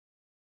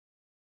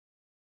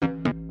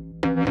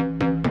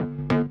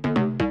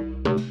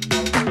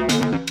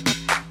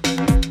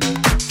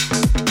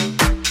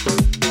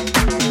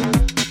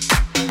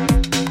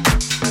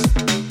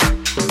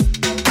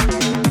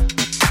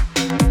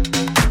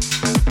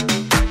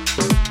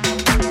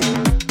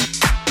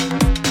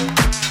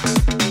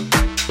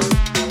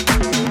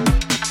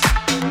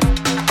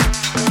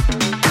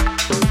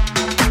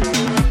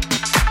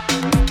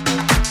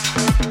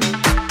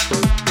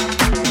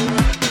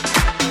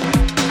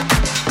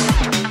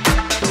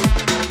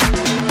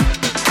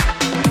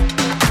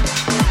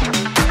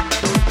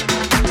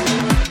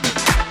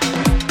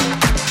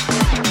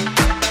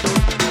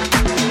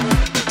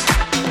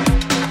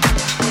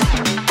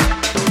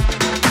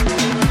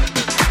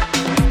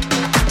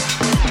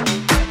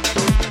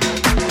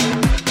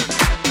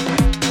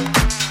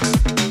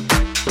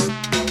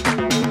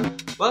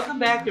welcome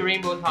back to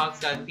Rainbow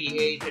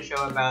Talks.ph, a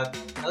show about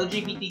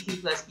LGBTQ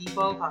plus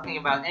people talking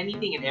about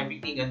anything and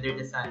everything under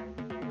the sun.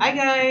 Hi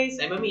guys,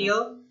 I'm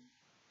Emil.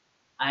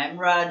 I'm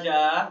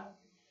Raja.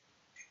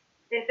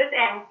 This is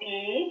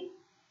MP.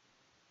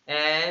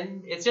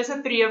 And it's just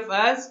the three of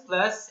us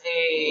plus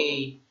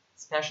a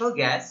special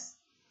guest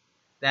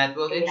that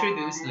we'll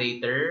introduce Yeah.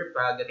 later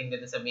pagdating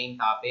na sa main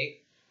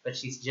topic. But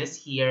she's just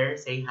here.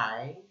 Say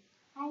hi.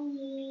 Hi!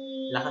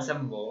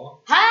 Lakasan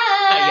mo.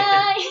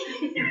 Hi!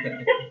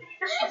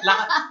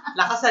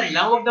 Lakasan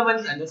lang, wag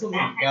naman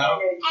sumigaw.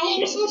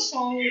 I'm so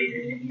shy.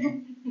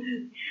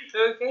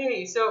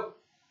 Okay, so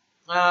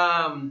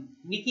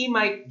Nikki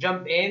might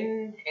jump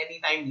in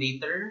anytime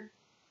later.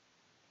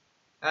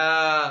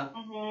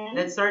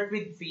 Let's start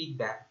with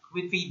feedback.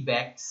 With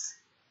feedbacks.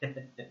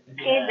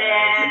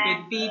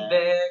 With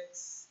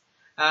feedbacks.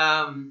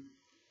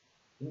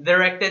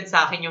 Directed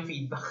sa akin yung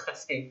feedback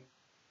kasi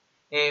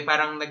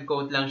parang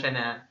nag-quote lang siya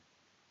na,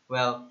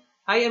 well,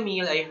 hi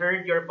Emil, I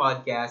heard your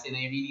podcast and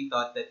I really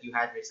thought that you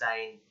had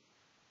resigned.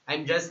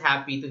 I'm just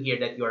happy to hear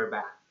that you're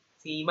back.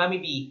 Si Mami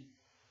B.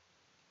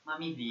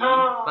 Mami B.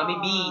 Oh. Mami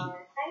B.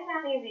 Hi,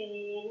 Mami B.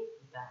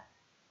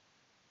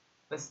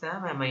 Basta,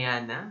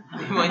 mamaya na.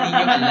 Hindi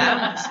nyo alam.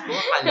 Diyos ko,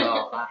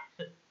 kaloka.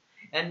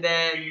 And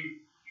then,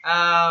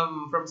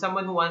 from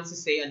someone who wants to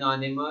stay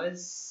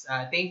anonymous,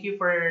 thank you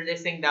for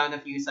listing down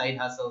a few side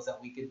hustles that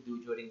we could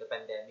do during the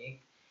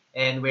pandemic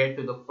and where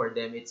to look for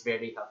them. It's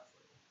very helpful.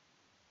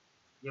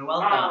 You're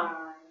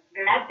welcome.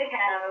 Glad to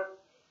help.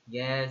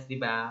 Yes, di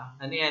ba?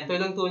 Ano yan?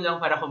 Tulong-tulong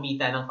para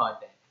kumita ng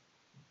konti.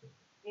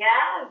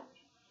 Yeah.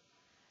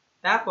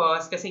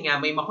 Tapos, kasi nga,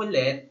 may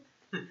makulit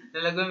na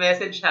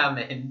nag-message sa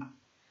amin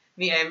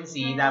ni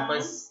MC.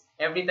 Tapos,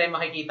 every time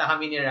makikita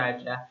kami ni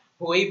Raja,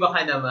 Uy,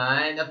 baka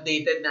naman,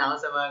 updated na ako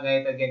sa mga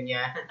ganito,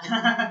 ganyan.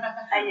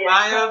 Ayan.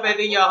 Baka naman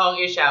pwede niyo akong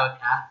i-shout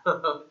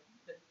out.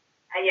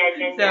 Ayan,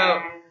 yan, So,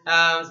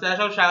 yan.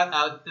 special shout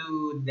out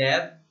to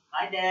Deb.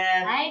 Hi,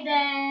 Deb. Hi,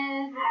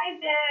 Deb! Hi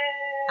there.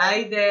 Hi,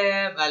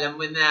 Deb! Alam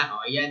mo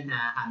na. O, yan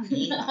ha.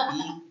 Happy.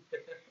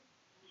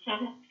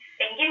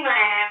 Thank you,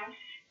 ma'am.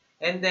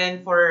 And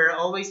then, for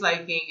always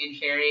liking and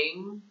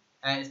sharing,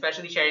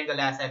 especially sharing the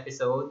last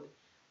episode,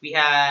 we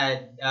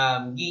had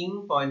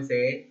Ging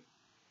Ponce.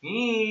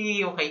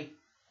 Yung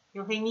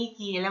kay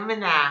Nikki, alam mo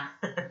na.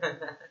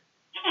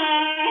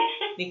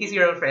 Nikki's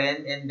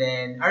girlfriend, and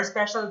then our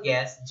special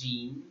guest,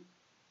 Jean.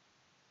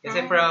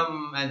 Kasi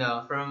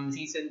Hi. from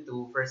season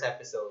 2, first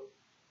episode,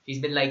 she's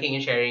been liking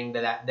and sharing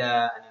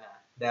the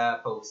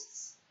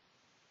posts.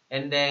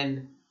 And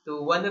then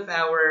to one of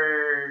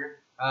our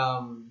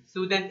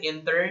student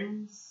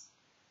interns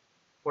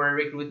for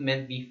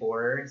recruitment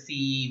before,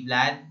 si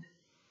Vlad.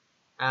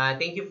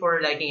 Thank you for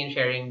liking and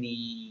sharing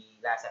the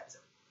last episode.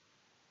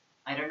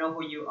 I don't know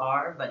who you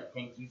are, but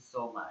thank you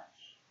so much.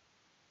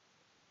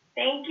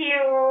 Thank you.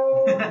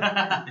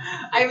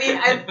 I mean,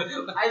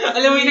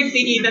 alam mo yung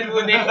nagtinginan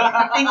muna eh.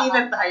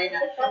 Nagtinginan tayo na.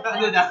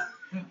 Ano na?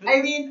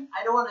 I mean,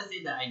 I don't want to say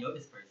that I know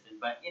this person,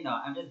 but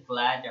I'm just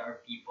glad there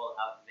are people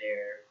out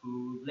there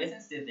who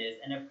listens to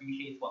this and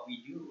appreciates what we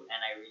do, and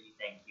I really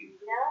thank you.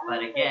 Yeah. But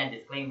again,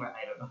 disclaimer,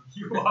 I don't know who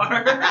you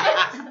are.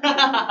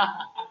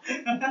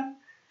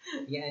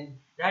 Yeah, and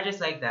Raja's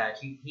like that.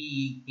 She,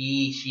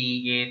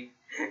 it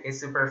is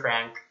super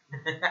frank.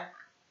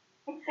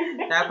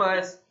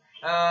 Tapos,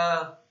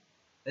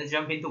 let's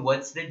jump into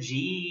what's the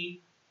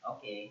G.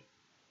 Okay.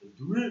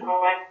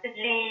 What's the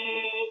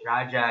G?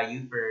 Raja,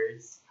 you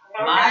first.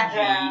 My G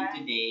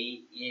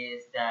today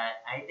is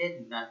that I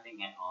did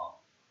nothing at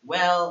all.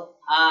 Well,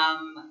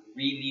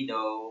 really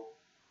though,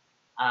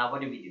 what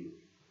did we do?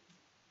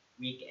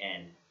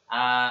 Weekend.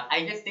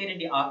 I just stayed in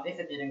the office.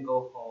 I didn't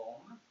go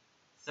home.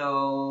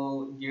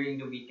 So during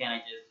the weekend,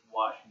 I just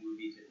watched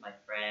movies with my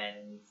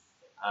friends.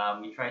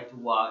 We tried to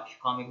watch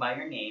Call Me by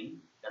Your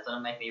Name. That's one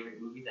of my favorite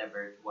movies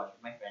ever to watch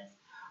with my friends.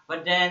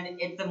 But then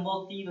it's a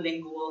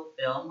multilingual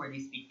film where they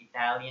speak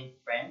Italian,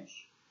 French,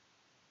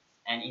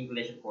 and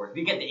English, of course.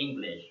 We get the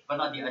English, but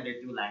not the other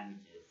two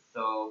languages.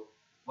 So,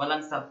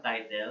 walang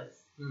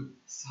subtitles.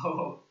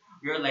 So,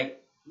 we were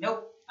like,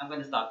 nope, I'm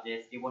gonna stop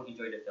this. They won't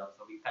enjoy the film.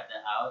 So, we cut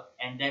that out.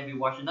 And then we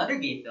watched another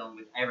gay film,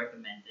 which I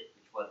recommended,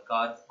 which was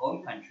God's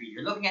Own Country.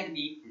 You're looking at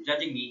me, you're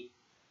judging me.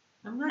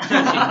 I'm not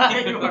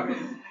judging You are.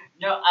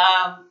 No,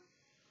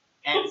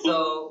 and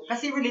so,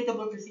 kasi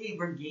relatable kasi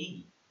we're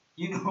gay.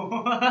 You know?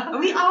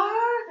 We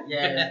are!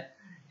 Yes.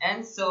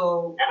 And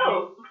so,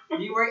 Oh.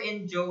 we were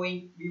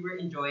enjoying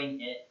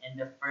it in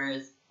the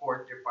first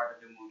quarter part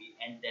of the movie,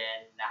 and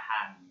then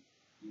nahang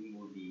yung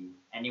movie,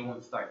 and it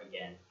won't start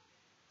again.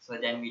 So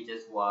then we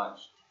just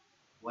watched.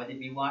 What did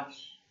we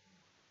watch?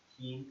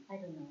 I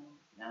don't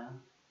know.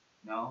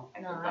 No, I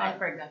No, forgot. I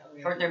forgot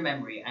already. Short-term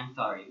memory. I'm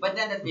sorry, but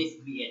then that's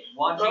basically it.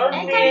 Watching Okay.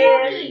 And movies during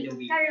karaoke. the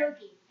week.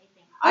 Karaoke, I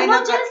think. Ay, Oh, no,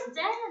 nagka- Just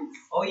Dance!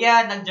 Oh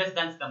yeah, nag-just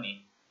dance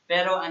kami.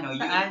 Pero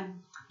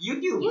Saan?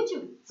 YouTube.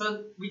 YouTube.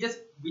 So we just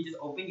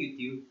open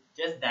YouTube,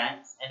 just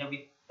dance, and then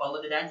we follow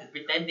the dances,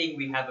 pretending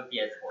we have a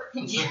PS4.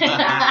 Oh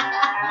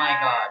my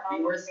god, we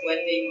were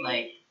sweating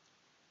like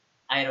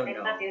I don't It's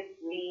know.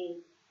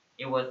 obviously.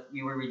 we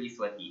were really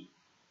sweaty.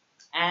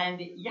 And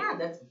yeah,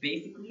 that's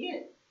basically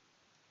it.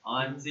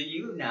 On to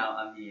you now,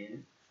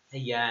 Amir.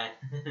 Ayan.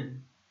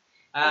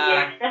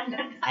 Yeah.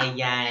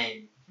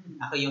 Ayan.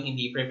 Ako yung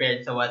hindi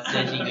prepared sa What's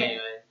Judging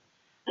ngayon.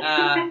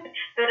 Ah,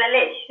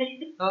 Turalish.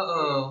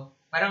 oo.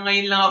 Parang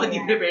ngayon lang ako hindi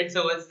Yeah. prepared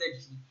sa What's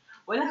Judging.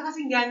 Wala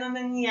kasing ganong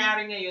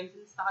nangyayari ngayon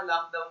since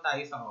naka-lockdown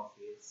tayo sa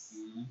office.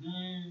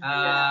 Mm-hmm.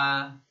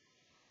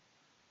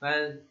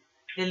 Well,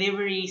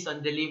 deliveries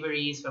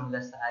from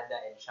Lazada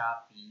and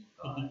Shopee.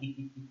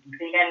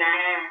 Hindi ka na.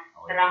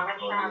 Salamat,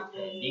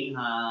 Shopee.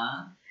 Ha?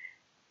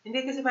 Hindi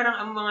kasi parang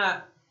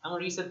ang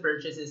recent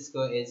purchases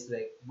ko is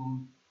like,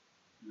 boom,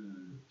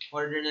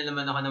 order na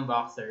naman ako ng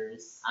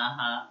boxers.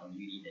 Oh,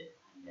 you need it.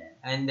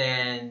 And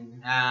then,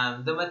 And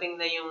then, dumating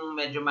na yung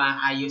medyo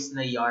maayos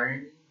na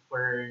yarn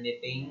for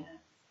knitting. yes.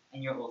 And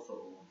you're also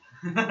old.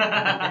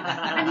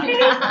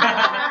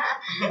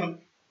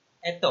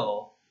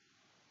 Eto.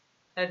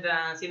 And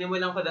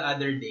sinimulan ko the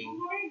other day. Oh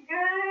my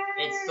God.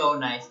 It's so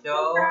nice So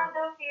though. proud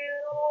of you.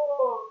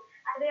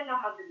 I don't know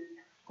how to do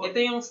that. Ito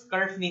yung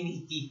scarf ni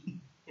Nikki.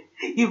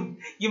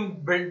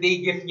 yung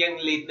birthday gift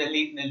niyang late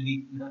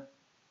na.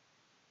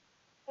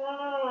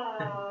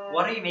 Oh.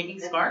 What are you making?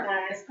 Scarf?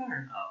 A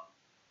scarf. Oh.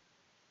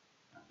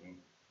 Okay.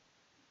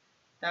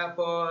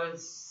 Tapos,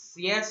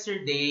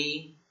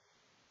 yesterday,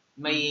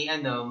 may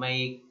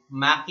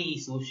Maki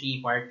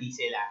sushi party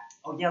sila.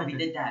 Oh yeah, we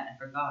did that. I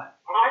forgot.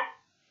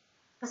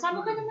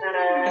 Kasama ka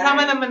naman.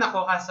 Kasama naman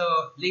ako, kaso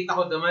late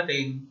ako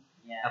dumating.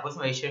 Yeah. Tapos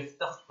may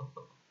shift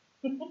ako.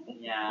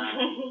 Yeah.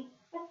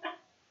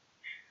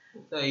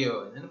 So,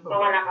 yun. Ano pa So,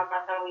 ba? wala ka pa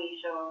sa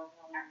wisyo.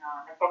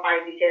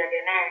 Nagpa-party sila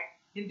ganun.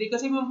 Hindi,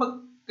 kasi yung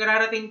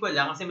pagkararating ko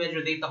lang, kasi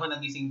medyo late ako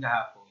nagising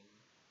kahapon.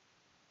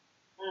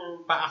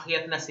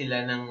 Paakyat na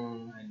sila ng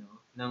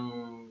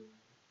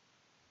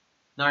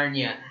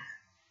Narnia.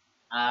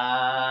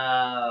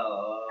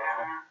 Oh.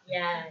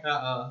 Yan.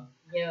 Oo.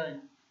 Yun.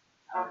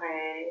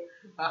 Okay.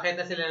 Paakyat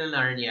na sila ng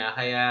Narnia,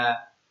 kaya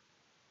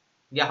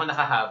hindi ako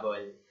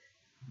nakahabol.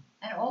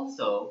 And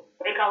also,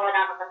 Ikaw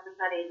wala ka pa sa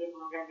sarili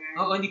mo ganun.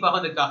 Oo, hindi pa ako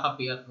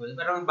nagkakape at all.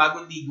 Parang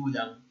bagong ligo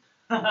lang.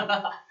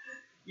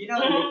 you know,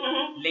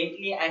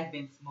 lately I've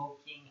been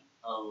smoking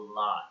a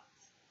lot.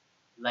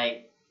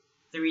 Like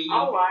three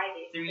Oh,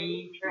 why? to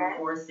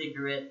 4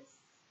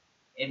 cigarettes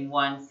in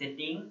one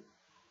sitting.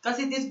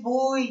 Kasi this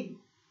boy,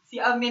 si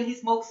Amil, he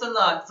smokes a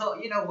lot. So,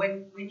 you know,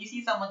 when you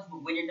see someone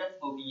smoke, when you're done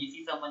smoking, you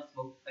see someone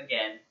smoke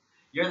again,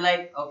 you're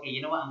like, okay,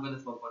 you know what, I'm gonna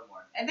smoke one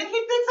more. And then he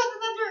picks up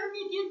another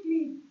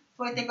immediately.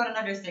 So I take out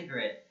another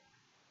cigarette.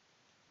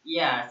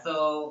 Yeah,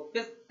 so...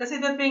 Kasi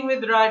the thing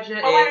with Raja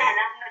O wala is,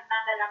 lang,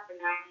 nagdadala ko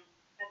lang.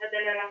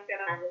 Nagdadala lang si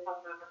Raja sa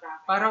mga kasama.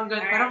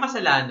 parang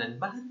kasalanan.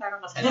 Bakit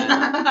parang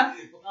kasalanan?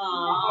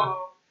 Oo.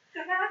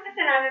 So, parang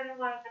kasalanan ng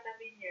mga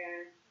katabi niya.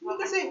 Hindi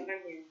kasi, Mga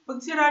niya. pag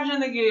si Raja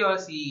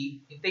nag-yosi,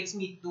 it takes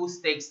me 2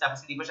 sticks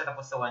tapos hindi pa siya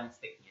tapos sa 1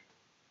 stick niya.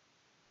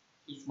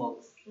 He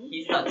smokes.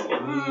 He's such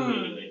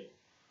good.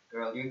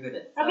 Girl, you're good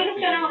at Mabilis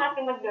ka naman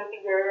sucking. kasi mag-guilty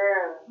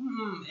girl.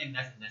 And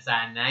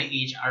nasanay,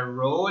 HR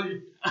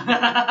role.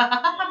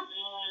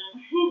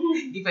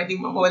 Hindi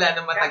pwedeng mawala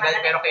ng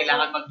matagal pero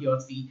kailangan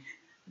mag-yosi.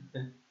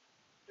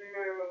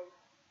 True.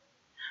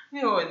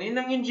 Yun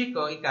lang yung G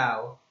ko,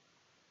 ikaw.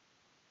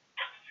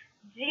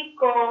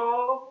 Zico,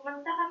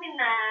 pumunta kami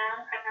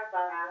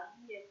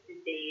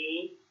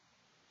yesterday.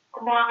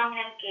 Kumuha kami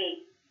ng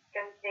cake.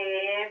 Kasi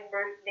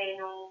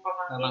birthday nung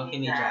Pamangkin pamangkin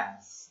ni ni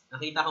Jazz.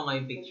 Nakita ko nga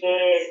yung Yes.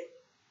 pictures.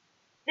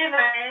 Diba?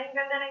 Ang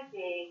ganda ng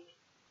cake.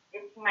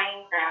 It's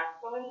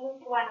Minecraft. So,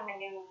 nakuha naman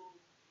yung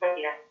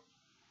budget.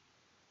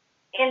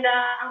 And,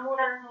 ang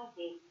mura lang ng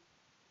cake.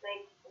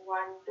 Like,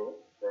 1, 2,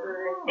 or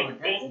Oh, 6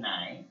 that's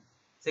nice.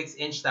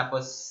 6-inch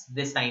tapos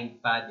designed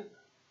pa, di ba?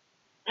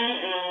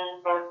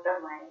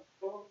 Customized.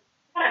 So,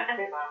 wala na,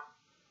 diba?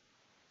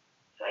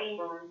 So,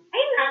 ayun.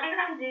 Ayun na,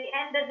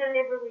 and the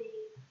delivery.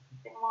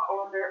 Yung mga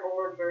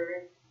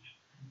orders.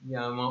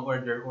 Yung mga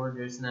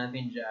orders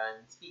natin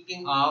dyan.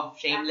 Speaking of,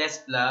 shameless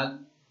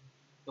plug,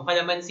 yung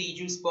kalamansi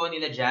juice po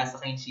nila Jazz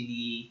sa yung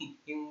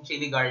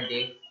chili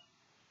garlic.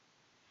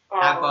 Oh,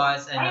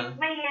 Tapos, ano?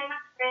 May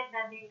lemon spread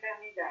na din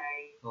kami,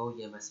 guys. Oh,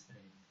 yema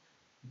spread.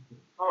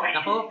 Oh,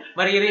 Ako,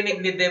 maririnig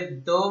ni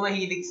Deb to,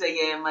 mahilig sa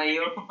yema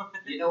yun.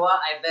 You know what?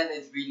 I bet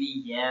it's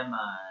really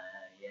yummy.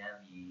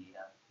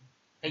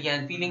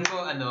 Ayan, feeling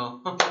ko, hindi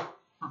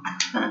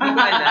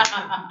ko alam.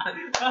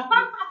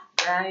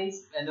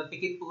 Guys,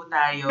 pikit po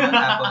tayo,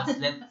 tapos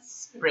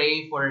let's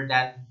pray for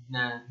that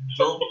na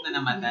joke na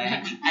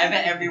namatay. I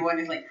bet everyone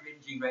is like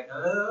cringing right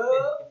now.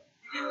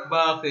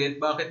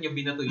 Bakit? Bakit niyo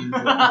binato yung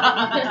joke?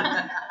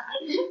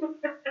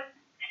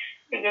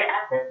 sige,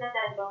 after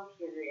that, don't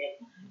hear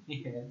it.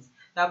 Yes.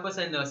 Tapos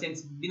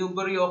since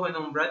binuburyo ko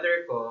ng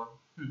brother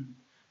ko,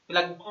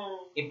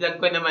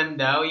 i-plug ko naman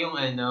daw yung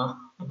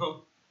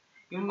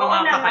yung mga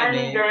Oo naman,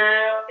 kakanin.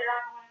 girl.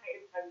 Kailangan mo na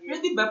i-plug Pero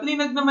yun. diba,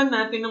 plinag naman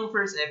natin ng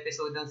first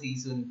episode ng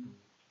season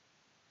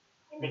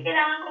 2. Hindi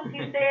kailangan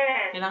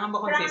consistent. Kailangan ba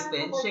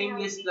consistent? Kailangan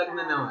Shameless plug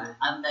na naman.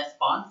 Unless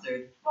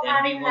sponsored, Kung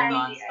then we will tayo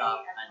not ay, stop.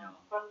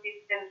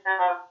 consistent sa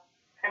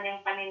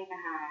kanyang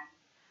panindahan.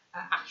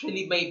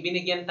 Actually, may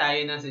binigyan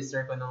tayo ng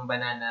sister ko ng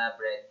banana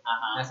bread.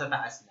 Nasa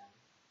taas lang.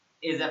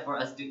 Is that for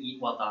us to eat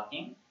while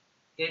talking?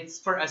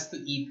 It's for us to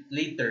eat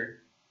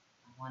later.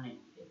 I wanna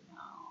eat it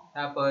now.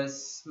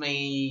 Tapos, may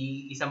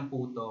isang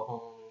puto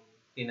kung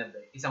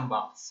tinabi. Isang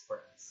box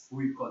for us.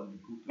 Uy, call me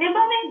puto. Di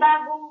ba may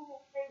bago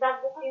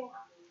kayong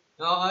ano?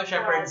 Oo,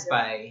 shepherd's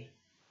pie.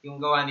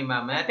 Yung gawa ni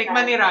Mama. Shepherd's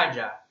Natikman ni pie.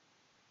 Raja.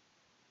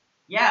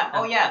 Yeah,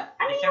 oh yeah.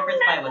 Ano The yung shepherd's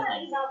pie was nasa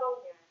nice. ibabaw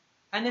niya?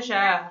 Ano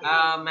siya?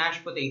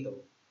 Mashed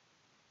potato.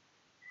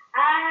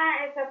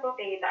 It's a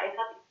potato. I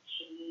thought it's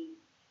cheese.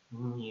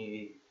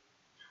 Yeah.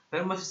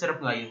 Pero masasarap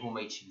nga yun kung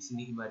may cheese.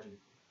 Hindi imagine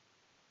ko.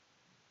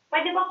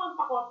 Pwede ba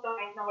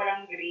magpa-customize na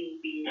walang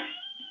green peas?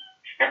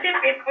 Kasi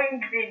nakita ko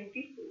yung green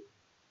peas.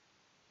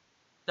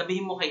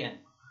 Sabihin mo kay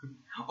ano.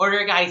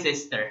 Order ka kay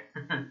sister.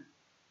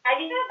 Ay,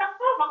 di na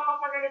takbo. Baka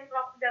mapagalit mo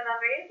ako dyan na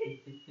rin.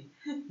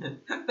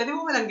 Pwede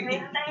mo walang green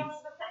Mayroon tayong peas.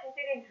 gusto sa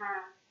rin, ha?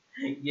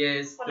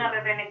 Yes. Kung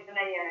naririnig ko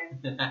na yan.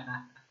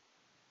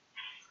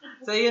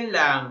 So, yun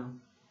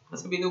lang.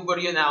 Mas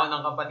binuburyo na ako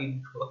ng kapatid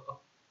ko.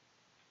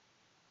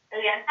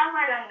 Ayan,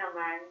 tama lang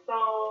naman. So,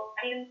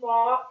 ayun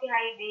po, si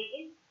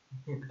Heidi,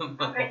 ang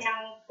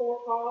kanyang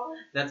puso.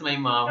 That's my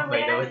mom,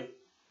 by the way.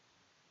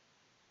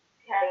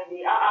 Si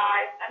Heidi,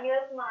 it's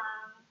Amila's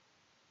mom.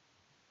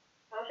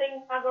 So, siya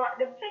yung gumagawa.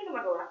 Di ba siya yung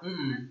gumagawa?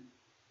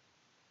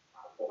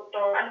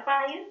 Puto. Ano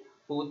pa yun?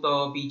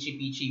 Puto,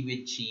 peachy-peachy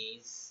with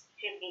cheese.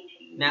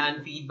 Chipichi. Na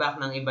ang feedback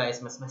ng iba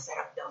is mas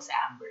masarap daw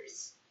sa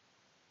Ambers.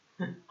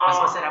 Mas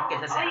masarap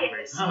kaysa sa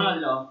Ambers.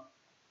 Hello.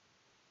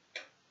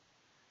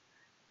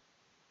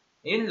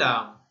 Yun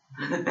lang.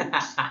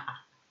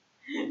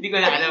 Hindi ko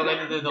na alam kung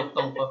ano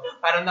duduktong ko.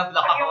 Parang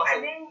na-block ako. Yung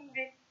Kasi, ano,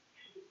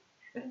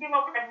 hindi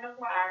mapag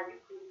ng maayos.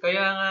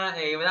 kaya nga,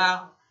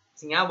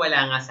 kasi nga,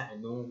 wala nga sa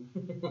ano.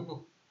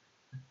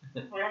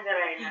 Wala na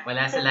rin.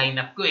 Wala sa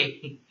lineup ko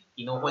eh.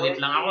 Kinukulit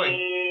lang ako eh.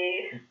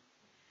 Okay.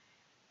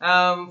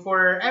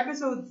 For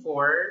episode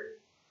 4,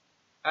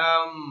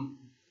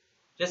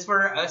 just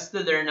for us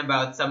to learn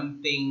about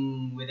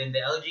something within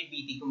the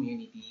LGBT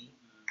community,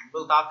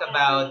 we'll talk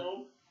about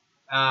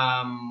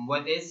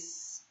what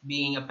is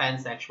being a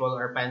pansexual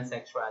or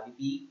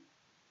pansexuality.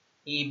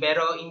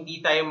 Pero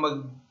hindi tayo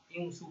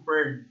yung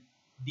super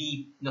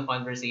deep na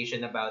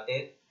conversation about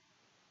it.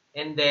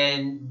 And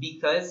then,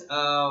 because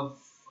of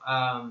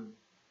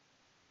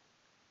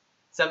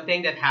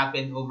something that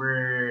happened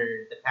over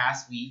the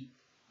past week,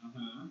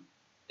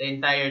 the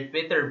entire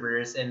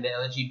Twitterverse and the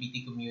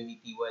LGBT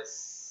community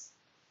was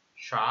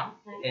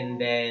shocked and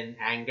then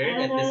angered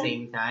at the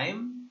same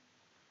time.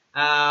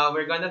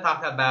 We're gonna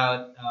talk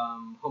about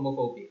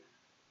homophobia.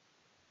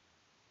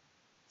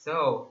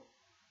 So,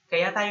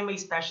 kaya tayo may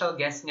special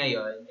guest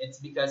ngayon.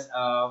 It's because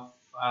of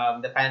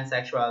the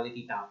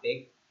pansexuality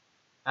topic.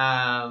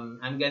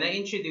 I'm gonna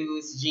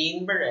introduce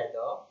Jean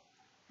Barredo.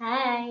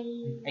 Hi!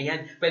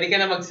 Ayan, pwede ka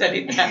na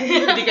magsalita.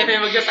 Hindi ka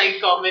na mag-side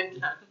comment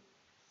lang.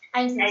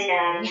 I'm so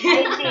Ayan. sorry.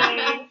 Hi,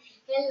 Jean.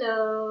 Hello!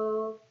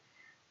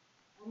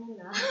 Ano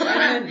na?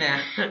 Ano na?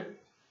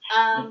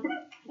 um,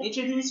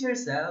 Introduce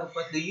yourself.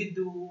 What do you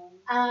do?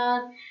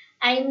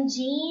 I'm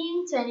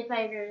Jean, 25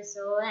 years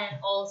old, and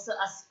also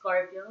a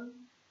Scorpio.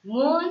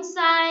 Moon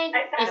sign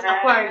Ay, is taray.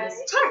 Aquarius.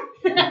 Char!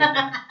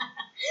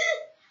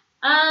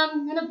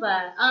 Ano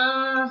ba?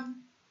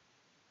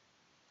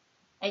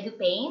 I do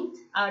paint.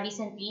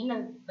 Recently,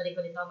 nagbalik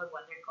ko dito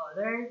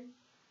mag-watercolor.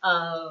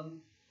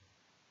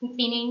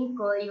 Pining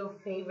ko yung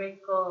favorite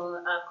ko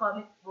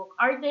comic book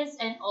artist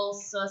and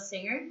also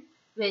singer,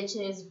 which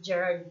is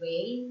Gerard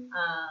Way.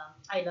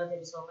 I love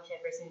him so much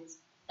ever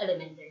since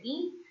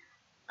elementary.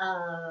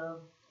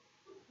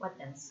 What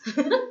else?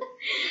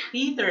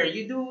 Theater.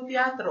 You do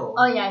teatro.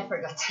 Oh yeah, I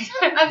forgot.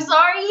 I'm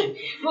sorry.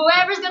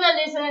 Whoever's gonna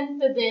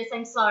listen to this,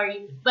 I'm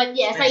sorry. But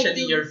yes, I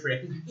Especially do. your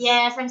friend.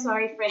 Yes, I'm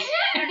sorry, friend.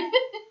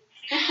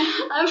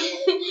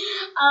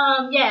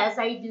 Yes,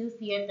 I do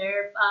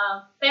theater.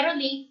 Pero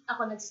late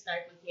ako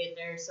nag-start with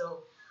theater.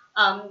 So,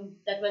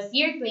 that was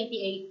year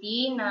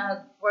 2018.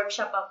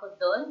 Nag-workshop ako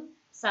doon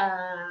sa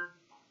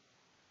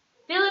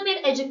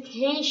Philippine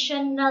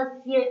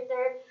Educational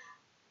Theater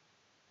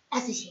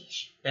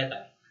Association.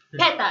 Beta.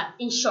 PETA,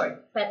 in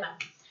short,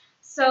 PETA.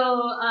 So,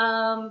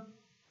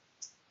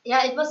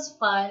 yeah, it was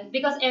fun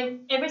because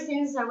ever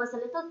since I was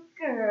a little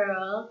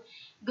girl,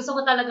 gusto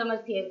ko talaga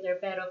mag-theater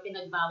pero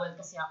pinagbawal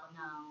kasi ako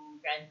ng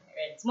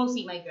grandparents,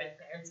 mostly my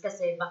grandparents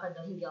kasi baka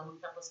daw hindi ako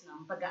magtapos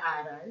ng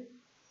pag-aaral.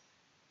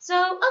 So,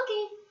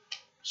 okay,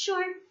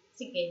 sure,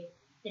 sige.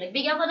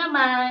 Pinagbigyan ko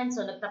naman,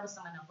 so nagtapos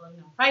naman ako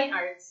ng fine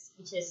arts,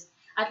 which is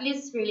at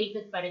least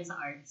related pa rin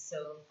sa arts.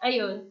 So,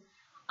 ayun.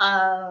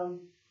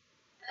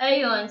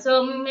 Ayun,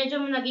 so medyo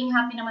naging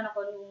happy naman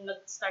ako nung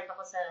nag-start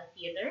ako sa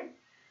theater.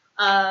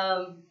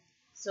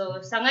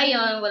 So sa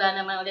ngayon, wala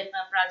naman ulit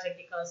na project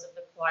because of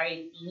the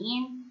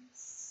quarantine.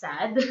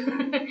 Sad.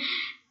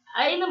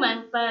 Ayun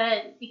naman,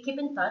 but we keep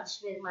in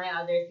touch with my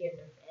other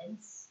theater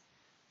friends.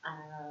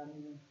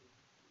 Ayun,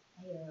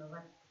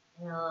 what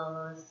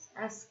else?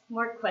 Ask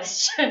more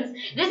questions.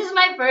 This is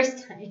my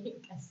first time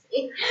kasi.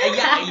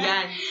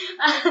 Ayan.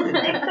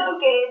 It's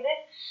okay.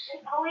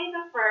 It's always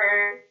a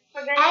first.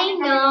 I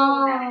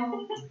know.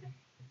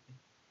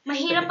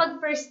 Mahirap pag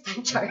first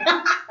time, char.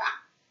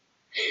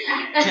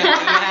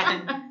 Ayan.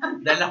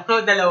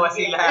 Dalawa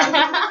sila.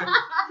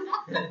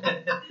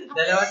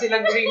 Dalawa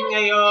silang green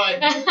ngayon.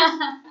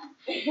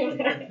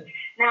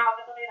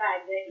 Nakakabato kay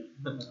Raja.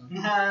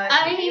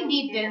 Ay,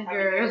 hindi din,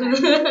 girl.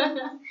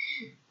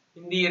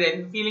 Hindi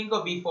rin. Feeling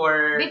ko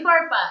before...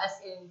 Before pa, as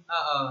in,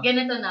 Oo.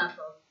 ganito na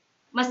ako.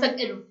 Mas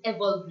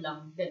nag-evolve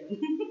lang. Ganun.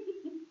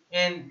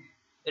 And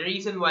the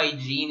reason why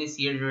Jean is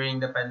here during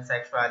the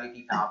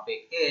pansexuality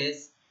topic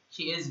is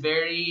she is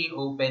very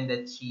open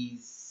that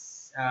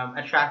she's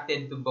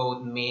attracted to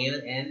both male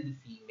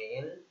and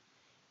female.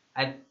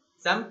 At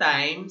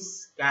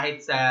sometimes,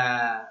 kahit sa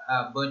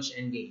butch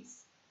and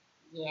gays.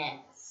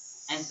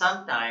 Yes. And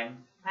sometimes,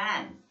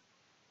 pants.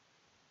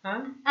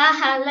 Huh?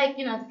 Aha, like,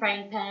 you know, the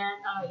frying pan.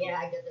 Oh, yeah,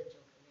 I got the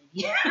joke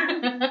already.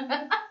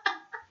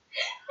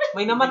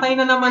 May namatay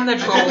na naman na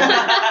joke.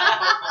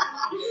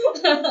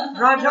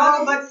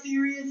 No, but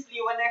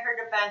seriously, when I heard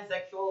of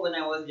pansexual when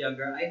I was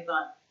younger, I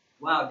thought,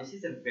 wow, this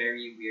is a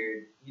very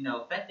weird,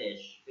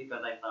 fetish.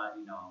 Because I thought,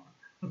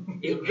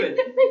 it would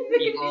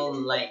people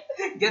like.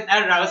 Get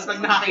aroused pag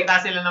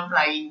nakakita sila ng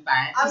frying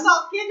pan. I'm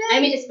not kidding. I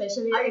mean,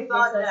 especially I if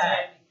thought it's a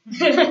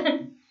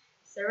that.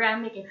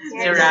 ceramic. If it's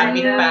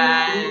Ceramic ceramic.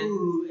 pan.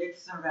 Ooh,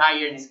 it's ceramic.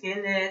 Iron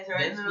skillet.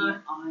 Turns me Ganun.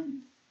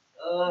 on.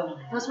 Ugh.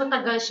 Tapos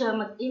matagal siya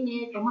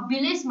mag-init o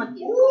mabilis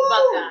mag-init.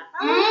 Kumbaga.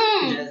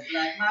 Just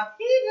like my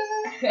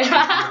penis.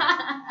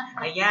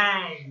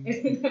 Ayan.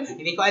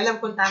 Hindi ko alam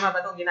kung tama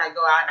ba itong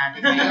ginagawa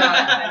natin ngayon.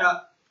 Pero,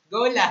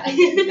 go lang.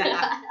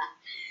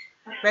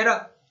 Pero,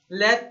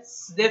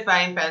 let's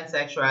define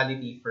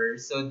pansexuality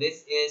first. So,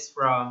 this is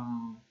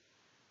from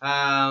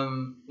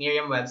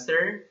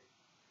Merriam-Webster.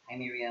 Hi,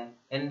 Miriam.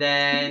 And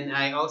then,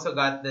 I also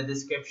got the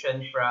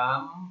description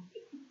from...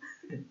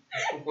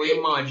 Kung po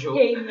yung mga joke.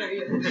 Hey,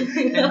 Miriam.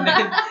 And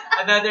then,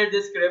 another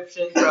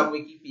description from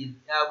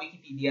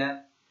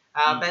Wikipedia.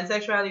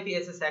 Pansexuality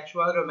is a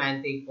sexual,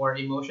 romantic, or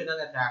emotional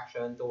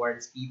attraction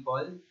towards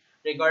people,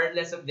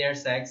 regardless of their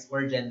sex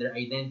or gender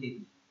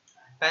identity.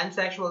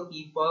 Pansexual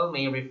people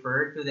may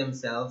refer to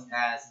themselves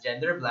as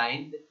gender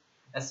blind,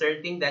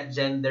 asserting that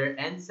gender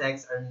and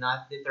sex are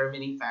not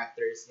determining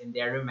factors in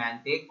their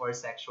romantic or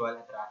sexual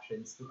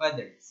attractions to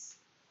others.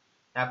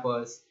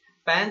 Tapos,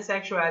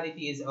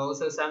 pansexuality is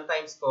also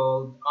sometimes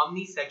called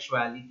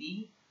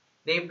omnisexuality.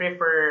 They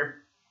prefer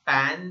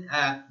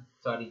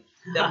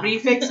the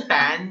prefix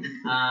pan.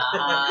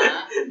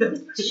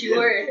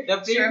 Sure.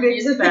 The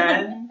prefix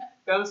pan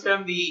comes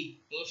from the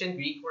ancient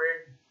Greek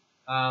word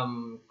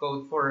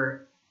code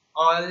for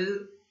all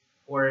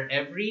or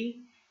every,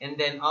 and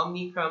then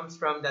omni comes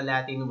from the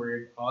Latin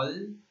word all,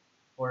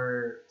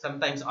 or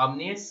sometimes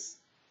omnis.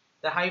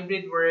 The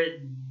hybrid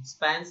words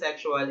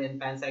pansexual and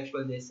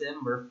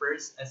pansexualism were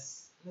first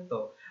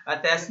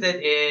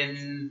attested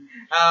in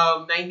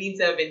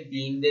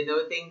 1917,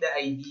 denoting the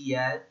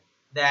idea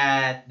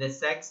that the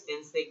sex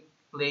instinct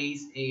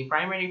plays a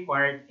primary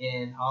part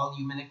in all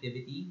human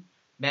activity,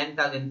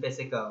 mental and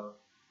physical.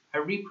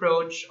 A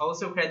reproach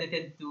also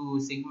credited to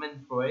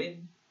Sigmund Freud,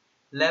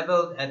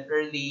 leveled at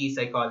early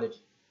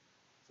psychology.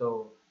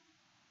 So,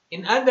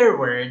 in other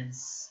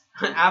words,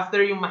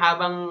 after yung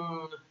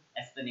mahabang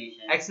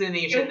explanation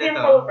Yung nito,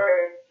 simple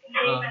first.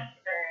 Layman's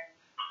term.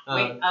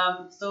 Wait,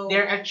 so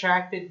they're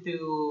attracted to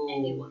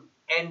Anyone.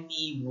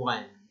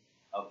 anyone.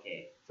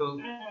 okay. So,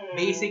 Mm.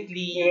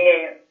 basically,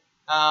 Yes.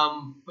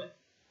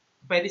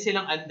 pwede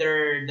silang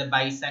under the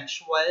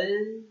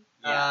bisexual.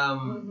 Yeah.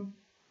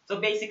 So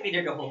basically,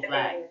 they're the whole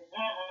flag.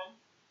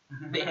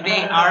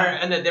 They are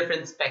on a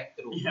different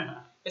spectrum.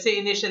 Yeah. Kasi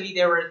initially,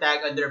 they were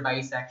tagged under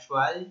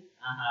bisexual.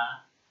 Uh-huh.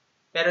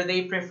 Pero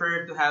they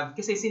prefer to have,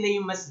 kasi sila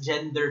yung mas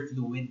gender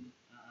fluid.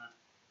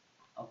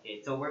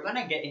 Okay, so we're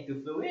gonna get into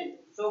fluid.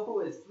 So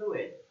who is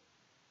fluid?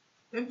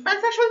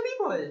 Pansexual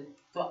people.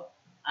 So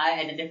I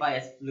identify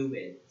as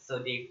fluid. So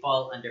they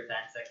fall under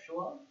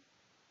pansexual.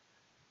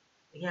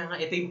 Kaya nga,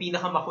 ito yung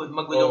pinakamagulong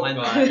Oh,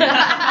 ano. God.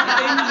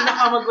 Ito yung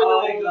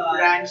pinakamagulong Oh, my God.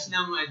 branch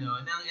ng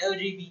ng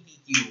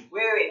LGBTQ.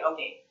 Wait.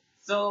 Okay.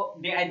 So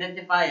they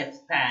identify as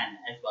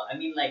pan as well. I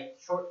mean, like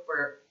short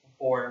for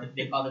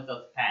they call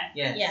themselves pan.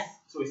 Yes. Yeah.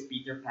 So is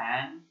Peter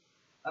Pan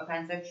a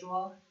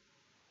pansexual?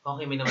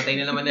 Okay, may namatay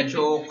na naman na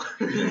joke.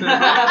 Oh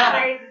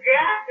my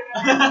God.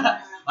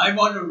 I'm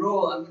on a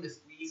roll. I'm gonna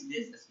squeeze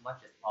this as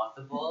much as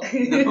possible.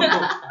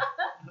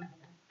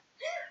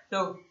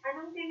 So,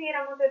 Anong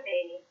tinira mo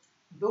today?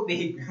 Go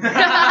big.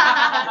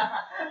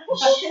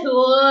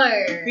 Sure.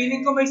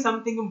 feeling ko may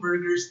something yung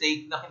burger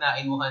steak na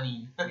kinain mo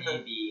kanina.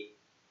 Maybe.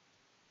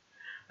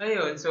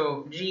 Ayun,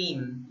 so,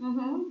 Jean,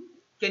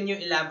 can you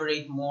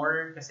elaborate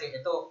more? Kasi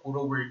ito,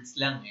 puro words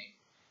lang eh.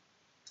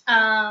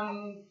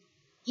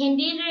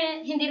 Hindi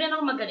rin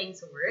ako magaling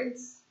sa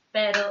words.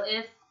 Pero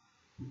if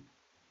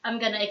I'm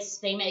gonna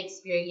explain my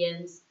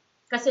experience,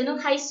 kasi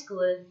nung high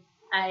school,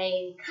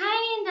 I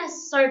kinda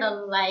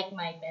sorta like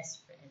my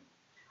best friend.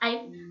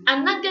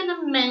 I'm not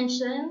gonna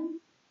mention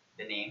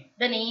The name?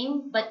 the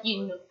name, but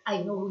you know,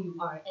 I know who you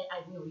are, and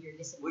I know you're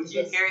listening Would to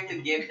you this. care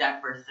to give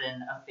that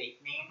person a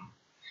fake name?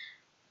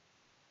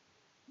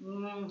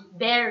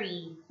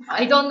 Berry.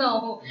 I don't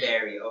know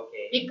Barry,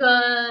 okay.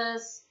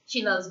 because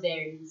she loves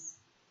berries.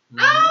 Mm.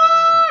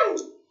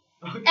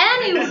 Okay.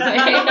 Anyway,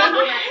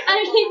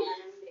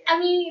 I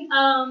mean,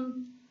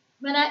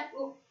 when I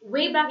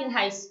way back in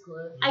high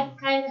school, I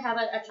kind of have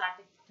an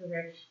attracted to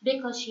her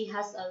because she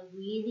has a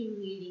really,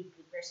 really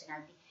good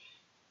personality.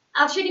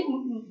 Actually,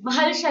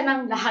 mahal siya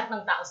ng lahat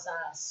ng tao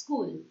sa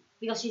school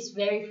because she's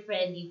very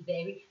friendly,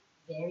 very,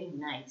 very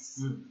nice.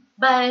 Mm.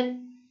 But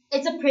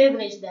it's a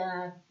privilege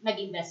na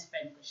naging best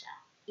friend ko siya.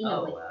 In a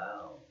Oh, way.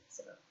 wow.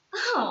 So,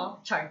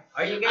 oh, char.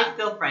 Are you guys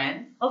still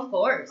friends? Of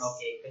course.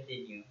 Okay,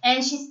 continue.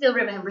 And she still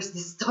remembers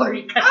this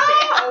story kasi.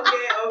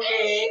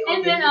 Okay.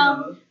 And then,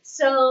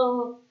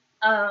 so,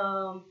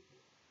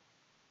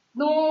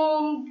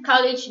 nung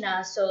college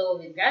na, so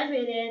we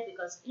graduated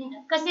because,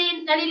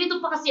 kasi nalilito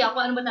pa kasi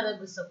ako, ano ba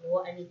talaga gusto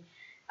ko? I mean,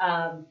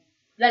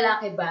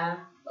 lalaki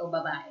ba o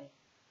babae?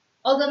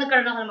 Although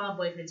nagkaroon ako ng mga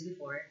boyfriends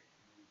before,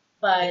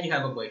 but And you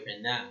have a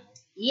boyfriend now.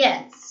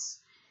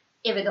 yes,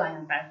 even though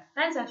I'm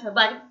pansexual,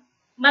 but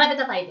malapit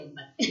na tayo dun,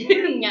 but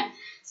yun nga.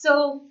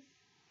 So,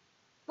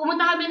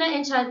 pumunta kami ng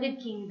Enchanted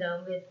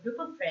Kingdom with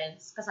group of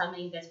friends, kasama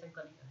yung best friend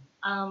ko na yun.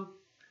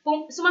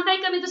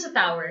 Sumakay kami doon sa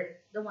tower,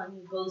 the one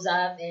who goes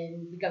up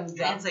and becomes Ang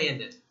drunk. saya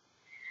din.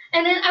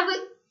 And then,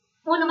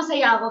 una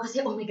masaya ako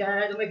kasi, oh my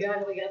God,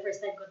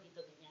 first time ko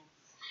dito, ganyan.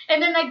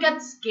 And then, I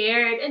got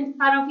scared, and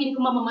parang feeling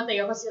ko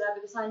mamamatay ako,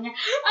 sinabi ko sa kanya,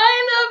 I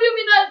love you,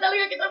 minahal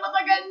talaga kita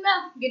matagal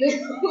na.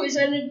 Ganun ko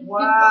siya.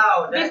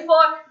 Wow,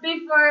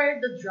 Before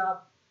the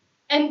drop.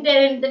 And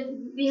then,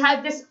 we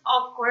had this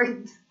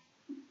awkward,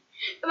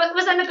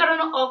 basta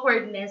nagkaroon ng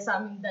awkwardness sa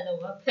aming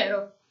dalawa,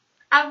 pero,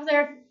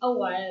 after a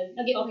while,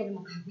 naging okay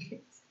naman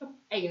kami. So,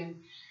 ayun.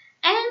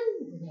 And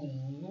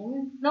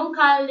then, nung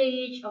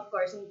college, of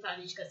course, nung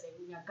college kasi,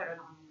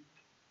 nagkaroon ako ng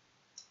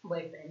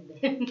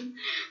boyfriend din.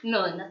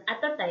 Noon,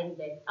 at that time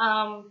din,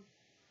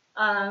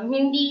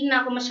 hindi na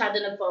ako masyado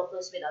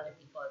nag-focus with other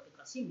people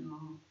because, you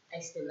know,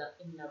 I still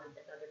in love with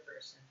that other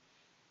person.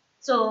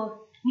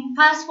 So,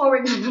 fast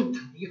forward na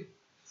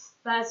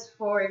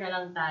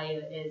lang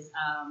tayo. Is,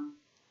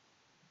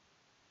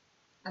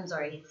 I'm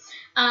sorry.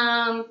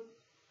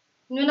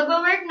 Nung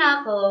nag-work na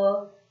ako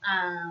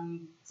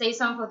sa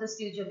isang photo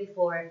studio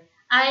before,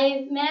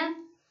 I met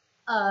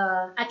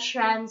a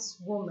trans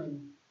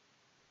woman.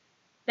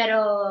 Pero,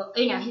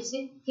 ayun nga, he's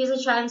a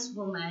trans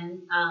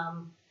woman.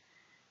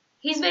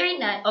 He's very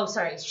nice. Oh,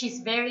 sorry. She's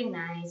very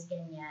nice,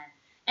 ganyan.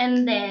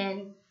 And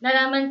then,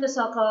 nalaman ko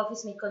sa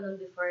ka-office mate ko noon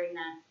before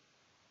na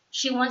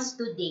she wants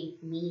to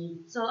date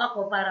me. So,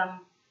 ako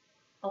parang,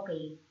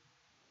 okay.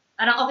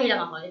 Parang okay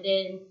lang ako. And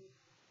then,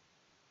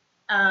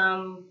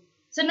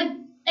 so,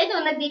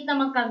 nag-date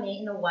naman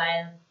kami in a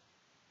while.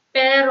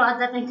 Pero at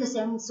that time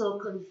kasi I'm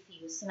so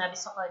confused. Sinabi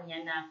sa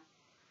kanya na,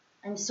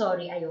 I'm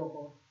sorry,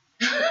 ayoko.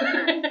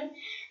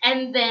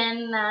 And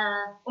then,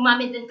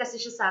 umamin din kasi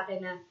siya sa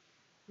akin na,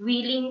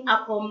 willing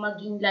ako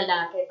maging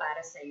lalaki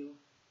para sa'yo.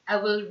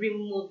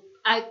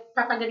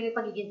 Tatagalin yung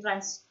pagiging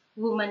trans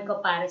woman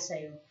ko para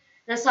sa'yo.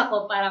 Tapos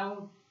ako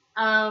parang,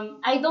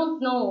 I don't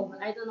know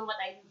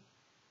what I'm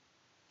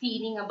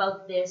feeling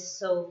about this.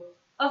 So,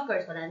 of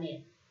course, wala na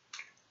yun.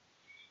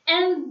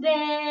 And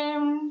then,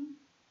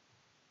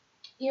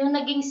 yung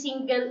naging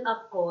single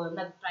ako,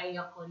 nag-try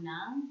ako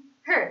ng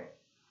her.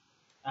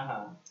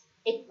 Uh-huh.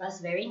 It was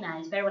very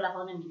nice, pero wala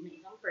akong na-meet na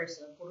isang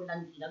person. Puro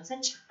lang bilang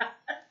sa chat.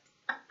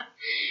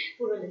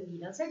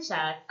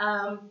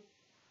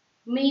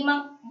 May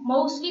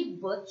mostly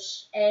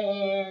butch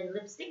and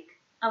lipstick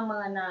ang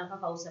mga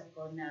nakakausap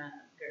ko na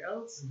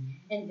girls.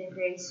 And then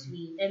very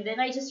sweet. And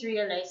then I just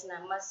realized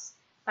na mas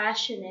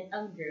passionate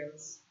ang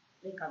girls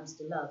when it comes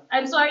to love.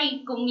 I'm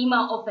sorry kung hindi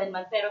ma-offend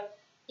man, pero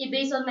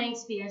based on my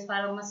experience,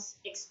 parang mas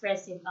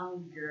expressive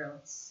ang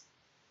girls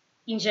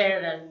in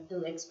general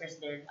to express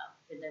their love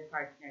with their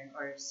partner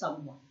or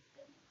someone.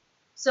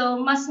 So,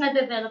 mas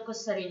na-develop ko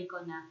sa sarili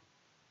ko na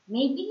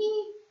maybe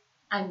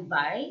I'm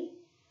bi.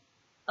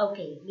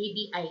 Okay,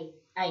 maybe I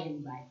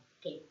am bi.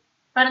 Okay.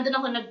 Parang doon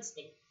ako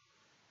nag-stick.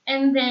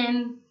 And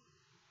then,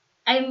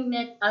 I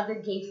met other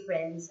gay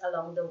friends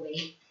along the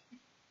way.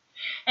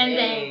 And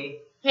then,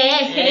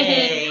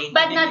 hey,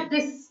 but not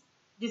this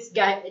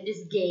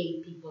gay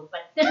people,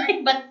 but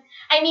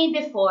I mean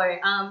before,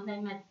 I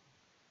met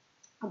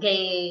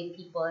gay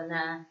people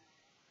na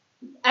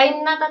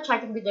I'm not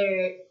attracted with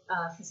their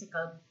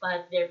physical,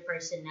 but their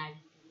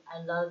personality.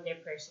 I love their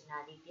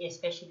personality,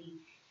 especially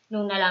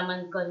nung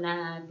nalaman ko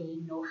na they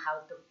know how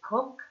to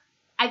cook.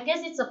 I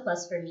guess it's a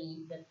plus for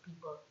me that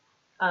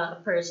a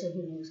person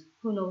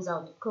who knows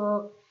how to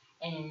cook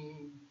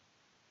and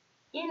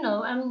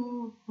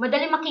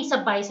madali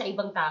makisabay sa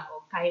ibang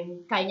tao. Kaya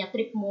niya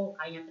trip mo,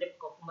 kaya niya trip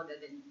ko, kumaga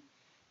ganun.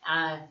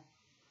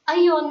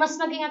 Ayun, mas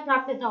naging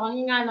attracted ako.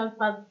 Yung nga lang,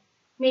 pag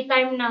may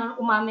time na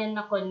umamin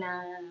ako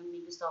na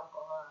may gusto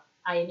ako,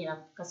 ayaw nila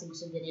kasi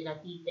gusto nila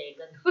tite,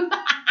 ganun.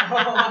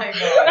 Oh my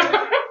God.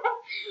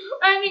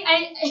 I mean,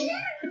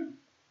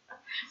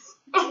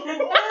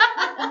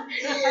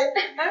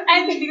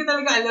 Hindi ko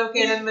talaga alam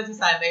kailan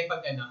masasanay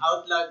pag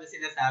out loud na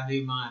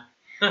sinasabi yung mga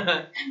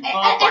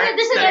And parts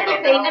there's na another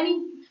to. thing, I mean,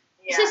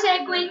 Yeah.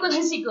 isa-segue ko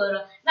lang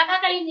siguro,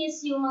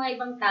 nakakainis yung mga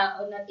ibang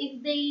tao na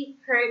if they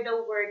heard the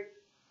word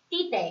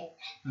tite,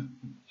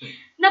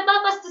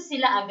 nababastos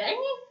sila agad. I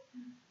mean,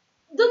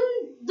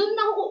 dun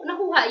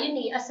nakuha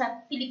yun as a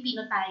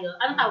Filipino tayo.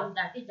 Anong tawag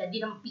dati? Di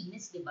naman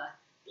penis, di ba?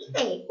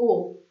 Tite.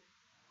 Oh.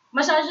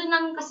 Masyado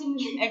nang kasi...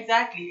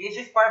 Exactly. It's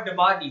just part of the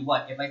body.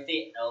 What? If I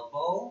say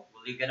elbow,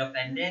 will you get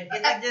offended?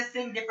 It's like just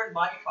saying different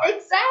body parts.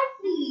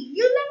 Exactly!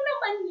 Yun lang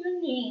naman yun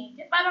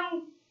eh.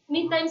 Parang,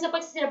 meantime sa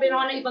pagsasabi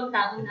ako ng ibang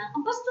tao na, ang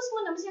bastos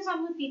mo naman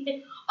sinasabi mo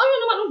tite, ano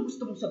naman ang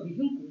gusto mong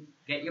sabihin ko?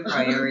 Get your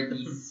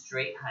priorities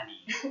straight,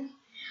 honey.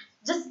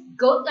 Just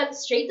go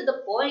straight to the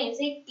point.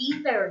 Say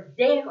tite or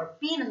dick or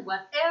penis,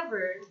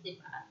 whatever.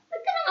 Di ba? Huwag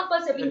ka na nga pa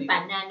sabihin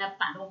banana,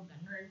 parang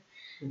ganun.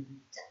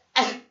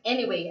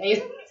 Anyway,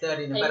 ayun.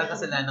 Sorry na, parang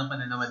kasalanan ko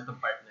na naman itong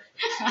part na.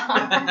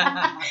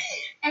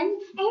 And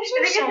I'm so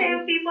Kasi sorry.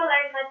 yung people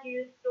are not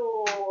used to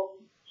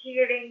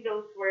hearing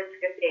those words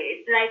kasi.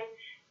 It's like,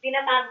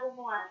 tinatago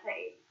mo nga siya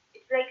eh.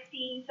 It's like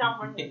seeing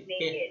someone who's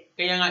naked.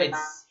 Kaya nga,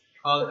 it's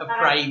called a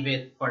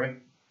private part.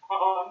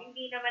 Oo,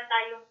 hindi naman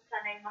tayo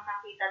sanay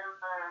makakita ng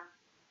mga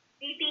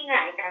titi nga,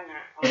 ika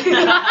nga.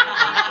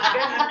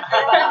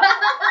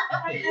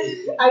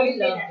 I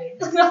love it.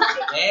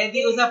 Di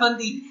usapang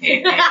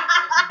titi.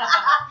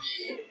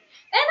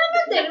 And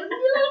naman din,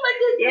 hindi lang naman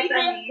din. Yes,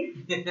 honey.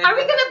 Are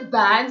we gonna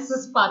ban sa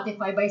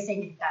Spotify by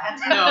saying that?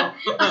 No.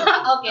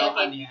 Okay, No, okay.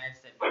 honey, I've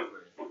said my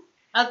first.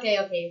 Okay.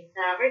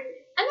 Never.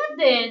 Ano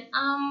din,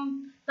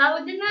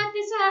 tawag din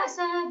natin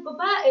sa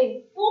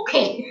babae.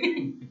 Okay.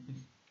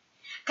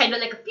 Kind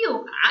of like a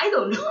puke. I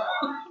don't know.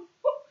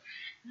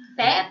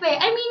 Pepe.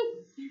 I mean,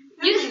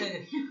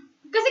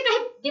 kasi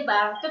kahit, di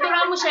ba,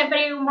 tuturuan mo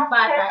syempre yung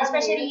bata,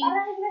 especially,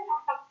 Parang hindi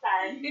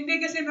nasasaktan. Hindi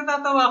kasi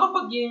natatawa ako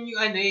pag yun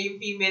yung yung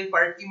female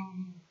part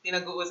yung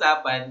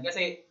pinag-uusapan.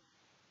 Kasi,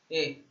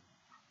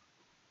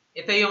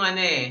 ito yung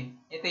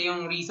ito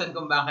yung reason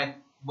kung bakit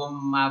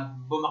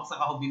bumaksak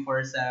ako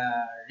before sa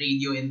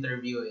radio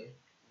interview eh.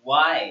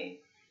 Why?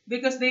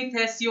 Because they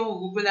test yung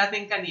Google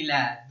natin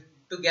kanila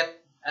to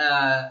get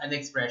an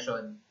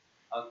expression.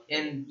 Okay.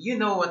 And you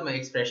know what my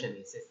expression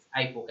is. It's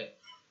ay puke.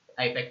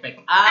 Ay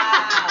pek-pek.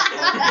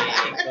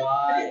 Okay,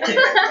 God.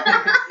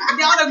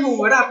 Hindi ako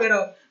nagmumura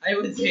pero I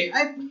would say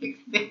ay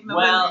pek-pek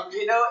naman. Well,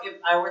 you know, if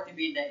I were to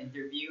be in that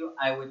interview,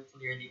 I would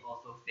clearly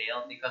also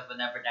fail because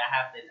whenever that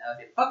happens, I would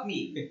say, fuck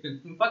me.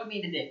 Fuck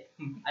me in the dick.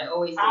 I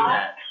always say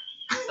that.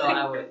 So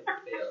I would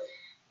fail.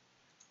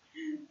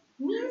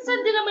 minsan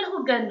din naman ako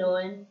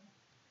ganun.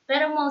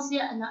 Pero mostly,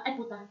 ay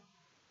puta.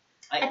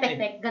 Ay, I,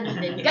 pek-pek, ganun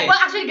din. Well,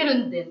 actually,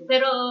 ganun din.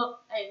 Pero,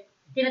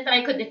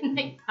 tinatry ko din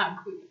na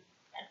itago yun.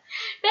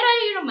 Pero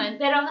yun naman,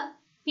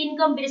 feeling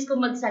ko ang bilis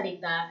kong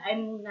magsalita.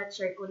 I'm not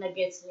sure kung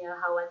nag-gets niya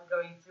how I'm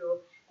going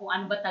through, kung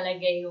ano ba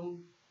talaga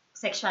yung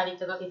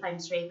sexuality ko, if I'm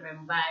straight or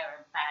I'm bi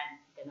or I'm pan,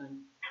 ganun.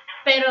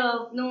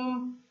 Pero,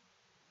 nung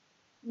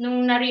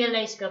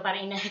na-realize ko,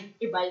 parang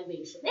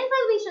evaluation.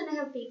 Evaluation, I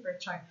have paper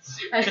chart.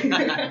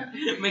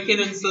 May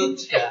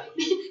kinonsult siya.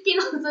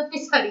 Kinonsult ko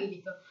yung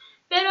sarili ko.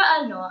 Pero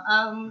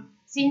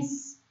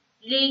since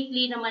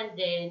lately naman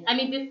din, I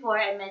mean, before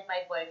I met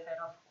my boyfriend,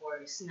 of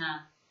course,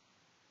 na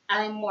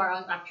I'm more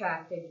on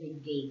attracted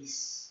with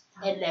gays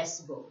and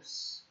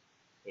lesbos.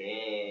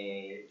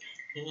 hey.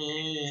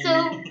 So,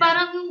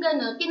 parang nung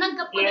gano'n,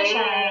 tinanggap ko na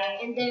siya.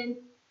 And then,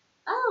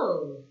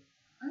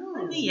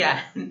 Ano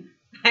yan?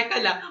 Teka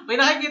lang, may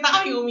nakikita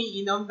kami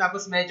umiinom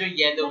tapos medyo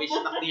yellowish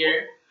na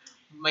clear.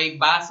 May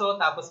baso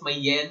tapos may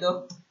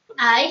yellow.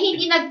 ay,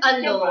 hindi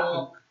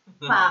nag-alok.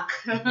 Fuck.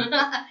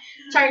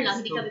 Char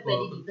lang, hindi kami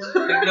pwede dito.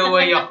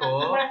 Nagnaway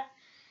ako.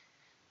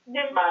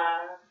 Diba?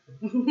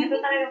 Ito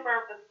talaga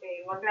purpose ko eh.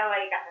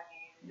 Maglaway ka kami.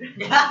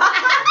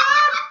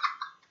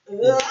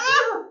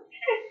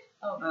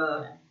 Oh.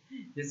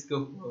 Diyos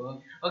ko po.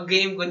 O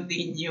game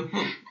continue.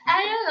 I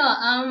don't know,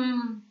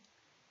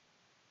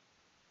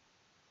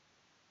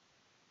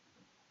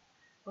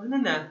 Ano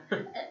na?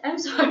 I'm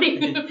sorry.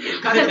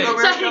 Cut the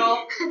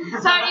commercial.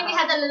 Sorry, we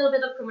had a little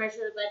bit of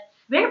commercial, but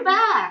we're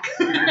back.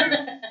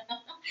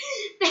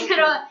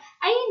 Pero,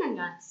 ayun na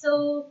nga. So,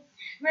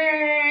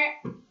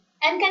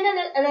 I'm kind of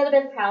a little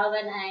bit proud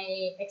when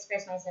I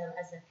express myself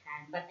as a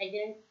fan, but I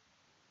didn't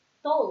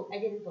told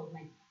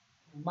my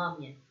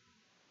mom yet.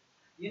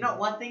 You know,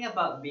 one thing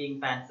about being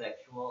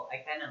pansexual,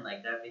 I kind of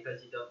like that because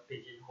you don't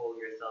pigeonhole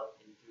yourself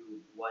into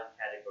one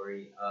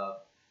category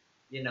of,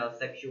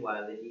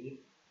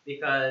 sexuality.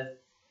 Because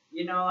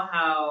you know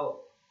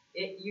how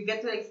you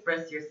get to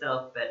express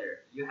yourself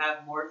better. You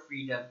have more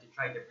freedom to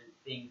try different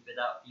things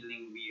without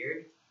feeling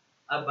weird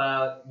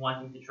about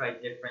wanting to try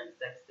different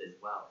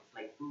sexes. Wow, it's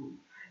like food.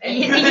 And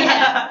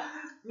Yeah.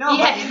 no,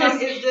 but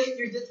Yes.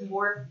 you're just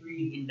more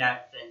free in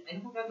that sense.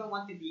 And who doesn't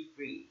want to be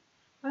free?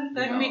 Well,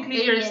 technically,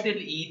 you're Yeah. still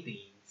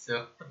eating.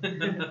 So,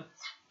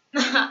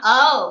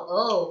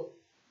 Oh.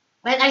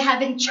 Well, I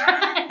haven't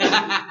tried.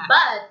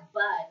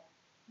 But,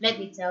 let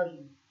me tell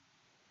you,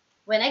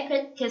 When I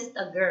kissed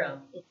a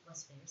girl, it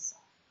was very soft.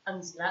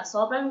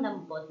 Sobrang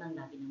lambot ng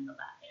labi ng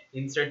babae.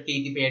 Insert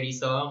Katy Perry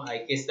song,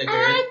 I Kissed a Girl.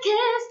 I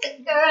kissed a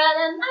girl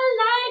and I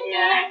liked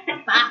Yeah.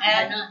 it. Pa,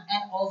 And ganun.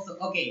 and also,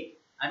 okay.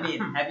 I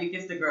mean, have you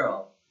kissed a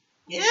girl?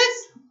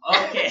 Yes!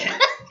 Okay.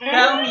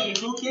 Tell me,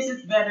 who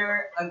kisses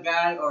better, a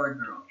guy or a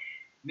girl?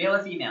 Male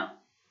or female?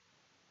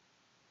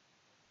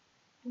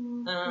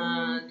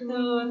 Toot,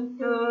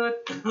 toot,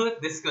 toot.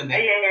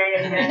 Disconnect.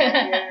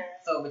 Yeah.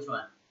 So, which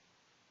one?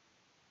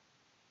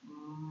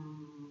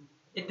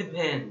 It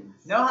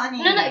depends. No, honey.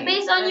 No,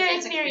 based on your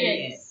That's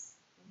experience.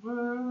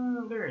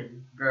 Girl.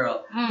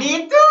 Girl. Hmm.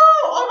 Me too!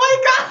 Oh my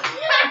god!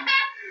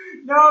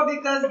 No,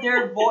 because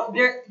they're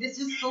it's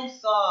just so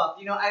soft.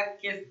 You know, I've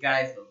kissed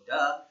guys, so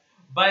duh.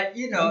 But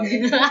you know,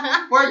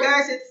 for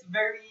guys, it's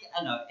very,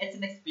 I know, it's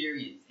an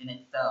experience in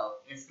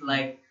itself. It's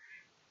like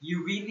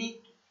you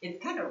really,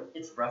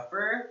 it's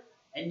rougher,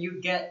 and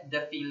you get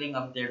the feeling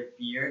of their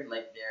beard,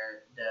 like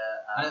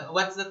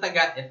What's the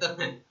taga? Ito.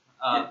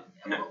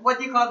 what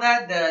do you call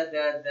that?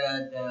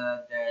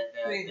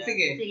 Sige.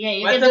 Sige,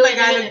 you What's can the do it.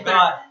 Tagalog you can do it.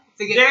 God,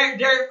 Sige.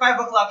 their 5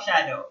 o'clock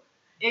shadow.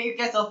 Yeah, you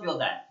can still feel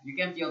that. You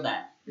can feel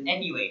that.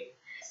 Anyway,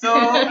 so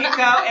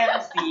ikaw,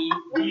 MC,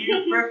 do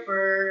you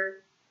prefer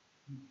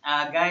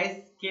guys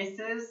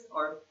kisses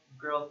or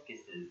girls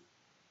kisses?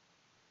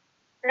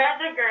 As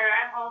a girl,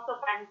 I'm also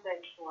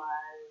pansexual.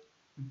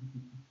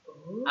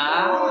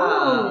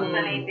 Ah.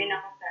 Sanay din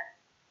ako sa,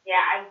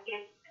 yeah, I've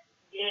kissed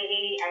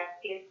gay, I've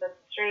kissed a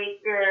straight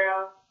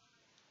girl.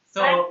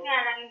 So, Kahit nga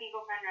lang hindi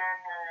ko pa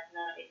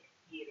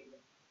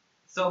na-experience.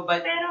 so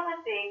but Pero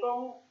kasi,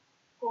 kung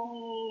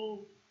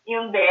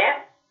yung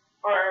best,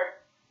 or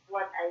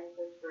what I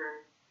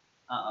prefer,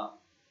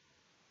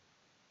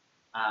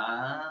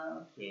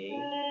 okay.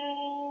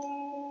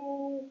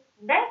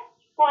 best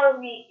for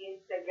me is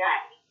the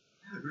guy.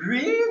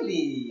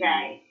 Really?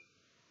 Guy.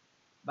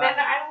 But,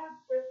 Pero I would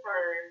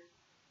prefer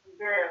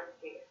girl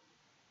kiss.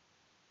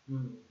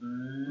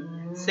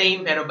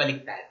 Same pero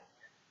baliktad.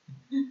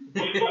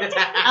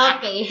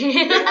 Okay.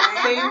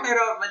 Same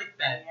pero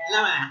baliktad.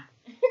 Alam mo?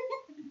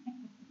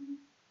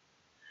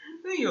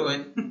 Ano yun?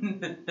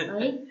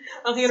 Ay,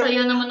 Ang hirap.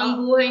 saya naman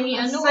ang buhay ni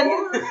Ang ano.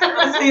 saya-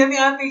 Ang saya ni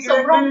ate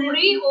girl. Sobrang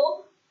free,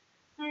 oh.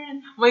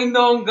 May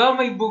nongga,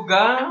 may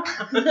buga.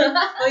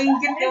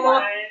 Maingit yung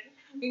mga,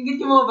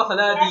 ingit yung mga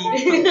bakla dito.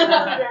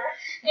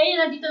 Eh,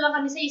 nandito lang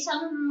kami sa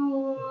isang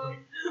room.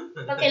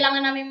 Pag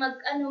kailangan namin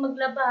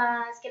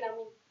maglabas,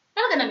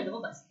 talaga namin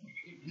lumabas.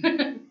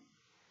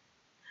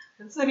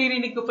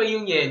 Naririnig ko pa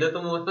yung yelo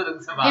tumutulog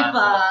sa baso.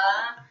 Diba?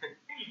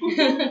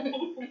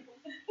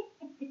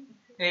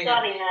 Eh,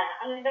 Sorry na.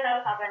 Ano yung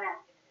usapan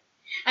natin?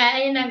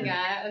 Ayun na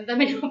nga. Ang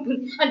dami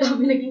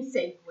naging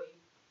segue.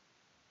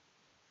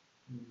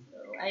 So,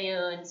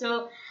 ayun.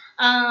 So,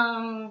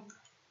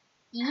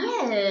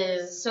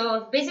 yes.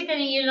 So,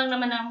 basically, yun lang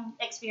naman ang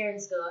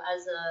experience ko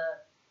as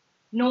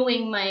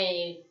knowing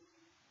my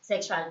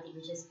sexuality,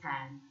 which is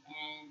pan.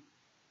 And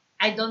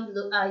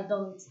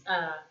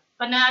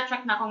pag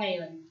na-attract na ako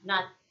ngayon,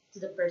 not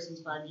to the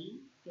person's body,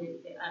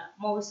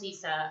 mostly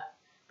sa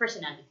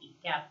personality.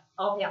 Kaya,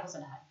 okay ako sa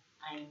lahat.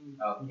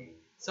 okay.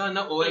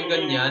 sana all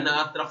ganyan,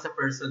 na-attract sa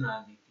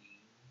personality.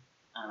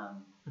 I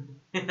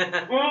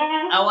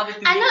wanted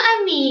to Ano, be,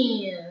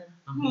 Amir?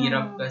 Ang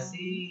hirap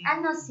kasi.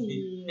 Ano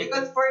si...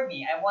 because for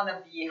me, I want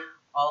to be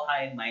all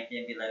high and mighty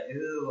and be like,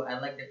 ooh, I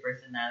like the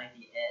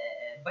personality,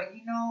 but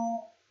you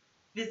know,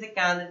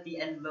 physicality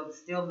and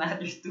looks still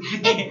matters to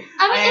me. I mean,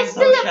 I am it's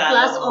so still a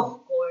plus, shallow. of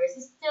course.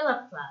 It's still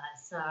a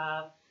plus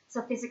sa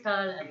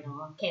physical,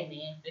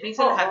 chemi. I think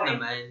sa lahat Oo,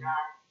 naman.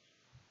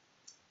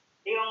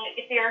 Yung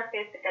if you're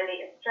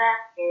physically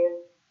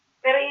attractive,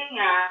 pero yun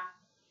nga,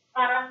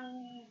 parang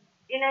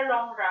in a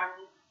long run,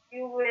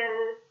 you will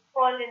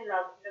fall in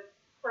love with the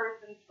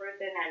person's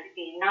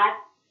personality,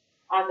 not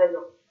on the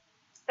looks.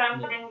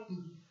 Sometimes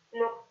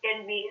looks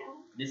can be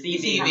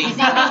Deceiving.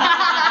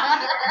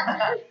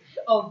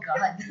 Oh,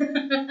 God.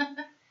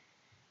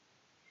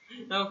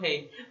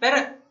 Okay. Pero,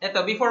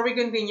 eto, before we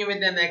continue with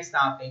the next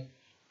topic,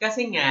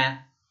 kasi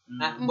nga,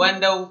 Mm.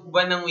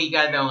 buwan ng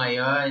wika daw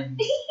ngayon.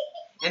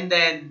 And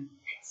then,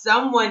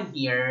 someone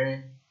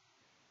here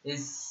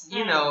is,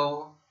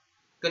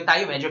 kung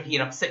tayo medyo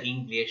hirap sa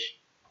English,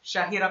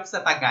 siya hirap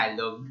sa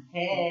Tagalog.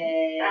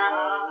 Hey.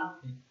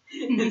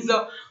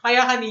 So,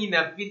 kaya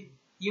kanina,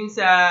 yung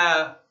sa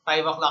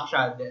 5 o'clock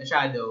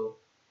shadow,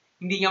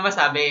 hindi niya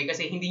masabi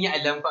kasi hindi niya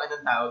alam kung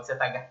anong tawag sa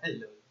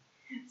Tagalog.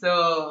 So,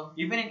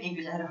 Even in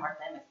English, I had a hard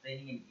time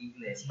explaining in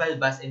English. it's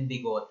balbas and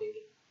bigote.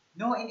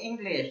 No, in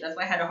English. That's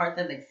why I had a hard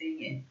time like saying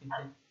it. In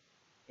Alright,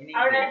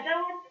 English.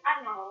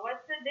 so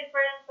what's the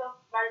difference of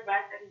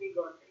balbas and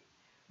bigote?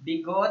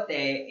 Bigote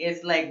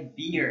is like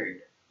beard.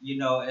 You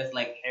know, it's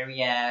like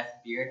hairy ass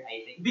beard,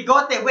 I think.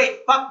 Bigote,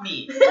 wait, fuck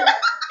me.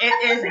 It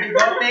is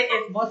bigote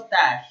is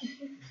mustache.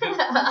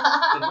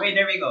 Wait,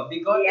 there we go.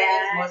 Bigote is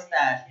Yeah.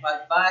 mustache,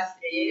 but bus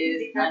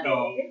is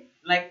Bigote.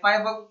 like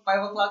 5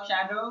 o'clock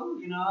shadow,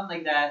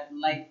 like that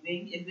light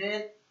thing, is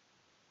it?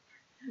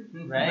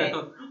 Right.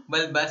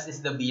 Balbas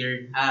is the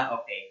beard. Ah,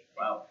 okay.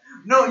 Wow.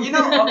 No,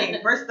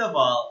 okay, first of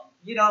all,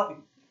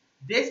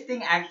 this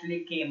thing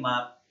actually came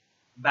up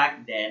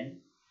back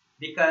then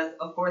because,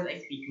 of course, I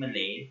speak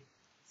Malay.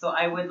 So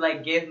I would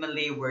like give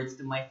Malay words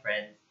to my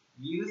friends,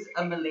 use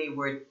a Malay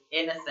word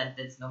in a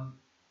sentence, no,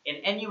 in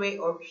any way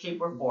or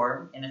shape or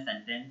form in a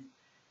sentence,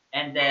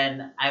 and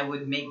then I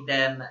would make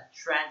them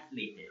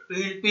translate it.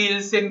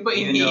 Pilsen pa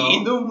You know.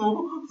 iniinom mo.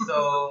 So,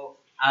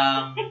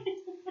 and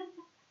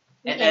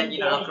then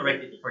I'll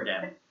correct it for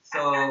them.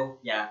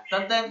 So yeah,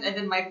 sometimes and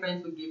then my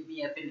friends would give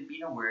me a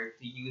Filipino word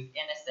to use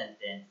in a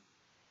sentence,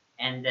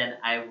 and then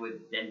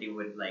they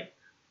would like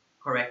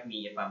correct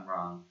me if I'm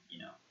wrong.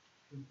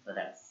 So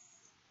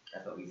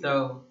that's what we do.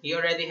 So, he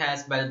already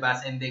has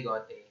balbas and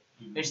bigote.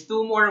 Mhm. There's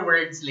two more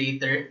words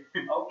later.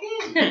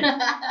 Okay.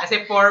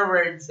 Kasi four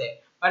words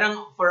eh. Parang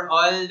for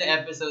all the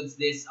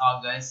episodes this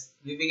August,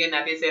 bibigyan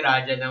natin si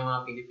Raja ng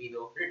mga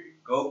Filipino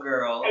words. Go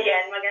girl.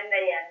 Ayan, maganda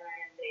yan.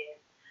 Maganda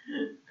yan.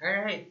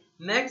 Alright.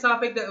 Next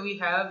topic that we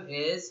have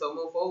is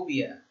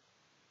homophobia.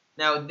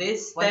 Now,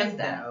 this What is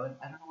stemmed that? out.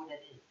 I don't know what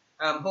that is.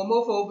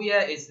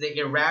 Homophobia is the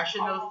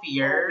irrational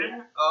fear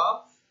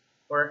of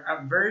or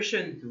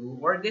aversion to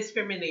or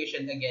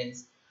discrimination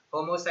against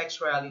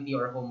homosexuality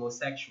or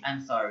homosexual.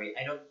 I'm sorry,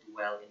 I don't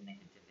dwell in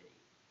negativity.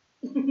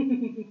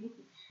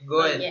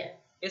 Good. Yes.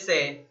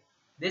 Kasi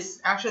this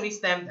actually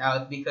stemmed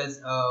out because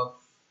of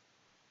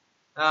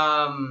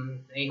a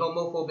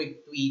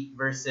homophobic tweet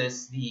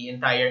versus the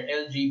entire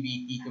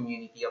LGBT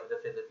community of the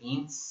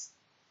Philippines.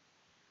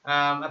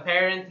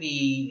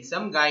 Apparently,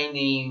 some guy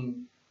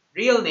named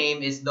real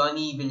name is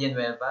Donnie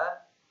Villanueva,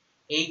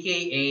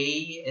 aka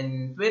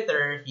in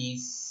Twitter,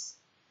 he's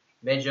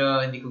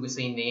medyo hindi ko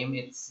gusto yung name.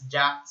 It's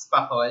Jack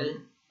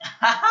Spacol.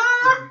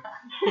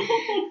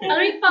 Ano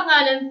yung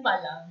pangalan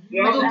pa lang?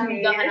 Yes,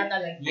 Madududa ka na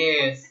talaga.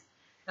 Yes.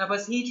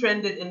 Tapos he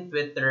trended in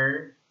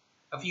Twitter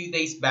a few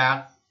days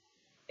back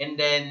and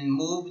then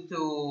moved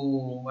to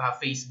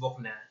Facebook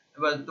na.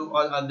 Well, to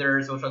all other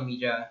social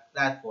media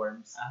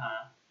platforms.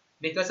 Uh-huh.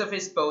 Because of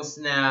his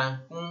post na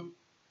kung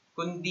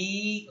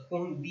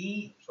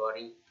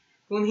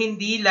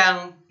hindi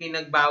lang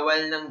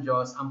pinagbawal ng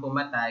Diyos ang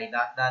pumatay, ...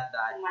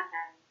 Umatay.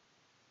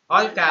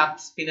 all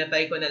caps,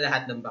 pinatay ko na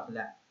lahat ng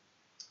bakla.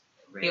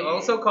 He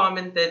also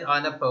commented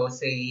on a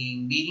post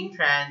saying, being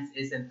trans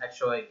isn't a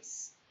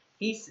choice.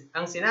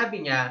 Ang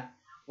sinabi niya,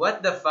 what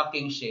the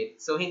fucking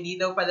shit. So,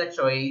 hindi daw pala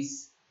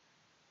choice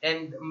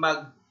and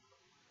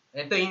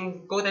ito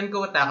yung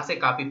quote-unquote kasi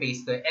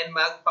copy-paste to, and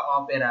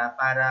magpa-opera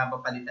para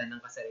mapalitan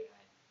ng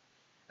kasarihan.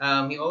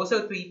 He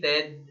also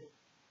tweeted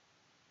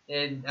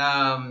in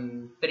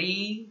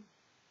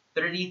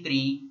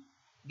 3:33,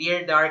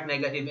 Dear dark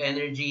negative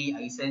energy,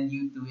 I send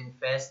you to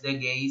infest the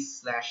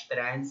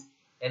gays/trans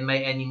and my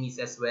enemies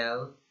as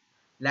well.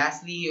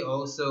 Lastly, he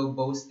also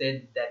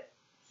boasted that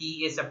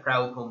he is a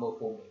proud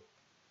homophobic.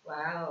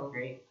 Wow.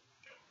 Great.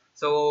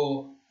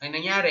 So, ang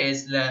nangyari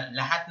is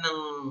lahat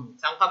ng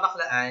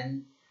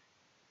sangkabaklaan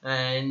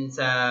and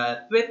sa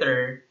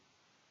Twitter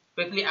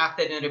quickly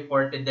acted and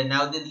reported the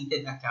now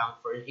deleted account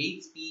for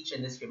hate speech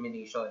and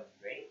discrimination.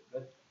 Great.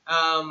 Good.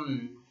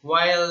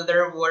 While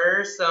there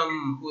were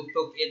some who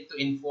took it to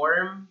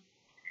inform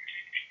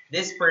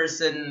this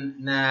person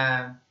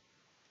na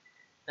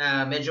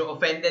medyo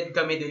offended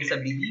kami dun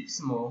sa beliefs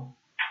mo,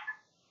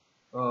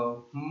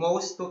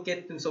 most took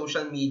it to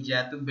social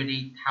media to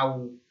berate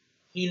how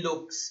he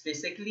looks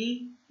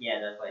physically.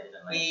 Yeah, that's why I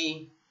didn't like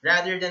it.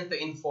 Rather than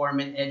to inform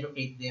and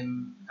educate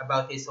them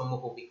about his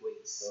homophobic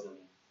ways.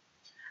 Totally.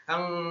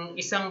 Ang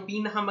isang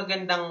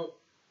pinakamagandang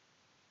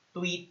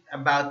tweet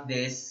about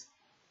this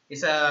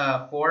is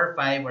a 4,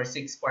 5, or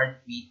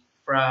 6-part tweet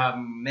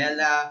from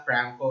Mela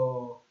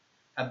Franco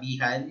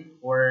Habihan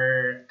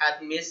or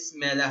at Miss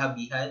Mela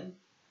Habihan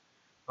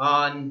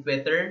on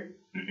Twitter.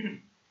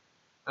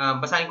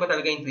 Basahin ko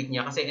talaga yung tweet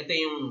niya kasi ito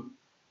yung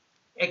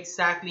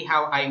exactly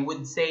how I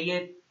would say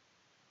it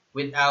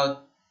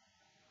without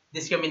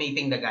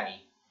discriminating the guy.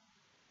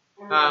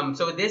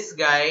 So this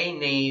guy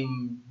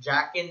named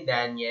Jackin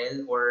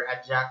Daniel or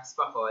at Jack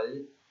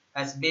Spacol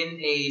has been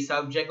a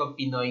subject of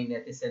Pinoy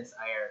netizens'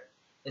 ire,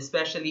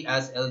 especially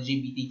as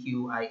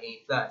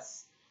LGBTQIA+,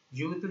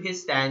 due to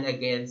his stand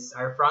against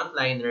our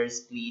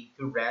frontliners' plead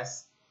to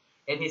rest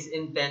and his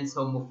intense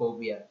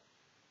homophobia.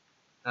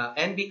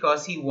 And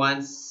because he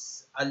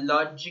wants a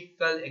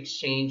logical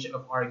exchange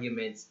of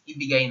arguments,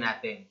 ibigay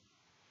natin.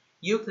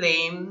 You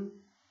claim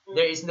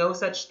there is no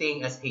such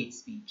thing as hate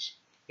speech,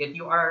 yet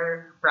you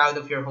are proud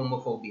of your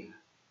homophobia.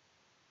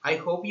 I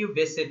hope you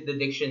visit the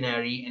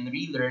dictionary and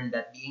relearn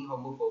that being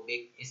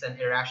homophobic is an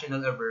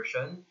irrational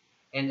aversion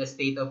and a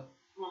state of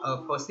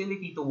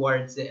hostility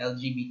towards the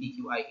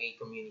LGBTQIA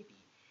community.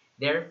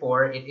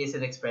 Therefore, it is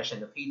an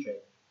expression of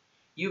hatred.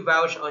 You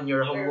vouch on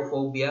your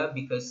homophobia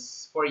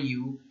because for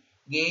you,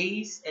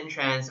 gays and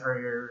trans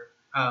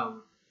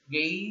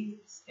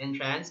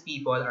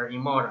people are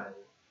immoral.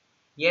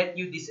 Yet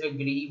you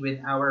disagree with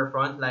our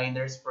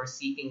frontliners for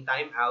seeking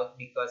time out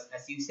because,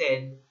 as you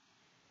said,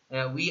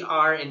 we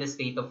are in a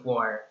state of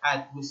war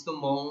at gusto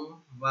mong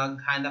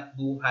maghanap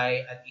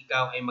buhay at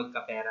ikaw ay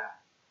magkapera.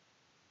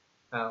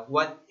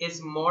 What is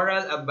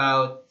moral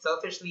about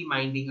selfishly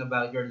minding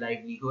about your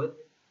livelihood?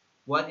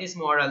 What is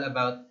moral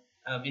about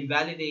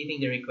invalidating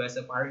the request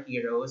of our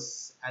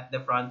heroes at the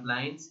front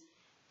lines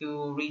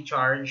to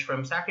recharge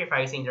from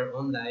sacrificing their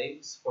own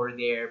lives for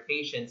their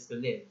patients to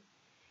live?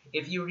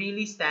 If you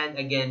really stand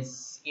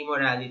against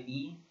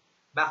immorality,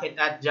 bakit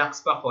at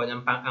Jax Pacol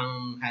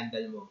ang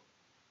handle mo?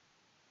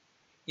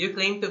 You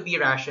claim to be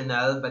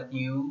rational, but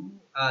you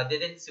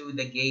didn't sue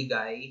the gay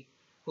guy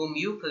whom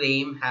you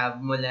claim have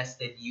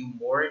molested you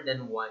more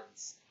than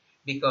once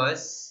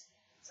because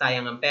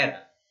sayang ang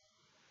pera.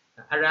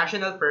 A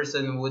rational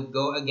person would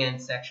go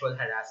against sexual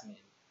harassment,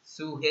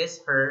 sue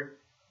his, her,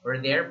 or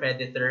their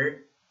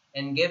predator,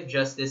 and give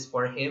justice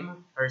for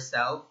him,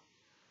 herself,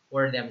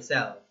 or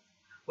themselves.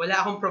 Wala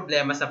akong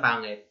problema sa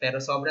pangit, pero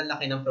sobrang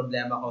laki ng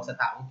problema ko sa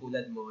taong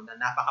tulad mo na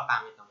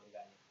napakapangit ng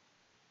ugali.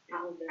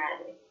 Ang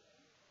grabe.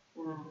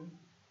 Mm.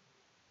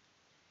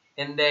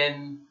 And then,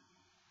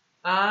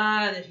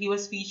 he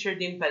was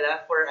featured din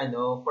pala for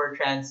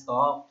Trans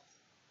Talk.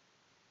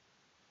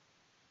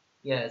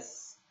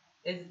 Yes.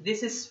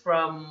 This is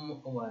from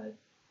what?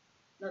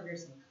 Love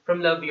yourself. From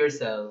Love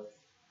Yourself.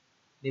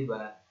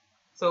 Diba?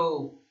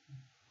 So,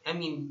 I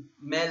mean,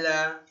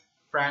 Mela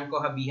Franco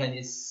Habihan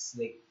is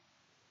like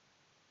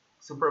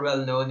super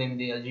well known in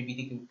the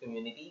LGBTQ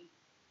community.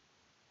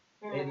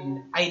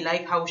 And I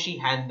like how she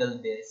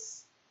handled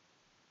this.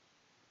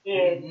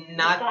 Yes.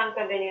 Not Gustuhan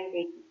ko din yung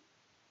video.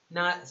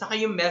 saka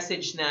yung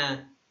message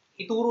na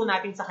ituro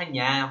natin sa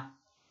kanya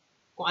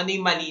kung ano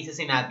yung mali sa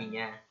sinabi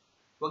niya.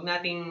 Huwag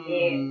nating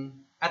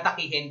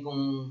atakihin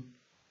kung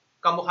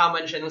kamukha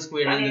man siya ng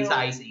squirrel dun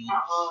sa Ice Age.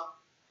 Oo.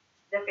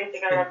 The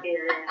physical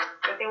appearance.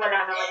 Kasi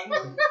wala naman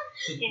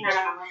yung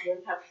kinalaman dun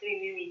sa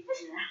streaming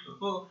niya.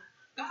 Oh,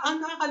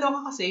 ang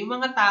nakakaloka kasi, yung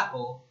mga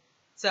tao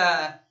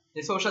sa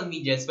the social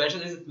media,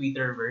 especially sa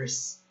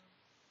Twitterverse,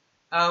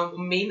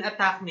 main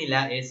attack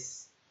nila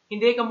is,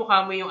 hindi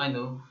kamukha mo yung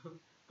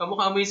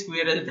kamukha mo yung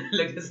squirrel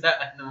talaga sa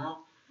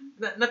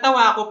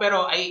natawa ako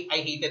pero I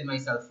hated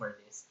myself for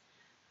this.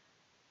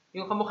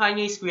 Yung kamukha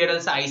niya yung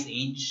squirrel sa Ice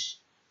Age.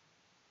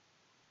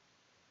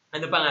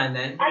 Ano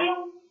pangalan?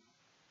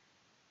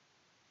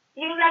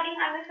 Yung laging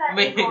sa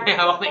May acorn.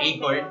 hawak na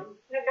acorn.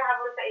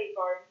 Naghahabol sa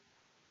acorn.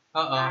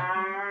 Oo.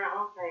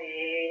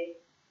 Okay.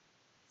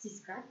 Si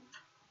Scrat?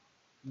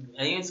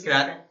 Ano yung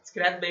Scrat?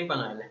 Scrat ba yung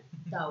pangalan?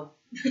 Daw.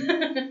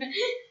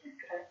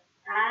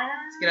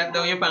 Scrat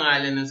daw yung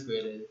pangalan ng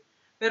squirrel.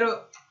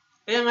 Pero,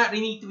 kaya nga,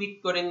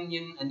 retweet ko rin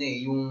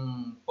yung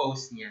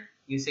post niya.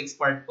 Yung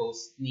 6-part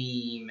post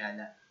ni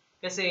Mela.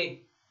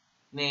 Kasi,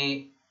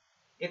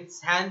 it's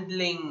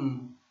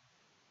handling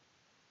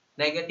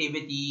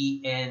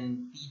negativity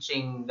and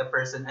teaching the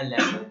person a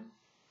lesson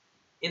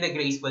in a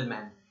graceful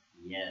manner.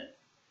 Yes.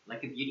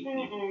 Like a beauty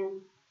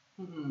queen.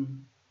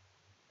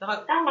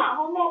 Tama.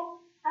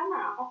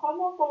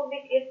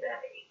 Homophobic is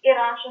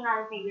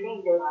irrational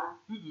feeling, di ba?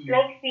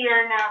 Like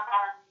fear na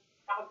parang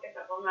takot ka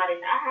sa kumari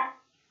na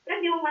pero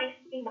di mo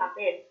maisipin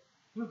bakit.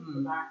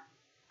 Diba?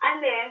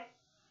 Unless,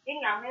 yun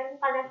nga, meron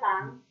pala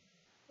siyang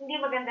hindi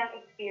magandang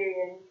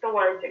experience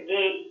towards a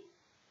gay.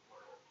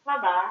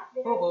 Diba?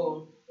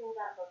 Oo.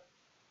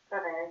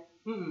 Correct.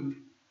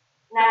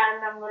 Na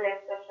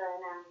namolesta siya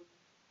ng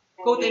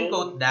quote and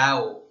quote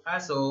daw.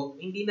 Kaso,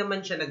 hindi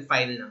naman siya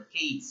nag-file ng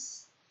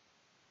case.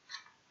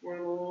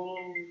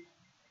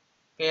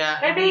 Kaya,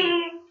 maybe,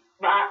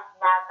 bata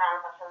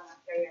pa siya na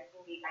kaya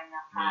hindi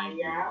kanya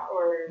kaya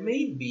or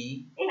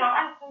maybe.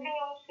 Hindi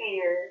yung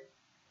fear.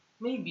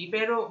 Maybe,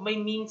 pero may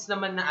means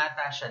naman na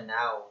ata siya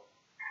now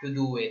to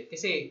do it.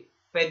 Kasi,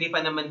 pwede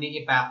pa naman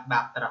din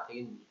i-backtrack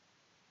yun.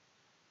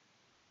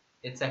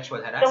 It's sexual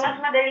harassment. So, mas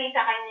madali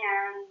sa kanya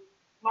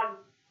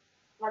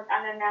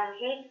ng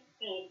hate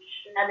speech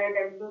rather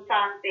than do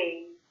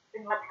something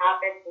with what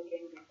happened to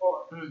him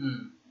before.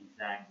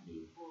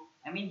 Exactly.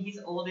 I mean, he's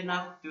old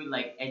enough to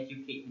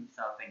educate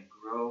himself and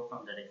grow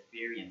from that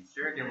experience.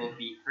 Sure, there will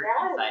be hurt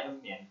inside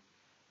of him.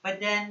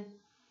 But then,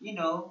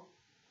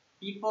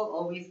 people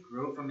always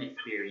grow from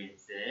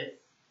experiences.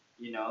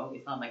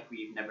 It's not like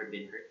we've never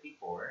been hurt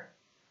before.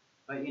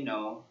 But,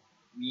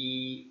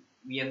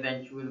 we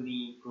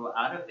eventually grow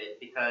out of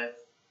it because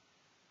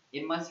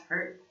it must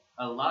hurt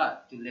a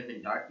lot to live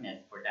in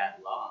darkness for that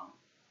long.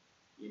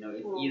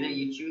 It's either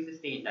you choose to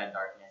stay in that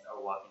darkness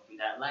or walk into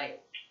that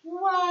light.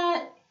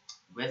 What?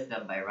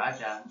 Wisdom by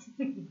Raja.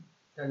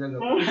 Talaga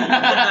ba?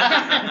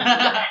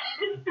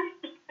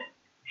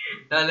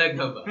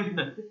 Talaga ba?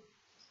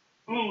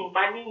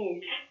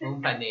 Panis.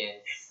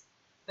 Panis.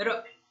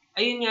 Pero,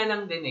 ayun nga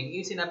lang din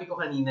yung sinabi ko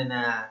kanina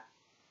na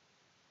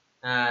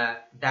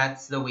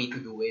that's the way to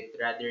do it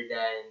rather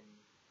than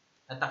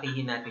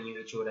atakihin natin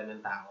yung itsura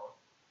ng tao.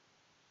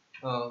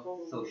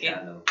 So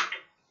shallow.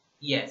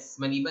 Yes,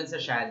 maliban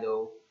sa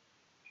shallow,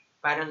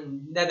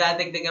 parang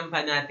nadadagdagan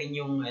pa natin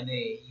yung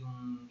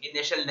yung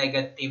initial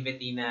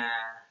negativity na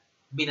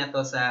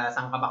binato sa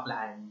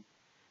sangkabaklaan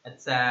at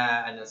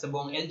sa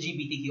buong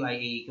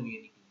LGBTQIA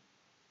community.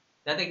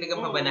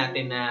 Dadagdagan pa ba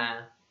natin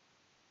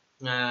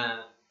na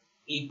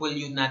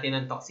i-pollute natin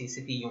ng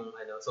toxicity yung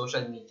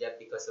social media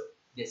because of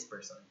this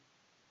person.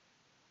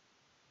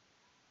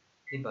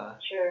 Diba?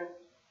 Sure.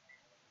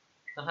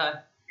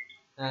 Saka,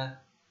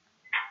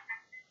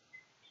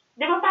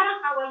 Di ba parang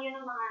away yun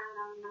ng mga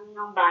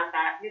ng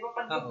bata? Di ba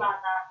pag yung Oo.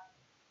 bata,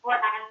 wala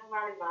ka ng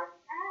malibas,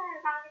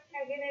 bakit ka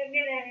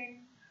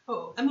ganyan?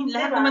 oh, I mean,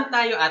 lahat Diba? naman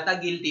tayo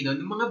ata guilty doon.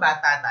 Yung mga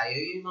bata tayo,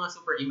 yung mga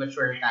super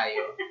immature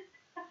tayo,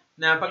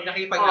 na pag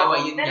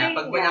nakipag-away, Oo, yun nga, pero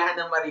pag yun wala nga. ka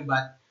ng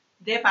maribat,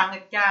 hindi,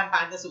 pangit ka, ang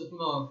pangit na suot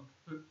mo.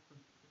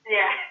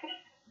 Yeah.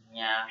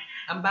 Yeah.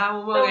 Ang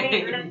baho mo So, eh.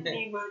 let's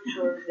be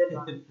mature, di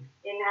ba?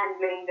 In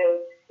handling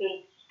those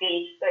hate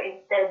speech. So,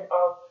 instead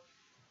of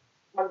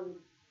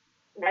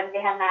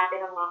maggantihan natin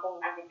ang mga kung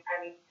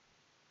anik-anik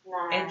na...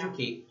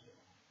 Educate.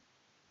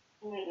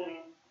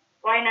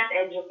 Why not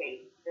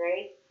educate,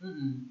 right?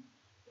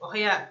 O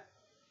kaya,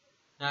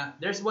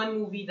 there's one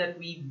movie that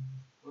we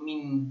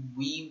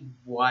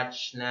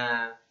watched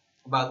na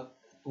about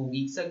 2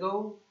 weeks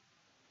ago.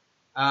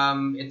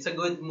 It's a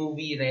good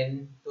movie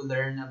rin to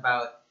learn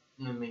about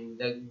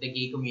the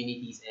gay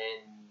communities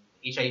and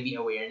HIV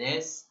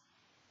awareness.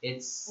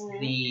 It's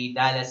the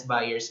Dallas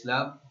Buyers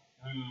Club.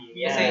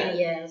 Yeah.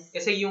 Yes.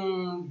 Kasi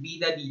yung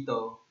bida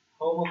dito,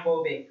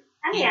 Homophobic.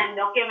 Ano yan?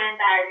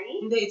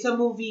 Documentary? hindi, it's a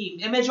movie.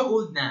 Medyo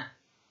old na.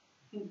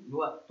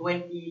 What?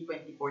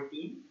 2014?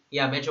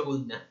 Yeah, medyo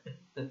old na.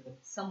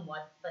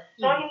 Somewhat, but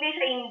So, hindi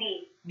siya indie.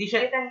 Hindi siya,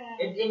 It's an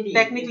It's indie.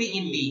 technically It's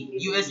indie.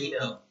 US indie.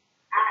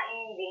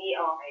 indie.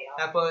 Okay.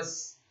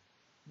 Tapos,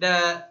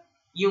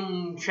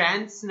 yung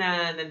trans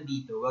na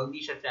nandito, well,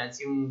 hindi siya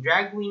trans, yung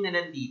drag queen na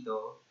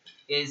nandito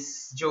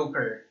is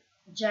Joker.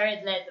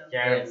 Jared Leto.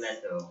 Jared Yes.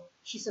 Leto.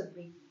 She's so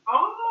pretty.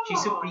 Oh!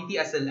 She's so pretty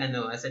as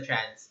a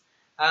trans.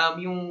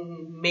 Yung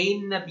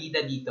main na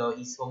bida dito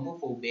is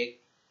homophobic.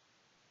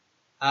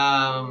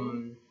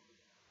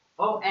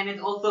 Oh, and it's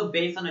also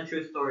based on a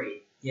true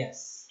story.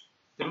 Yes.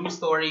 True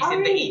stories Oh,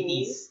 in the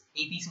really? 80s.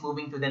 80s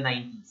moving to the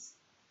 90s.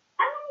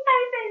 Anong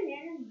title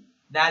niyan?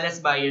 Dallas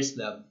Buyers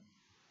Club.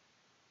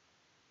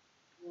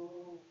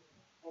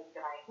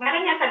 Okay.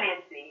 Meron niya sa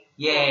Netflix.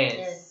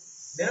 Yes.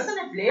 Meron sa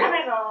Netflix?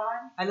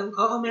 Meron.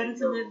 Meron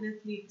sa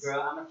Netflix.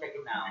 Girl, I'm gonna check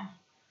it now.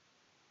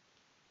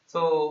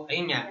 So,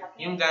 ayun nga.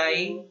 Yung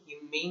guy,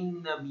 yung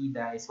main na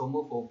bida is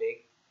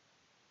homophobic.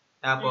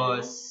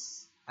 Tapos,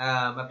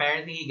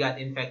 apparently he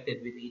got infected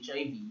with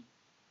HIV.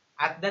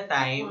 At the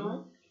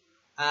time,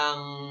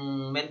 ang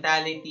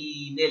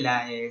mentality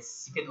nila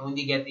is you can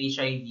only get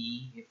HIV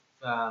if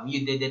you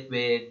did it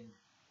with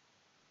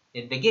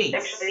the gays.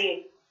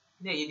 Sexually.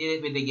 Yeah, you did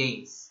it with the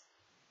gays.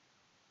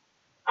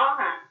 Oo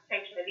nga.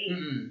 Sexually.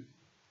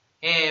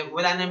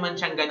 Wala naman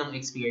siyang ganong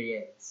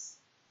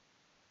experience.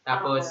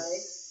 Tapos,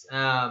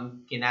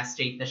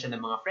 kinastrate na siya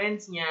ng mga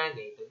friends niya,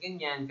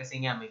 ganyan,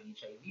 kasi nga may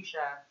HIV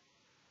siya.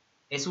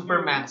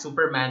 Super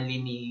manly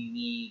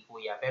ni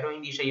kuya, pero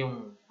hindi siya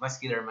yung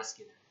muscular.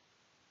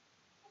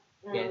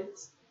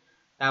 Gets?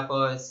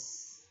 Tapos,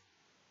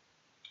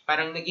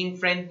 parang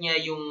naging friend niya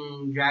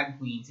yung drag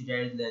queen, si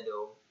Jared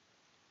Leto.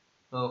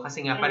 So,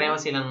 kasi nga, pareho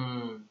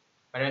silang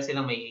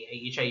may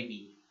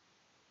HIV.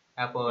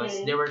 Tapos,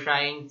 they were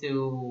trying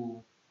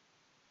to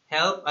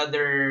help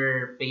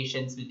other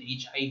patients with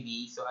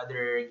HIV, so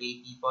other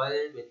gay people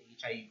with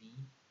HIV,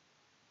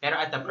 pero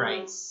at a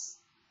price.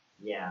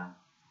 Yeah.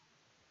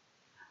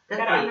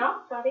 Pero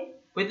ano? Sorry?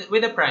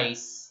 With a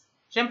price.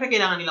 Siyempre,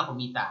 kailangan nila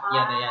kumita.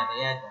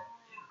 Yada.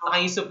 Saka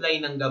yung supply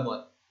ng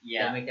gamot.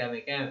 Yeah.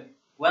 Kami.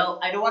 Well,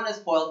 I don't want to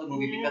spoil the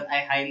movie because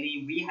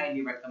we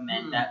highly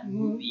recommend that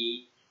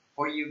movie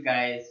for you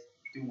guys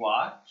to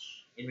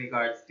watch in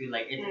regards to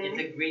it's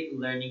a great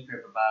learning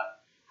curve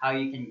about how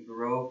you can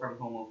grow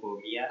from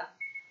homophobia.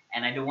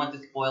 And I don't want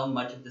to spoil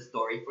much of the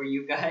story for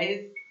you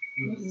guys.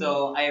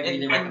 So I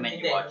really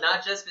recommend you watch.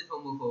 Not just with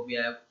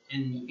homophobia,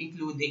 and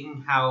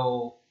including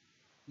how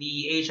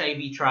the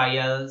HIV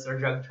trials or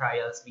drug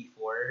trials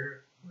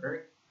before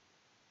work.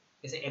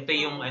 Kasi ito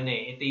yung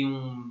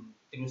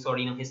true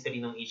story ng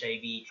history ng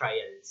HIV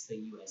trials sa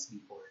US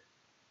before.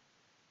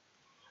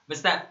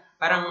 Basta,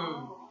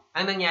 parang,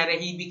 ang nangyari,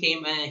 he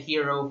became a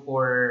hero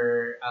for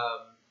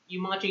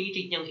yung mga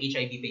treat niyang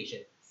HIV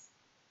patients.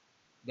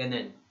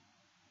 Ganun.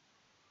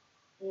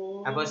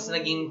 Tapos,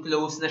 naging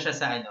close na siya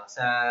sa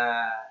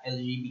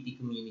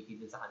LGBT community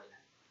dun sa kanila.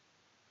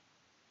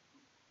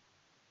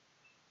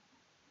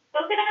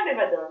 So, sinabi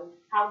ba doon?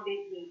 How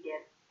did he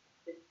get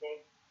this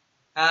thing?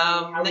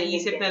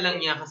 Naisip na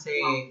lang niya kasi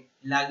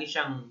lagi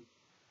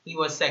he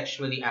was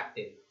sexually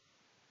active.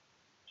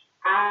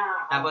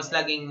 Tapos,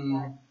 laging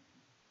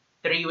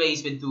 3 ways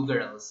with 2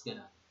 girls.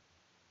 Gano'n.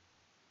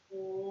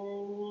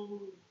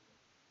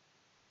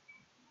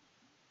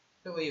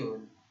 So,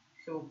 ayun.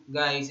 So,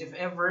 guys, if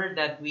ever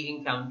that we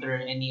encounter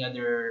any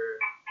other,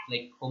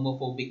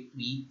 homophobic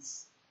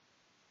tweets,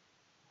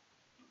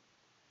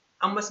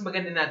 ang mas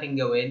maganda natin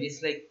gawin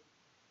is,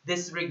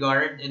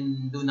 disregard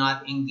and do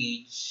not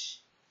engage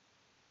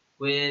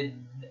with,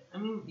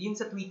 yun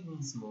sa tweet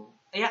mismo.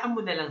 Hayaan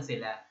mo na lang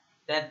sila.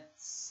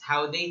 That's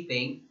how they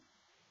think.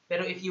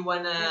 Pero if you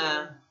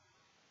wanna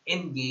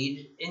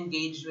engage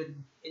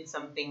in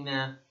something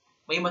na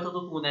may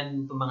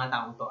matututunan itong mga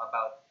taong to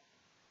about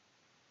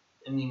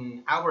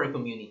our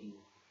community.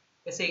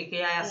 Kasi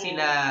kaya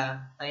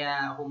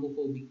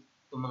homophobic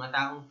itong mga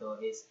taong to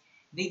is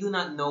they do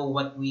not know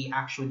what we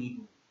actually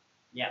do.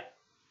 Yeah.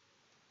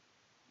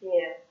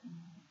 Yeah.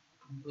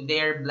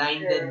 They're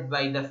blinded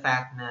by the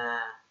fact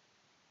na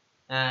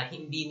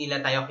hindi nila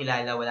tayo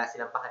kilala, wala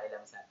silang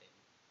pakialam sa atin.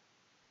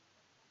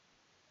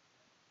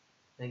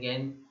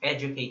 Again,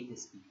 educate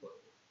these people.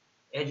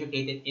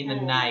 Educate it in a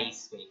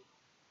nice way.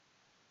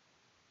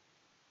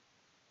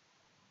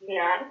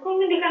 Yeah. Kung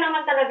hindi ka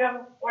naman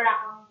talagang wala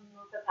kang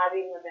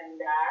sasabing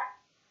maganda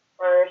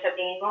or sa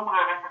tingin mo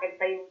makakasakit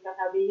pa yung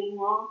sasabihin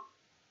mo,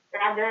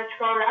 rather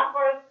scroll up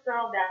or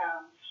scroll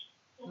down.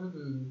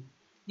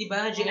 Di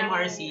ba,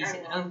 GMRC,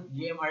 ang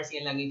GMRC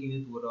ang laging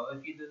tinuturo,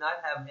 if you do not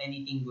have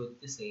anything good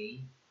to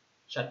say,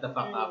 shut the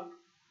fuck up.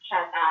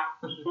 Shut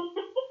up.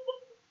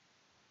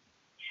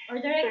 Or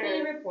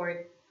directly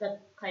report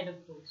that kind of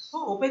post.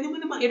 Oo, pwede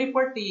mo namang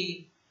i-report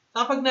eh.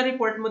 Kapag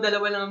na-report mo,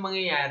 dalawa lang ang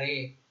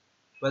mangyayari.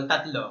 Well,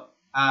 tatlo.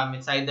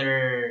 It's either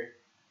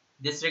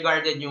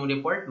disregarded yung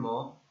report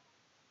mo,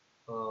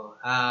 o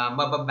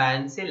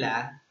mababan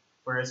sila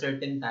for a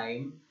certain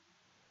time,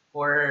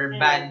 or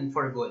ban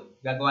for good.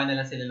 Gagawa na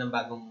lang sila ng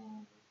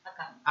bagong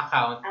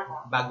account,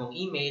 bagong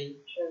email.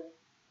 Sure.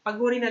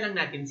 Paguri na lang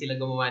natin sila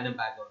gumawa ng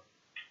bago.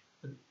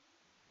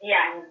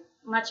 Yeah.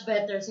 Much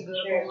better siguro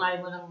kung ayaw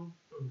mo lang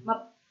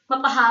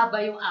mapahaba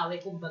yung away,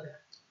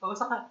 kumbaga. O,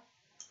 saka,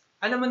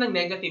 alam mo nang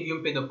negative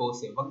yung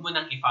pinopost eh. Huwag mo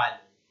nang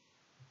i-follow.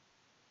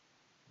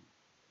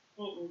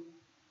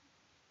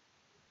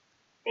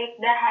 Take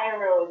the high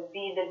road,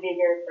 be the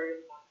bigger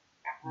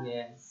person.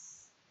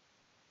 Yes.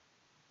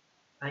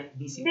 Ay,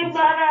 busy. Diba,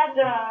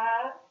 Raja?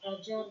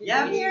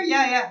 Yeah, I'm here.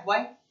 Yeah.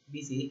 Why?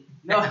 Busy?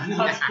 No,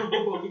 not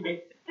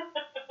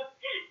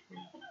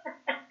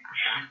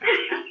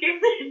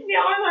Hindi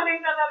ako sanay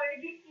na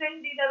narinig na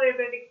hindi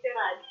naririnig si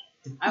Raj.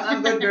 I'm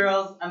good,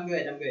 girls. I'm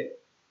good.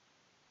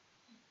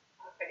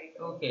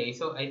 Okay,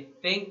 so I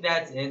think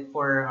that's it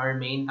for our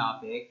main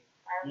topic.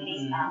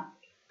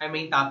 Our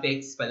main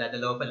topics pala,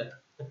 dalawa pala.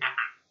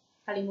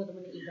 Kalimutan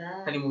mo na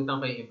iba. Kalimutan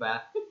ko yung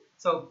iba.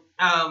 So,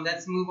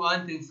 let's move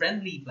on to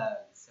friendly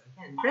plugs. So,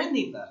 again,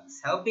 friendly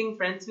plugs. Helping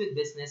friends with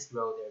business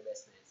grow their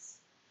business.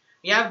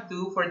 We have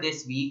 2 for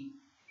this week.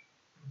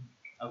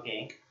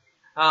 Okay.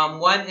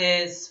 One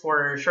is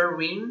for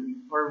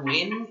Sherwin or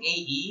Win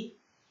AE.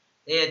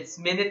 It's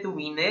Minute to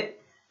Win It.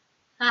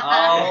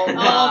 Oh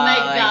my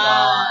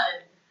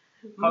God.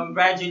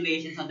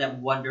 Congratulations on that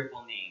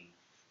wonderful name.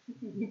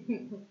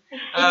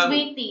 It's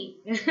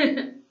witty.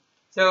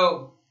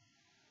 So,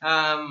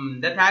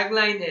 the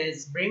tagline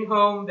is bring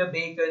home the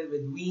bacon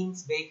with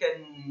Ween's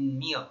Bacon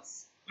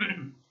Meals.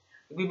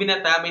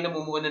 Nagbibinata, may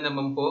namumuo na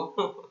naman po.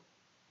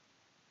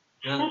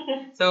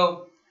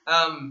 So,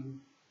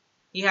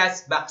 he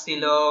has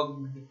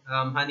baksilog,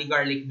 honey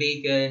garlic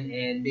bacon,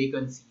 and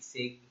bacon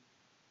sisig.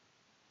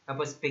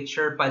 Tapos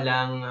picture pa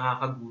lang,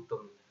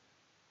 nakakagutom.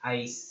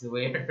 I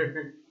swear.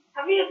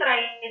 Have you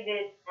tried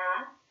it,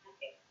 ha?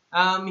 Okay.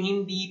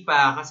 Hindi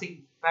pa.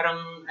 Kasi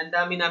parang ang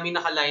dami namin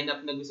naka-line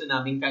up na gusto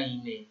namin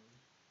kainin.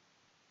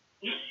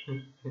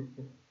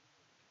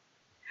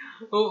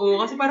 Oo,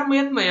 kasi parang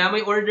mayat-maya,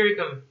 may order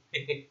kami.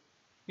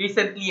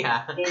 Recently,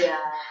 ha? Yeah.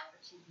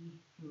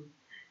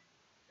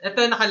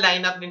 Ito,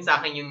 naka-line up din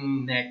sa akin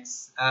yung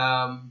next.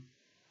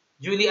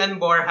 Julian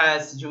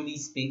Borjas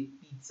Julie's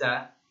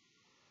Pizza.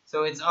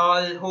 So, it's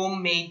all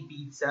homemade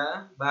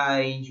pizza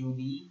by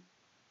Julie.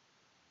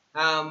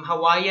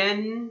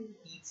 Hawaiian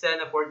pizza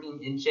na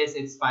 14 inches,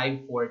 it's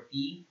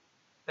 $5.40.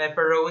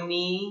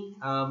 Pepperoni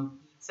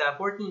pizza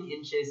 14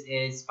 inches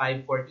is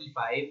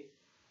 $5.45.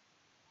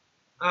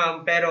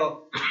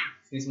 Pero,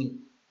 excuse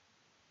me.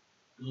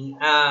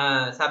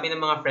 Sabi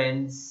ng mga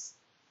friends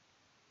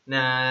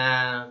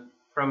na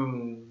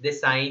from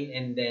design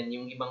and then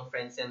yung ibang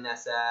friends na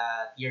nasa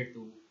tier 2,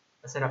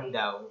 masarap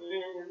daw.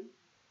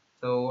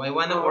 So, I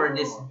wanna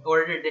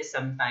order this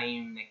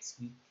sometime next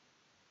week.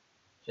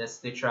 Just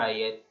to try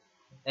it.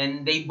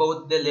 And they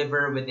both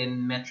deliver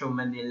within Metro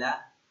Manila.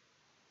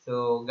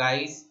 So,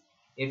 guys,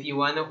 if you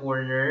wanna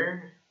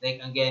order, like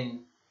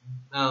again,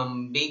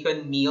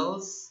 bacon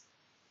meals,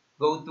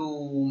 go to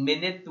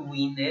Minute to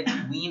Ween It.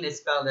 Ween is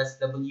spelled as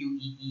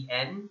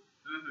W-E-E-N.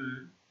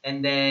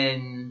 And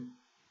then,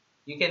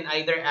 you can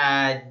either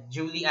add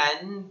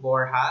Julian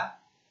Borja.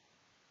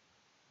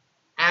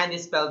 Ann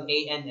is spelled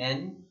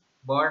A-N-N.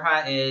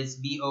 Borja is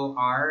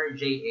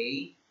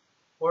B-O-R-J-A.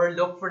 Or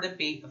look for the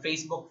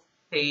Facebook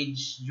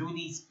page,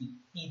 Julie's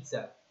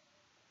Pizza.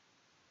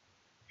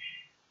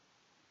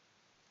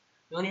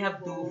 We only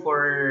have 2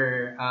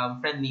 for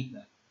friendly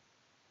plug.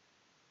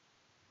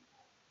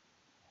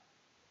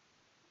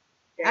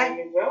 There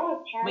you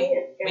go. Try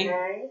it,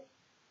 guys.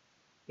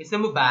 Gusto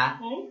mo ba?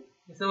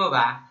 Gusto mo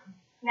ba?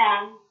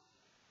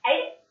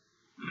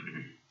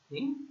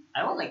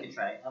 I would like to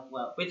try.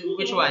 Well,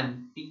 Which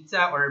one?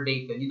 Pizza or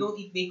bacon? You don't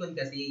eat bacon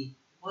kasi.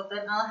 well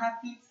then I'll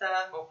have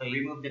pizza. Okay.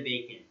 Remove the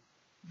bacon.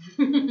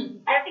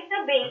 I think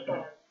the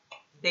bacon.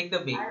 Take the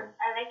bacon.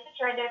 I like to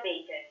try the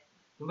bacon.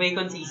 Yung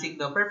bacon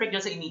sisig, no? Perfect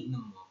dyan sa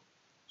iniinom mo.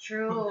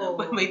 True.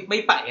 may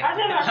pait.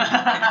 Kasi lang,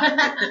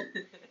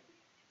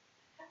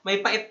 May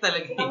pait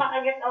talaga. hindi ka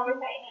makaget over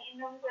sa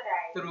iniinom ko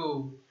dahil. True.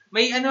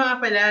 May ano nga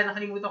pala,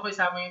 nakalimutan ko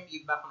isama yung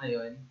feedback na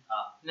yun.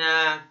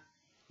 Na,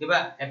 di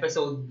ba,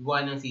 episode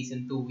 1 ng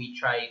season 2, we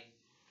tried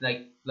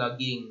like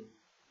vlogging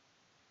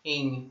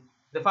in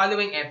the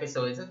following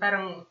episodes. So,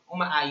 parang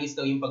umaayos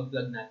daw yung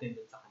pag-vlog natin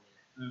dun sa kanila.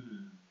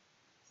 Mhm.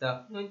 So,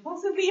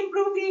 possibly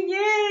improving,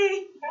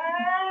 yay!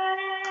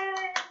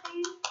 Ah,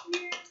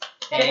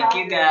 Thank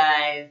you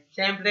guys.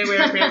 Siyempre,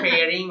 we're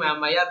preparing.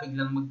 Mamaya,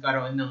 biglang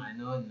magkaroon ng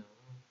ano, no?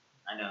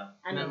 Ano?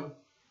 Ano?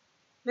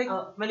 Like,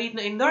 Oh. maliit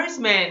na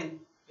endorsement.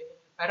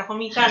 Para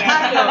kumita Yeah.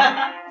 tayo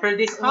for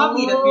this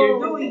hobby that we're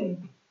Oh.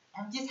 doing.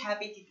 I'm just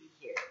happy to be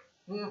here.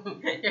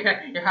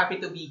 You're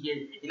happy to be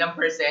here. Ilang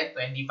percent?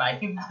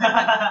 25?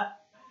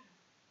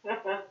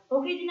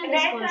 Okay din ang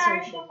Dahil sa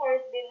sponsorship.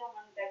 support din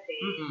naman kasi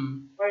Mm-mm.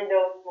 for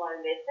those small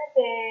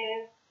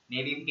businesses.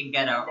 Maybe we can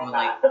get our own Diba?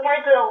 like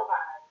Support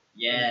local.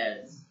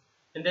 yes,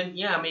 And then,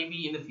 yeah,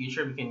 maybe in the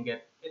future we can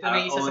get... Ito our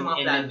na isa sa own mga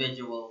plan.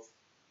 individual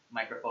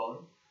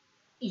microphone.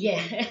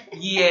 Yeah.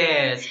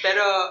 Yes,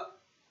 pero...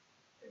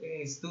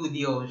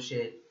 studio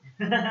shit.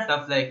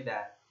 Stuff like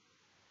that.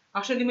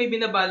 Actually, may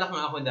binabalak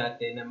nga ako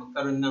dati na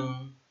magkaroon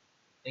ng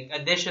like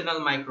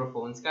additional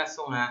microphones.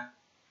 Kaso nga,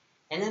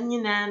 alam niyo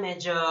na,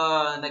 medyo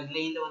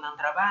nag-lay low ng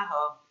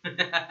trabaho.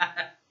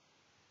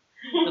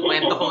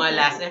 Nakwento ko nga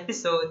last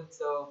episode.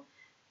 So,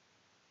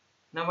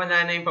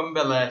 nawala na yung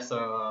pambala. So,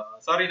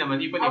 sorry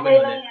naman, ipon-ipon Okay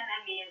lang ulit. yan, I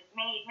mean,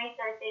 may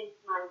certain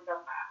months ka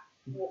pa.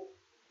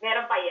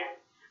 Meron pa yan.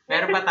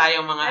 Meron pa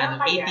tayong mga Meron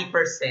pa yan.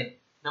 80%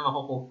 na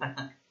makukuha.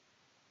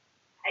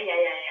 Ay,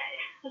 ay, ay, ay.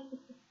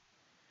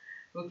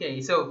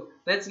 Okay, so,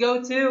 let's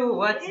go to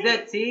What's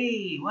the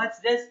Tea? What's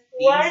the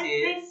What's the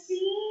thesis?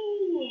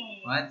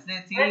 tea? What's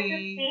the What's the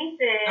tea?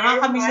 thesis?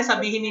 Nakakamiss What's na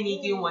sabihin ni the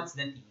Nikki tea? yung what's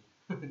the tea.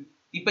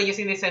 Di pa niya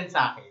sinesend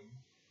sa akin.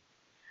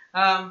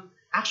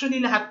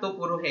 Actually, lahat to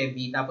puro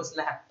heavy. Tapos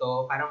lahat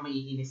to, parang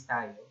maiinis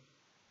tayo.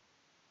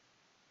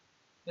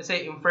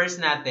 Kasi yung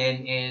first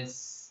natin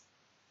is,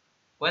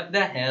 what the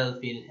hell,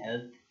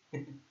 PhilHealth?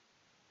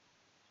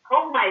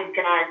 Oh my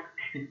God.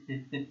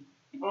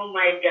 Oh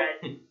my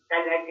God.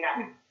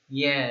 Talaga.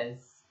 Yes.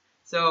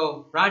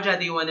 So, Raja,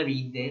 do you wanna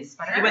read this?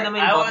 Para iba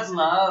naman I yung would boses.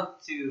 love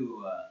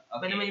to.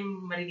 Iba naman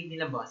yung marinig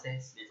nilang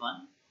boses. This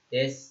one.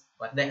 This,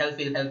 what the hell,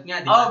 PhilHealth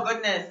nga, di Oh ba?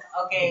 goodness.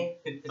 Okay.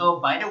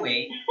 So by the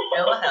way,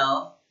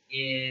 PhilHealth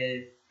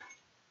is.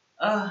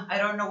 I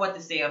don't know what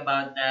to say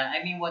about that.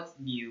 I mean, what's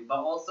new, but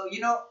also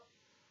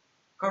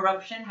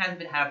corruption has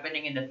been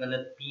happening in the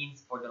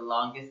Philippines for the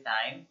longest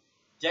time.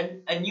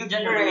 A new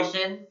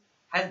generation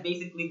has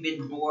basically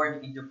been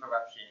born into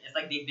corruption. It's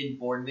like they've been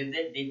born with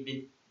it. They've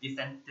been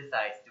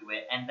desensitized to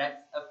it, and that's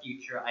a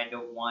future I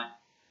don't want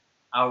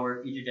our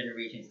future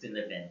generations to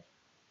live in.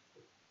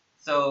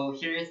 So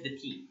here is the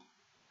tea.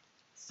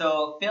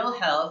 So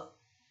PhilHealth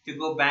to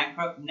go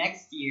bankrupt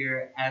next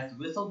year as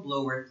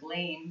whistleblower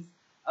claims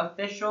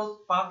officials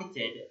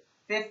pocketed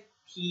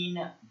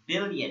 15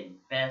 billion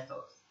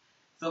pesos.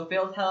 So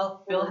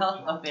PhilHealth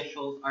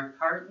officials are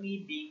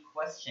currently being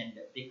questioned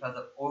because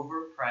of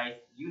overpriced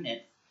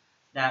units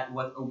that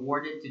was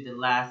awarded to the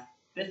last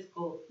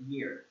fiscal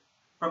year.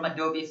 From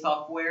Adobe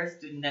softwares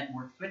to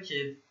network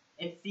switches,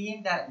 it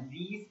seemed that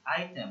these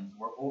items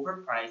were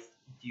overpriced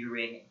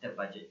during the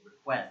budget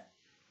request.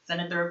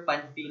 Senator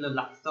Panfilo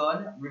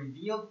Lacson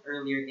revealed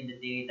earlier in the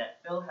day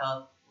that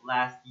PhilHealth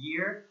last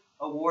year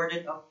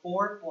awarded a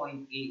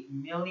 4.8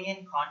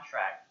 million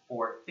contract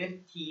for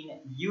 15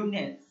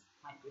 units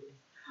my goodness,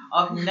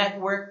 of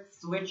network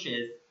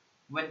switches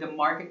when the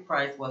market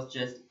price was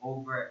just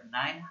over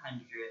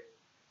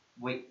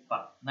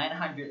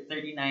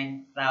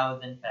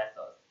 939,000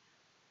 pesos.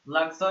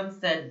 Lacson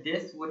said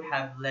this would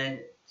have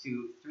led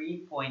to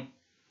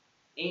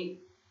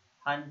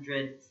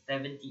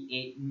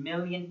 3.878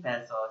 million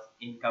pesos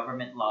in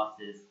government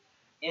losses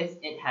if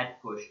it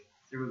had pushed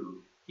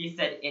through. He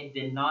said it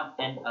did not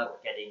end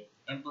up getting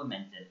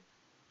implemented.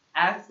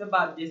 Asked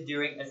about this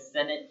during a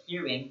Senate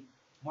hearing,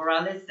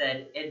 Morales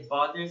said, "It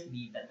bothers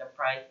me that the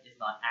price is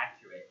not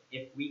accurate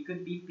if we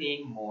could be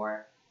paying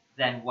more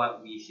than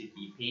what we should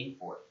be paying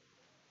for."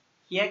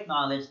 He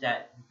acknowledged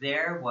that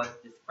there was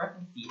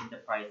discrepancy in the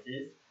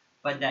prices,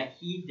 but that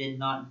he did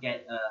not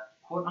get a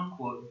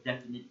quote-unquote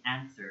definite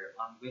answer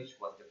on which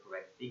was the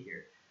correct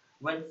figure.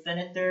 When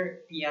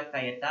Senator Pia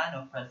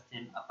Cayetano pressed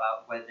him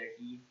about whether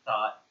he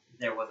thought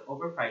there was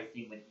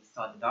overpricing when he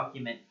saw the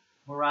document,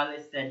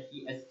 Morales said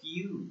he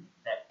assumed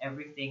that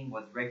everything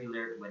was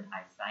regular when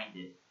I signed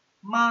it.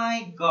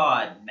 My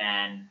God,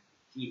 man.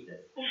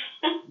 Jesus.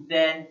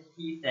 Then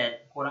he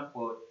said, quote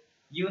unquote,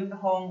 "Yun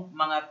hong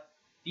mga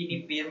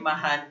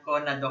pinipirmahan ko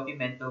na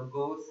dokumento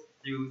goes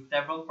through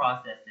several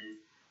processes.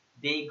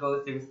 They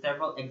go through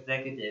several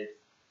executives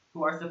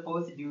who are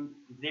supposed to do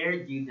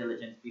their due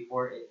diligence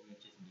before it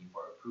reaches me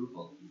for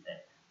approval," he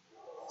said.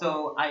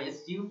 So I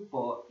assume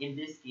po in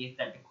this case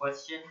that the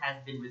question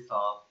has been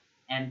resolved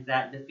and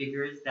that the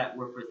figures that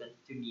were presented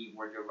to me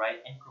were the right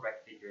and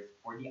correct figures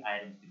for the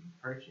items to be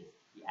purchased,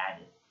 he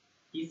added.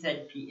 He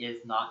said he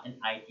is not an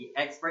IT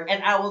expert,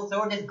 and I will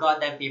throw this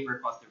goddamn paper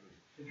across the room.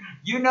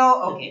 You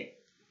know, okay,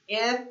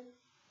 if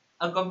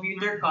a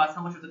computer costs,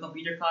 how much would the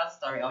computer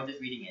cost? Sorry, I was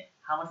just reading it.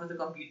 How much was the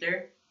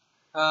computer?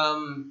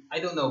 I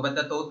don't know, but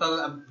the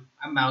total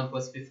amount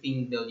was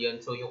 15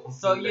 billion. So yung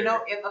computer. So you know,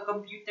 if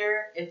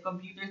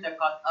computers that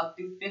cost up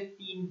to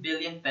 15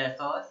 billion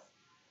pesos,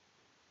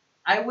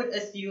 I would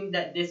assume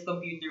that this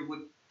computer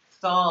would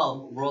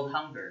solve world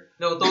hunger.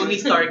 No, Tony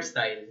Stark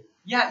style.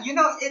 Yeah, you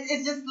know,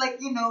 it's just like,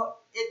 you know,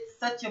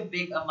 it's such a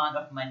big amount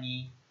of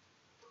money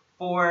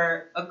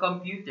for a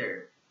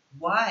computer.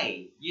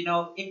 Why? You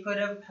know, it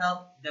could have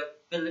helped the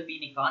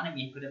Philippine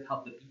economy. It could have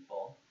helped the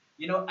people.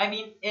 You know, I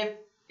mean, if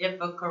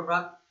a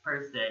corrupt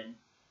person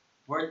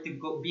were to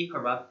go be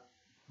corrupt,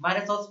 might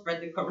as well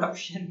spread the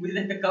corruption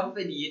within the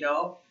company. You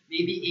know,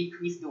 maybe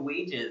increase the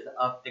wages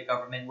of the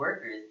government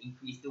workers,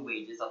 increase the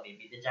wages of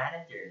maybe the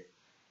janitors.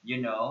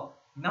 You know,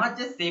 not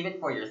just save it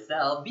for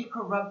yourself. Be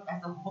corrupt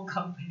as a whole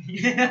company.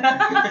 share,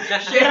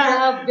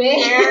 Grabe.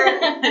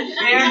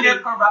 share your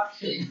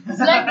corruption. It's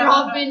like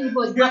Robin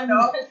Hood. You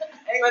know?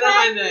 Parang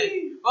ano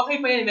eh. Okay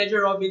pa yan,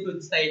 medyo Robin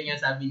Hood style niya,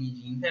 sabi ni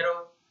Jean.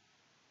 Pero,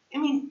 I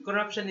mean,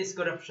 corruption is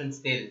corruption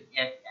still.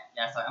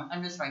 Yeah, sorry.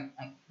 I'm just trying.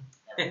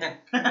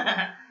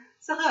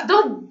 Saka,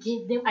 Don't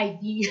give them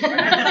ideas.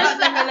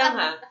 teka lang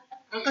ha.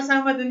 Ang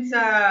kasama dun sa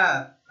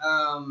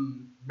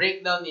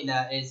breakdown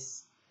nila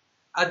is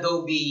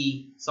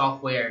Adobe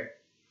software.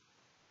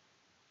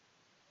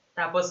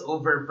 Tapos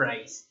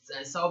overpriced.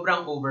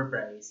 Sobrang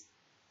overpriced.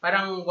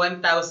 Parang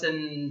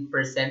 1,000%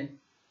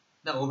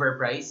 na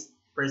overpriced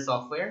per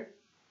software.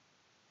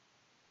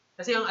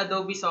 Kasi yung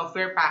Adobe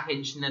software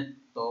package na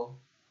to,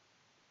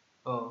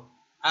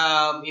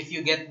 if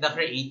you get the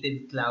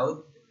Creative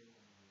Cloud,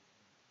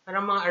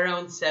 parang mga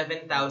around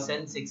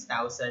 7,000,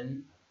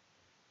 6,000.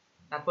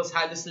 Tapos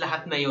halos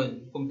lahat na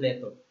yun,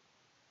 kumpleto.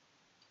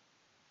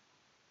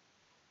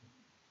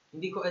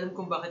 Hindi ko alam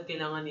kung bakit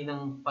kailangan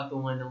nilang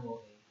patungan ng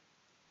OA.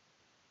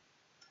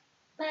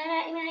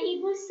 Para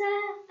maibusa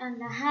ang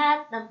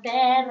lahat ng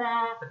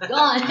pera.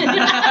 Gone.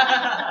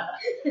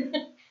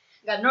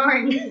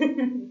 Ganon.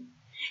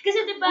 Kasi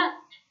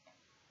diba,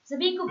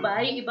 sabihin ko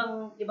ba yung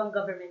ibang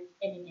government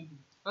MMM?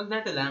 Huwag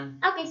na ito lang.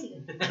 Okay, sige.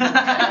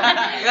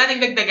 Wala nang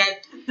dagdagan.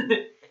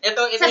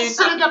 ito Sa yung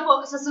susunod topic. na po.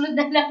 Sa sunod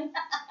na lang.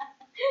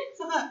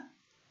 Saka,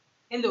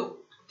 hello.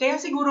 Kaya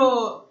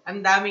siguro,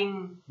 ang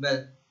daming,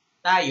 well,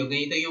 tayo,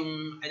 ganito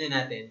yung, ano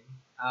natin,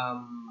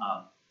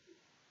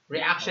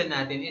 reaction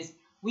natin is,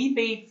 we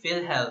pay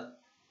PhilHealth.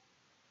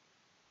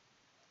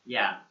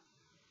 Yeah.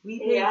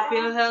 We pay Yeah.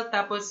 PhilHealth,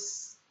 tapos,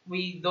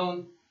 we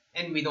don't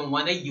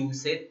wanna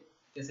use it,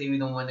 kasi we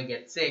don't wanna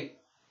get sick.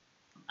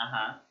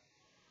 Uh-huh.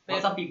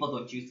 Well, some people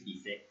don't choose to be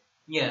sick.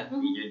 Yeah.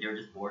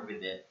 They're just born with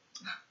it.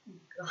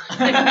 Oh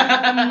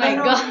my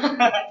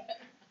God.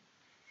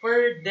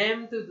 For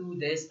them to do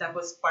this,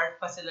 tapos part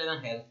pa sila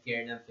ng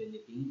healthcare ng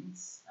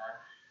Philippines,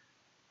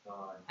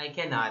 God. I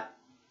cannot.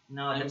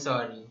 No, I'm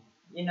sorry.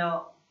 you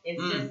know,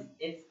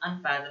 it's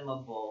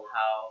unfathomable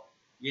how,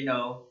 you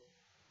know,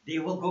 they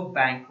will go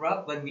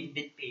bankrupt when we've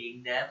been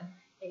paying them.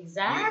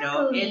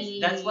 Exactly.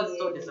 You know, that's what's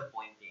so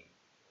disappointing.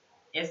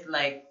 It's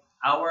like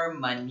our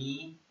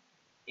money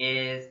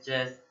is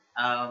just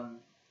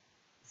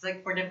it's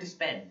like for them to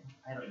spend.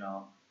 I don't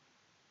know.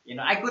 You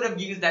know, I could have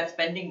used that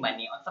spending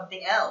money on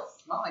something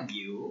else, not on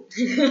you.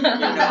 You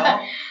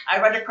know,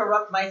 I'd rather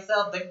corrupt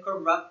myself than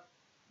corrupt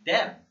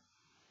them.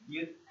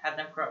 You have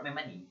them corrupt my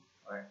money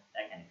or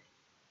that kind of thing.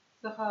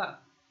 Saka,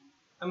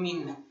 I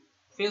mean,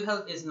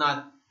 PhilHealth is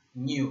not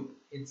new.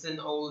 It's an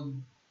old,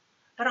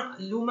 parang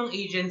lumang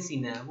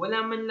agency na.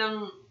 Wala man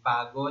lang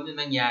bago na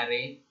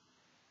nangyari.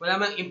 Wala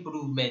man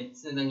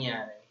improvements na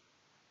nangyari.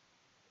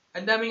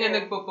 Ang dami nga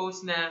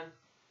nagpo-post na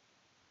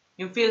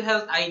yung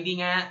PhilHealth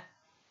ID nga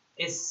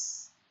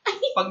is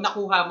pag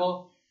nakuha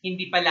mo,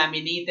 hindi pa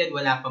laminated,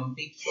 wala pang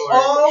picture.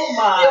 Oh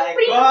my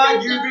God!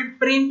 You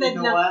reprinted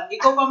You know na. what?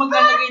 Ikaw pa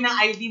maglalagay ng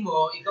ID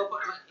mo, ikaw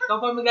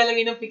pa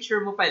maglalagay ng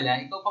picture mo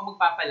pala, ikaw pa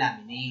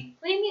magpapalaminate.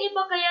 Uy, yung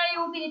iba kaya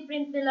yung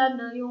piniprint nila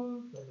na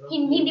yung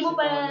hindi mo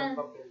pa...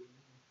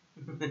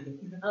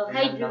 Oh,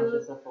 hi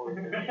Drew.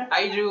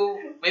 Hi Drew,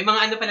 may mga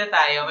ano pala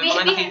tayo, may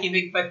mga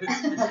nakikinig pa.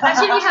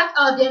 Actually, we have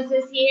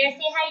audiences here.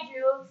 Say hi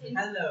Drew.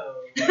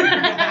 Hello.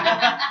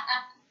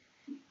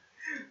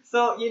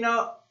 So, you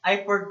know,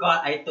 I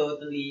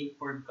totally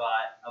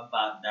forgot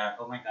about that.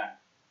 Oh my God.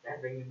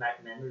 That brings me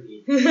back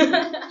memories.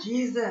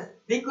 Jesus.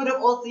 They could have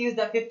also used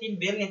that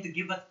 15 billion to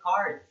give us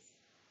cards.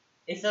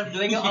 Instead of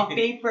doing it on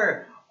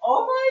paper.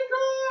 Oh my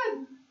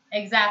God.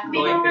 Exactly.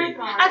 Go ahead.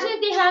 Actually,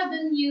 they have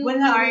the new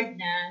Wala.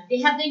 card na. They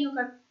have the new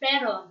card,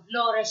 pero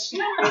Lores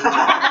siya.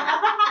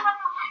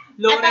 At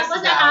Lores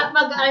tapos daw.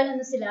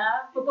 mag-ano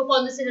sila,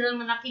 pupupondo sila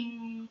ng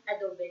malaking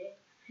Adobe.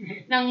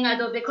 Ng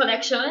Adobe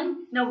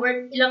Collection, na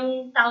worth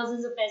ilang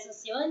thousands of pesos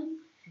yun.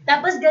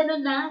 Tapos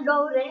ganun na,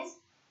 Lores.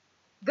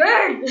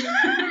 Girl!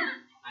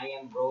 I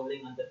am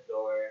rolling on the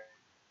floor.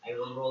 I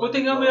will roll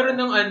Buti on the nga floor. meron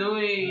ng ano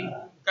eh,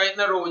 kahit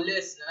na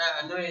Lores.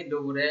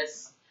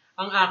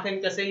 Ang akin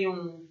kasi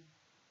yung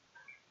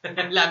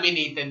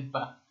Laminated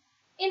pa.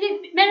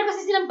 Hindi, meron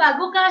kasi silang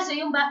bago kaso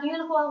yung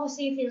nakuha ko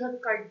sa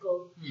PhilHealth card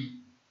ko.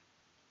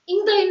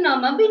 Hintayin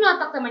naman,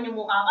 binatak naman yung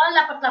mukha ko.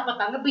 Lapat-lapat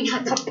nga,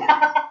 binatak ka.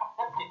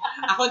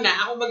 Ako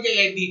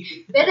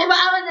mag-e-edit. Pero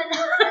maawa na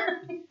lang.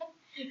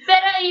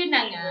 Pero ayun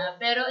na nga.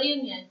 Pero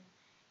ayun yan.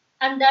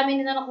 Ang dami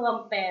nila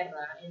nakuha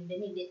pera and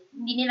then hindi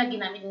nila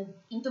ginamit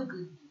into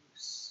good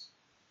use.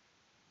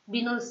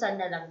 Binulsan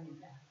na lang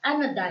nila.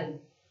 Ano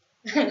dahil?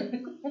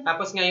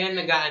 Tapos ngayon,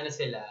 nag-aano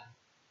sila.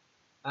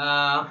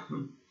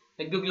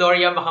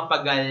 Nag-Gloria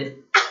Macapagal.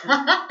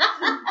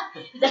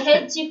 The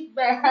head chief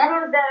ba?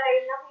 Pero dahil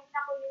nakita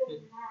ko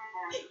yun na.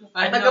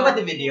 Ay, taga ba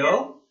the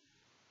video?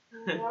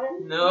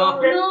 No.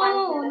 No.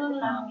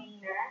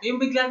 Yung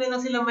bigla na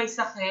lang sila may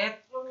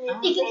sakit.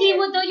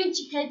 Ikikimo daw yung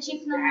head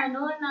chief ng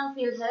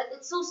PhilHealth.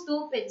 It's so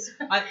stupid.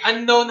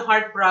 Unknown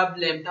heart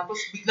problem. Tapos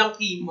biglang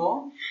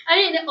chemo. Ano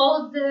yun, the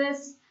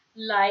oldest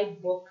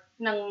live book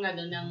ng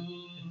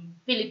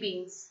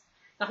Philippines.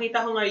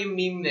 Nakita ko nga yung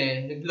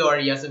meme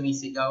Gloria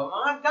sumisigaw.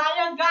 Mga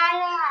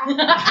gaya-gaya!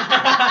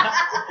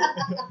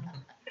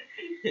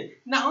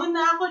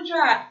 Nauna ako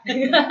dyan!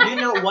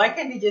 Why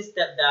can't they just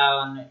step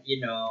down,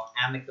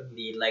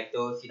 amicably like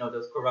those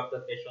corrupt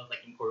officials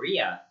like in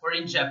Korea Or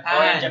in Japan.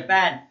 or in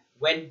Japan?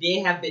 When they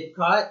have been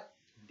caught,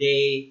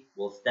 they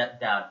will step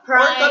down or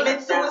Pride.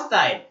 commit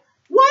suicide.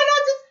 Why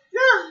not just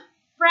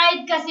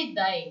Pride kasi,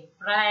 Day.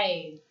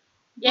 Pride.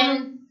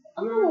 Yan.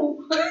 Oh.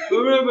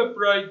 Remember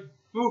pride.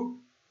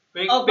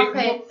 Fake Oh, mo.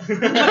 bakit?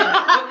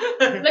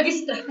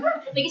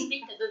 Nag-stay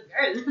ka doon,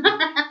 girl.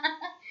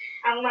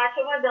 Ang macho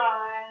mo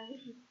doon.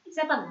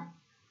 Isa pa nga.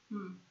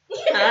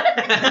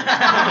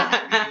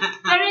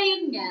 Pero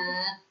yun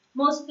nga,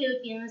 most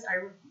Filipinos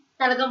are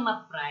talagang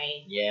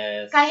ma-pride.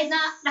 Yes. Kahit na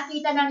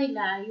nakita na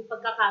nila yung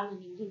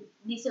pagkakamali,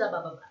 hindi sila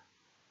bababa.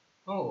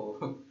 Oo.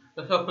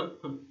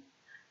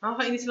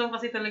 Nakakainis lang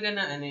kasi talaga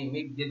na may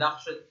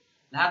deduction.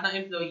 Lahat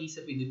ng employees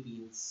sa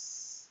Philippines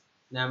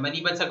na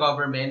maliban sa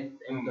government,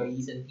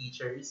 employees and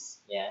teachers.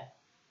 Yeah.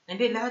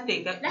 Hindi, lahat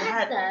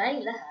Lahat.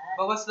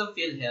 Bawas ng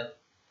PhilHealth.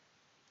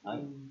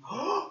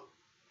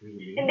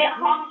 Really? Hindi,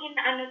 ako ang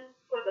inaano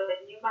ko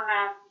doon, yung mga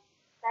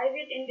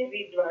private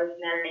individuals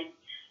na like,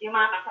 yung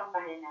mga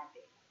kasambahay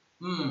natin.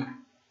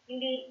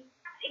 Hindi,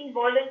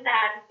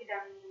 involuntary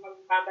silang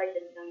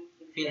magbabayad ng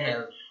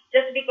PhilHealth.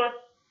 just because,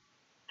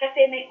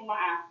 kasi may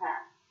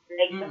umaasa.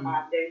 Like sa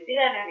mother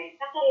sila na may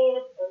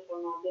sakit, or sa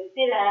mother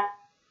sila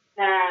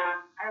na,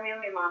 may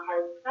mga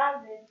heart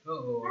problem.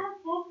 Oo.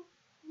 Tapos,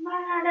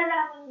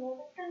 malalaman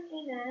mo, ba't kang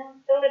ina?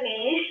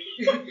 Sorry.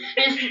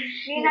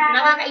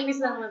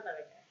 Nakakainis lang naman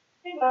talaga.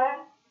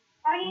 Diba?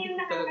 Parang yung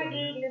Hindi ko talaga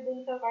nakakagigil dun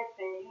sa part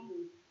na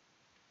yun.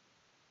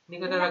 Hindi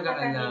ko talaga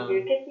alam.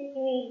 Kasi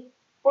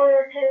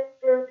for health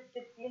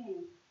purposes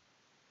yun.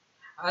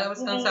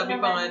 Ang sabi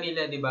pa nga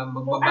nila, di ba, Kung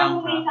ano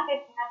mo may magbabangka.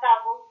 sakit na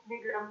tapos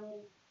biglang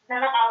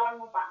nanakawan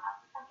mo pa,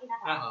 ang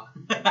kinakawa. Oo.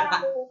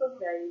 Parang pupunod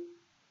guys.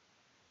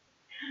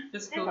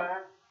 Just go.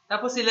 Diba?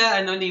 Tapos sila,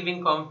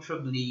 living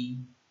comfortably.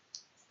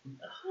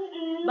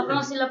 Baka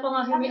nga sila pa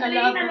nga Tapos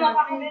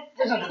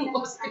alagang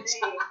hostage.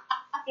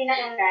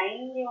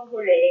 Pinag-online yung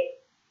huli.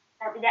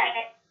 Sabi niya,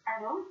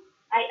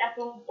 I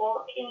assume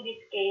po in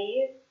this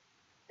case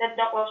that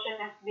the question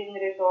has been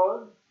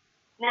resolved.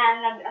 Na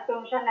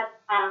nag-assume siya na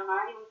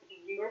tama yung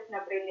figures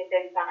na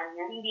pre-present sa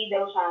kanya. Hindi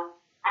daw siya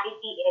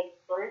IT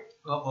expert.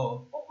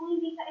 Oo. O kung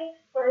hindi ka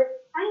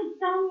expert, find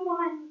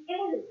someone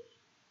else.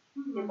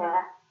 Diba?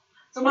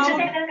 Tumawag.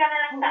 Magsasettle ka na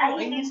lang sa Oo,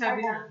 ayun yung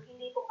sabi niya.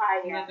 hindi ko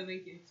kaya. Di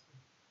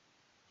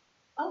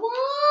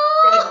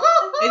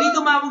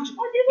tumawag siya.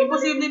 Diba?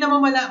 Imposible naman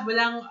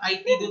walang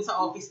IT dun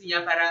sa office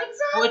niya para,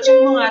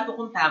 check mo nga to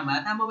kung tama.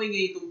 Tama ba yung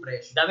ganitong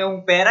presyo? Dami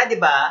mong pera, di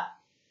ba?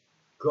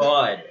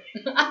 God.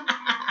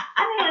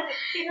 Ano yan?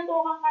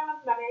 Tinutukan ka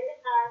ng baril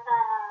sa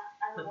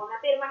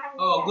napirmahan mo.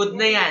 Oh, good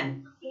na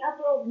yan.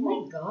 I-approve Oh mo.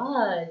 my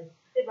God.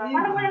 Diba? Diba?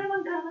 Parang wala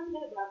namang ganun,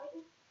 diba?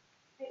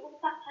 May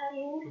utak sa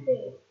news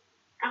eh.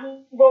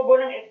 Ang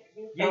bobo ng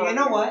excuse. You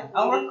know what?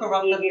 Our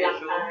corrupt Bibilang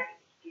officials, ka ng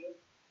excuse.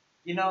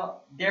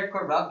 they're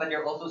corrupt, but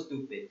they're also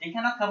stupid. They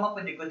cannot come up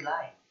with a good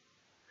lie.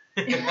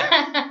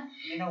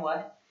 You know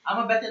what? I'm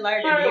a better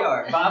liar than they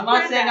are. But I'm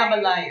not saying I'm a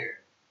liar.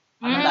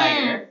 I'm a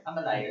liar. I'm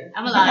a liar.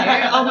 I'm a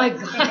liar. Oh my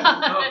God.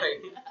 Okay.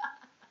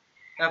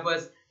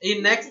 Tapos,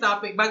 yung next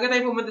topic, bago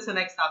tayo pumunta sa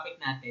next topic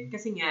natin,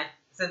 kasi nga,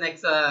 sa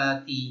next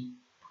tea,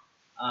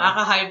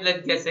 nakaka-high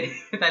blood kasi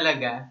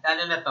talaga.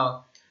 Lalo na to.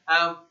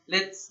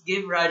 Let's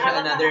give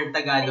Raja another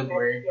Tagalog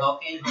word.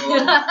 Okay, go.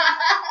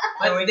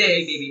 What's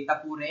this? Baby,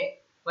 tapure.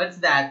 What's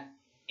that?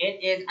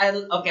 It is,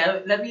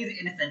 let me use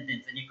it in a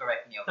sentence and you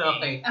correct me, okay?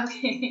 Okay.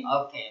 Okay.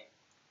 Okay.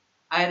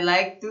 I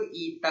like to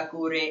eat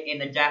takure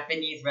in a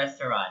Japanese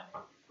restaurant.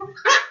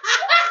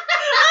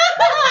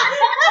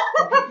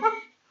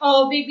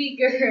 Oh, baby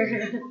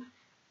girl.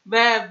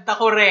 Beb,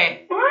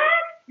 takore.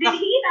 What? Did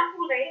he eat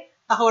akure?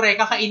 Takore,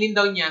 kakainin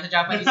daw niya sa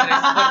Japanese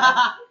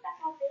restaurant.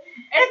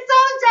 It's so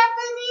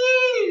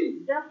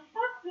Japanese! The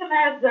fuck,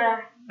 Raza?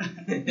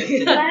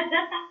 Raza,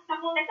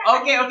 takure.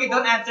 Okay,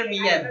 don't answer me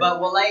yet, but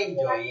will I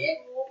enjoy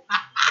it?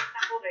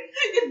 Takure.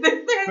 It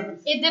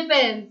depends. It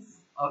depends.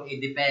 Okay,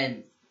 it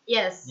depends.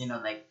 Yes.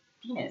 Like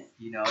penis.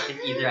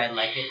 It's either I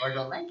like it or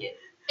don't like it.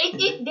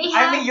 They I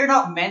have mean, you're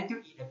not meant to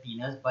eat a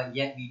penis, but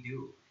yet we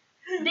do.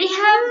 they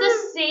have the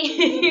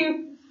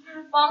same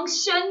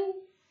function.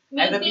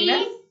 As a Maybe.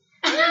 penis?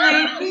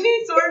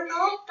 Maybe sort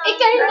of. Kind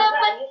of, Martha,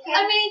 but you I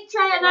can't, mean,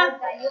 try not.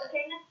 Martha, you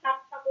cannot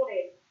stop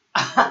Takure.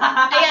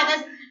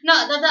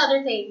 Yeah, that's the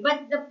other thing.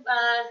 But the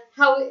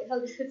how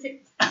does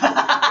it?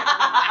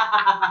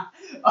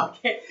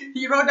 Okay,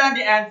 he wrote down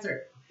the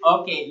answer.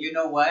 Okay, you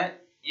know what?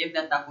 If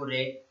the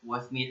takure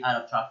was made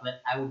out of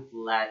chocolate, I would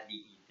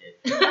gladly eat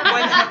it.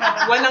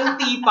 Walang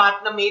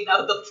teapot na made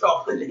out of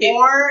chocolate.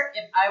 Or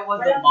if I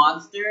was a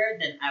monster,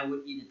 then I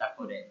would eat the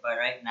takure. But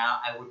right now,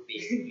 I would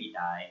basically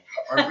die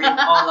or break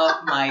all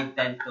of my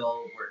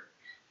dental work.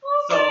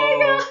 So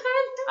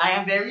I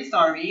am very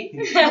sorry.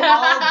 To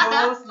all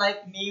those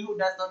like me who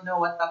does not know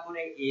what takure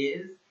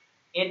is,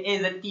 it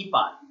is a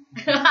teapot.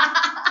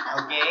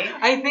 Okay?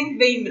 I think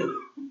they know.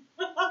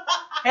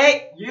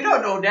 Hey, you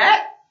don't know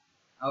that?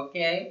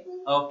 Okay?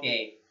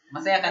 Okay.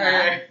 Masaya ka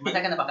na?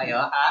 Masaya ka na ba kayo?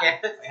 Ha?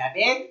 Yes. Are you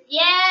happy?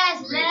 Yes,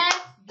 Great. let's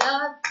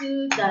go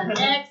to the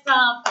next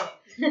topic.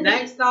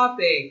 Next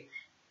topic.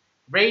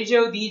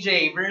 Radio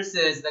DJ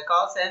versus the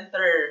call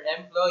center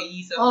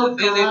employees of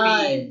the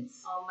Philippines.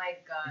 Oh my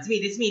god.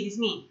 It's me.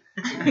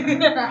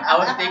 I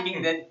was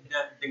taking the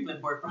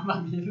clipboard from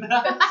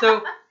Amina. So,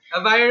 a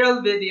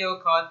viral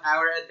video caught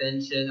our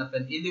attention of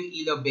an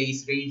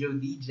Iloilo-based radio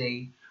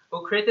DJ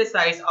who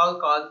criticized all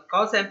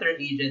call center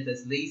agents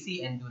as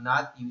lazy and do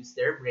not use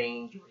their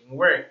brain during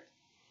work.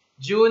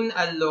 June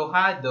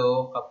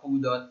Alojado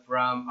Capudot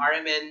from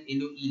RMN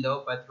Iloilo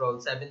Patrol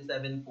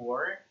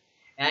 774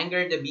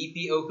 angered the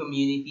BPO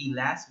community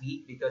last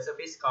week because of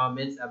his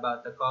comments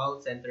about the call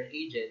center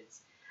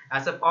agents.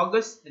 As of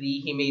August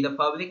 3, he made a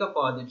public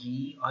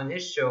apology on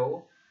his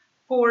show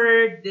for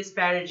his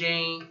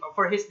disparaging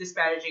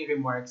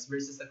remarks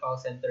versus the call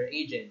center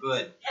agents.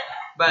 Good.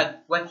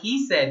 But what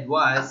he said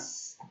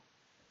was,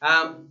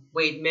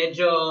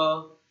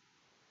 medyo,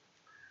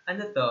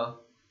 ano to?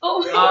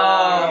 Oh.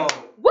 Oh.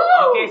 Woo!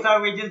 Okay,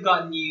 so we just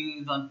got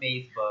news on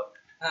Facebook.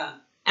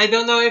 I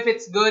don't know if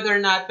it's good or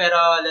not,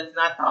 pero let's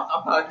not talk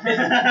about it.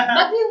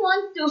 But we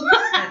want to.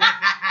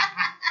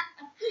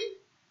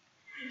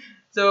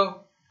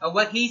 So,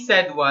 what he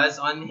said was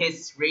on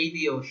his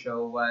radio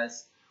show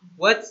was,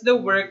 what's the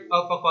work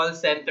of a call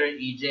center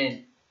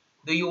agent?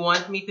 Do you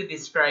want me to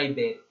describe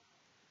it?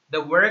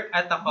 The work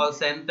at a call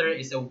center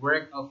is a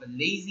work of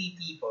lazy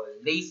people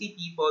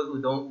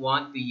who don't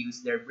want to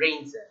use their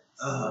brain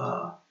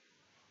cells.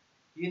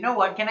 You know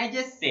what? Can I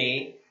just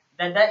say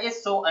that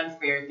is so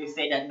unfair to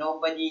say that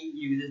nobody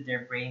uses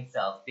their brain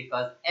cells,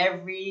 because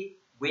every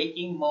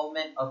waking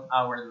moment of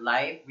our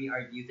life we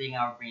are using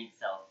our brain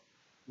cells.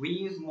 We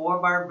use more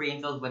of our brain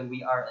cells when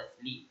we are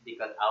asleep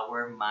because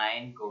our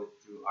mind goes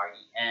through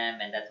REM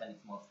and that's when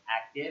it's most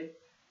active.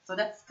 So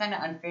that's kind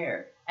of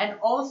unfair. And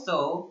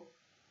also,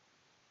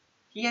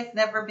 he has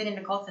never been in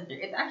a call center.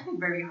 It's actually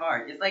very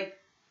hard. It's like,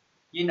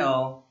 you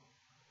know,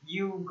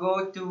 you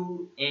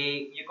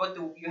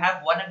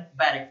have one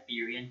bad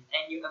experience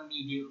and you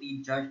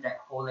immediately judge that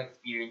whole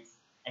experience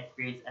as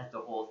the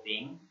whole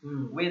thing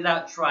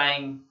without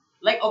trying.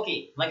 Like,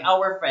 okay, like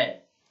our friend,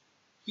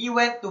 he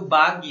went to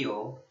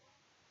Baguio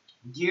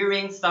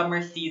during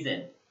summer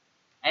season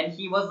and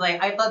he was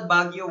like, I thought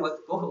Baguio was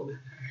cold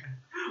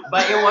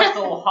but it was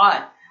so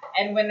hot.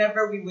 And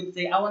whenever we would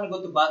say, I want to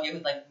go to Baguio, he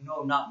was like,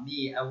 no, not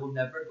me. I will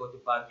never go to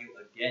Baguio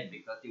again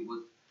because it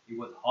was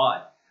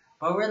hot.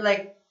 But we're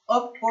like,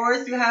 of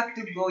course you have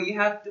to go. You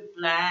have to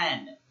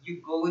plan.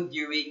 You go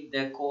during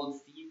the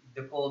cold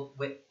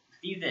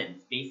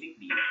seasons,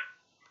 basically.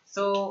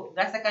 So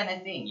that's the kind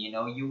of thing,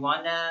 you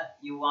wanna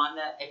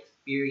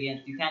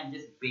experience. You can't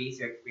just base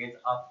your experience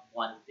off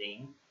one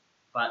thing,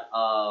 but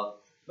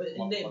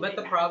But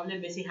the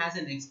problem is he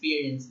hasn't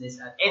experienced this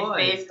at it's all.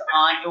 based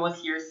on, it was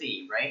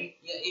hearsay, right?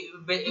 Yeah,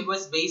 it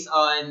was based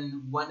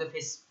on one of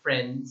his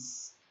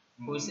friends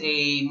who's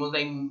a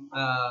multimedia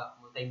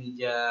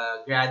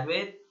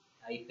graduate,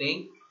 I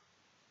think.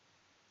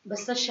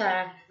 Basta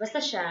siya,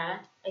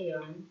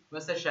 ayun.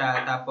 Basta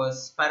siya,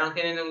 tapos parang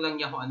tinanong lang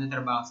niya kung ano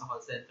trabaho sa call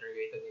center,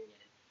 ganito,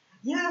 ganyan.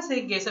 Yeah,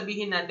 sige,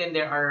 sabihin natin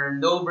there are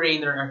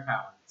no-brainer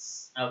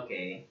accounts.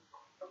 Okay.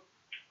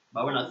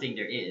 But we're not saying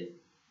there is.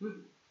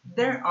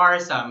 There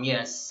are some,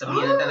 yes.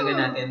 Sabihin na talaga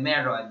natin,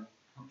 meron.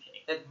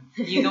 Okay. That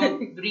you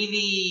don't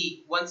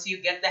really, once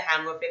you get the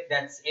hang of it,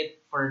 that's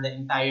it for the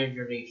entire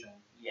duration.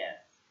 Yes.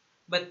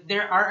 But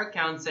there are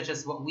accounts such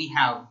as what we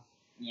have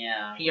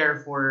Yeah.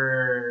 here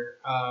for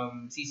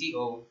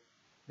CCO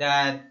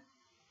that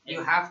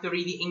you have to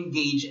really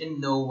engage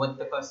and know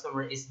what the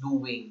customer is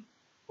doing,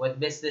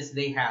 what business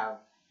they have,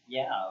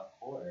 Yeah, of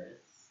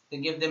course. to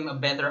give them a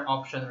better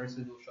option or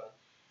solution.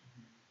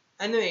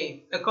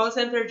 Anyway, a call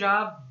center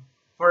job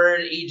for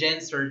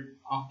agents or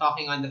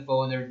talking on the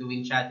phone or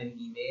doing chat and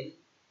email,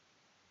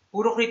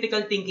 puro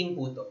critical thinking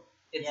po to.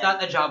 It's Yeah.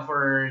 not a job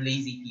for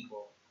lazy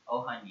people.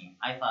 Oh, honey,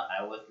 I thought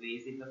I was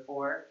lazy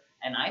before,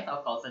 And I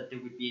thought call center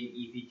would be an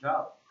easy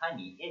job.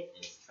 Honey, it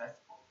is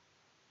stressful.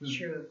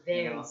 True. You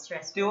Very know,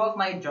 stressful. two of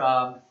my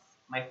jobs,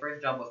 my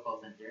first job was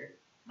call center.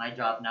 My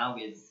job now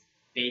is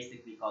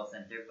basically call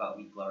center, but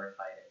we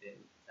glorified it in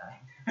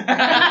design.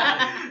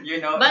 You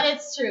know? But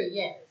it's true,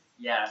 yes.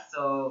 Yeah,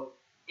 so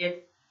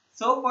it's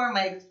so far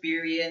my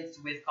experience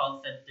with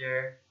call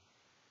center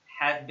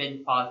has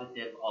been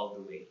positive all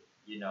the way,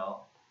 you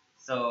know?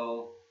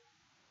 So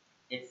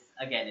it's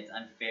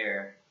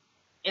unfair.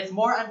 It's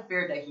more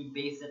unfair that he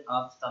based it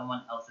off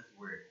someone else's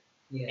word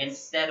Yes.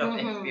 instead of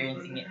Mhm.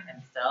 experiencing it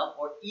himself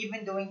or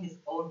even doing his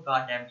own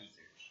goddamn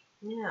research.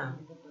 Yeah.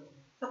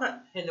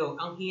 Saka, hello,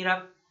 ang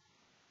hirap,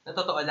 na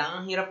totoo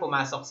lang, ang hirap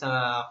pumasok sa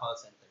call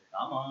center.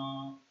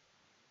 Tama.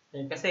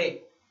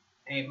 Kasi,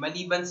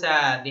 maliban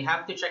sa, they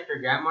have to check your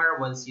grammar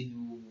once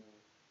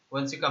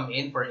you come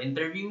in for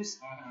interviews.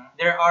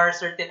 There are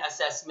certain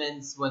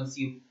assessments once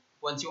you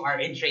are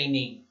in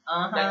training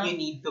that you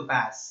need to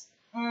pass.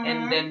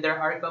 And then there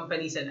are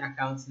companies and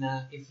accounts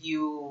na if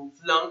you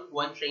flunk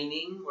one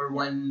training or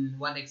one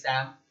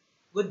exam,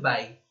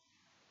 goodbye.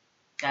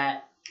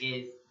 That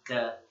is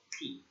the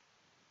T.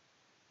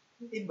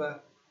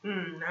 Diba?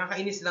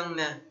 Nakakainis lang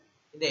na,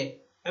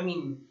 hindi, I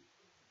mean,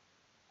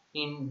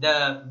 in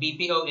the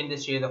BPO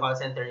industry, the call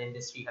center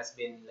industry has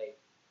been like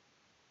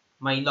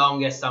my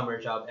longest summer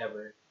job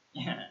ever.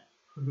 Yeah.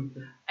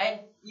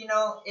 And you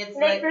know, it's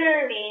Like, like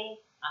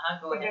clearly,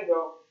 go would ahead. you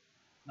go?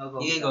 No, go.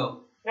 Sige, go.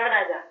 No,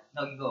 Raja.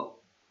 No, you go.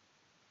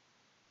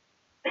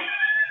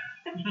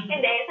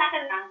 Hindi, sa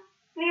akin lang.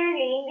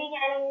 Clearly, hindi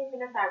niya alam yung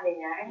sinasabi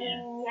niya. I mean,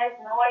 he has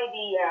no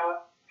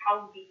idea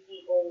how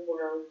BPO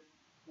world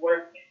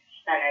works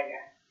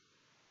talaga.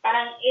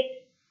 Parang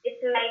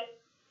it's like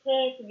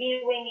he's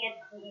viewing it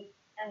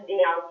on the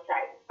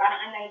outside. Parang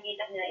ang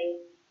nakikita niya is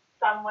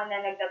someone na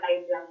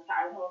nagtatype lang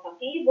sa sa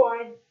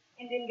keyboard,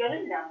 and then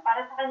ganun lang.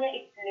 Para sa kanya,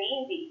 it's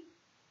lazy.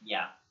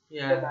 Yeah.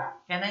 Yeah. Diba?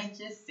 Can I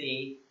just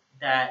say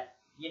that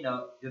you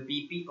know the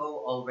BPO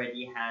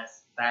already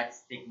has bad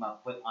stigma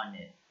put on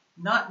it.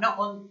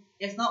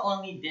 It's not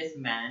only this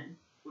man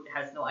who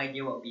has no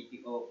idea what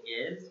BPO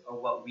is or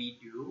what we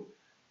do.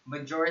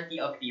 Majority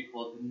of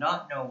people do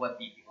not know what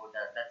BPO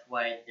does. That's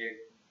why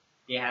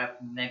they have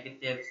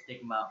negative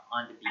stigma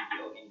on the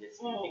BPO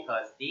industry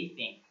because they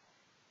think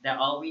that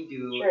all we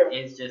do True.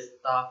 is just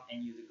talk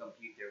and use a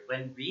computer.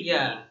 When really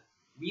Yeah.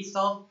 we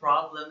solve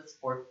problems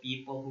for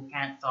people who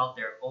can't solve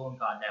their own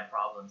goddamn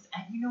problems.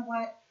 And you know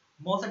what?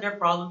 Most of their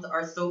problems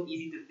are so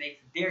easy to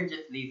fix. They're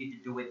just lazy to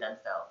do it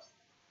themselves.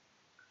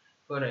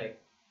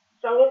 Correct.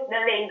 So, who's the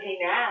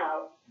lazy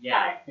now?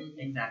 Yeah,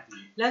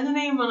 exactly. Lalo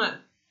na yung mga,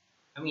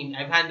 I mean,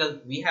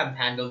 we have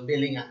handled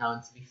billing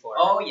accounts before.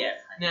 Oh yes.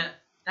 Na,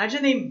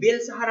 nandiyan na yung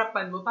bill sa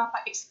harapan mo,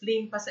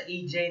 papa-explain pa sa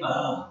agent.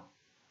 Oh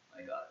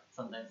my god.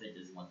 Sometimes I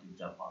just want to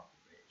jump off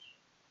the bridge.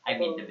 I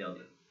mean the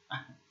building.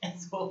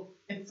 it's so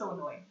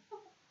annoying.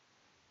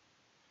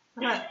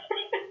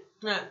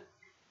 Na,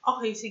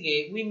 okay,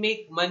 sige, we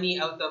make money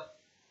out of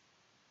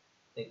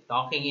like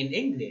talking in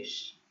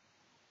English.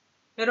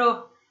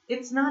 Pero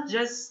it's not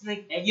just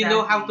like you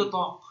know how to Exactly.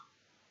 talk.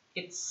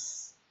 It's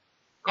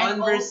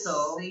And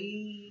also-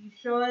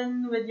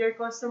 conversation with your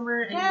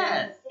customer. And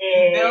Yes.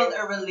 Eh, Build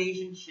a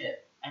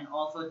relationship. And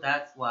also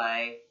that's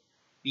why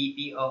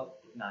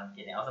BPO no, I'm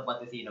kidding. I was about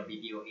to say,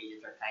 BPO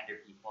agents are kinder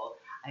people.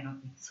 I don't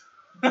think so.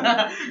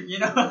 You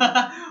know,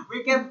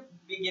 we give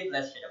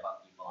less shit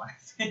about people,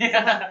 honestly.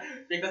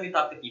 Because we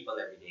talk to people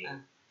every day.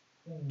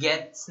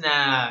 gets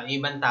na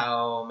ibang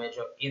tao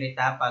medyo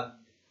irita pag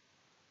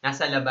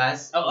nasa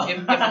labas. Oo.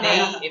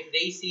 If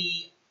they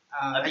see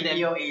A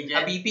BPO agent.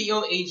 a BPO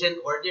agent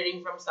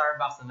ordering from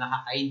Starbucks na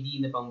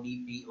naka-ID na pang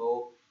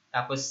BPO,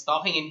 tapos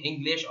talking in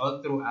English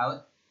all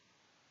throughout,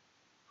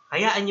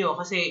 hayaan nyo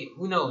kasi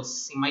who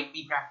knows, he might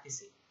be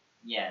practicing.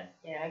 Yes.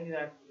 Yeah,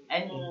 exactly.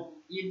 And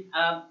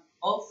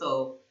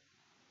also,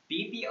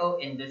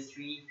 BPO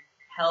industry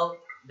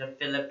helped the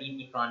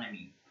Philippine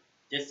economy.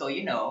 Just so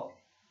you know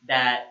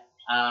that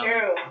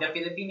True. the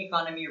Philippine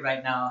economy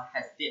right now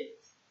has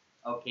dipped.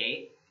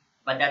 Okay,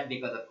 but that's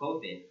because of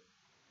COVID.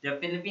 The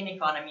Philippine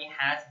economy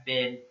has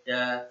been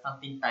the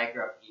something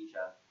tiger of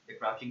Asia, the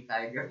crouching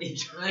tiger of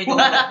Asia. I don't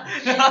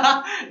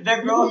know. The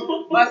growth,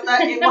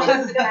 basta it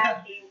was.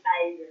 Crashing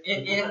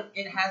tiger.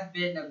 It has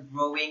been a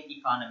growing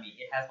economy.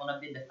 It has one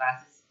of the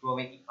fastest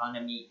growing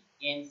economy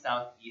in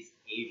Southeast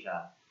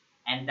Asia.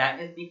 And that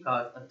is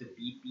because of the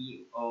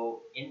BPO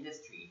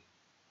industry.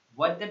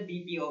 What the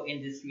BPO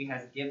industry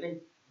has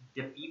given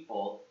the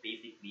people,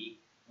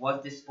 basically, was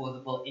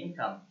disposable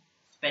income,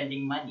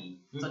 spending money.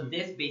 So Mhm.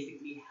 this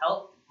basically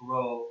helped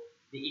grow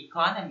the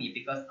economy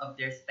because of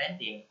their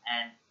spending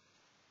and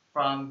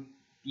from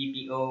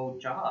BPO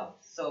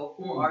jobs. So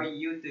who are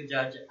you to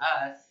judge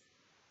us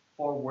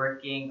for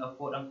working a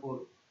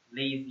quote-unquote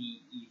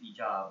lazy, easy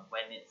job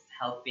when it's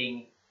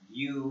helping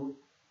you,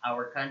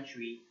 our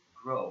country,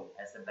 grow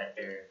as a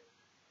better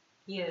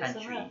Yes,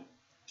 country?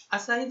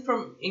 aside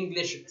from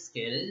English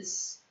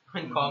skills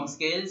and Mhm. comm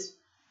skills,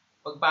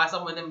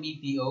 pagpasok mo ng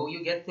BPO,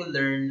 you get to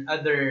learn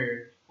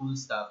other cool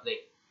stuff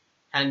like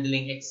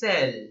handling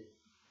Excel,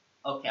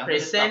 Okay, I'm gonna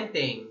stop.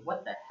 presenting.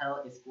 What the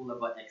hell is cool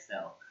about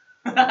Excel?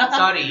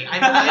 Sorry,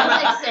 Ano,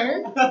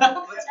 Excel?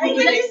 What's cool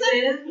with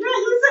Excel? Yeah,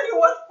 you said it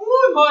was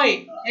cool.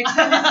 Hoy,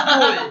 Excel is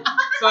cool.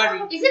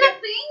 Sorry. Is it a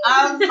thing?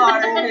 I'm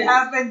sorry, we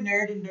have a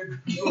nerd in the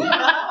group.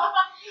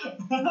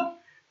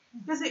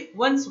 Kasi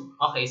once,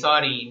 okay,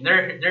 sorry,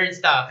 nerd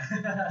stuff,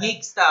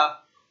 geek stuff.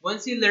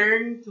 Once you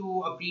learn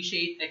to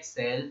appreciate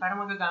Excel,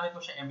 parang magagamit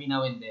mo siya every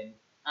now and then.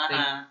 Uh-huh.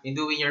 Like, in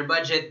doing your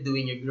budget,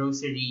 doing your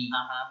grocery.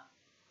 Uh-huh.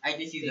 I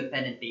just use a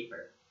pen and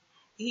paper.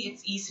 Hey,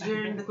 it's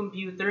easier in the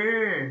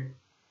computer.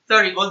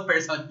 Sorry, old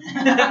person.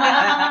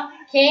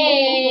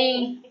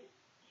 Okay.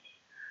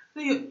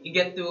 So you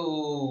get to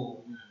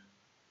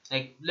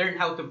like learn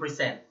how to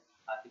present.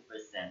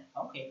 40%.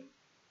 Okay.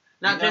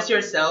 Not You know- just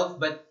yourself,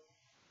 but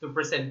to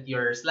present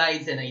your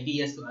slides and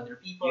ideas to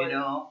other people. You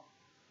know,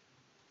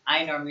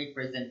 I normally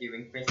present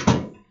during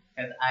Christmas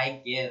because I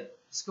give.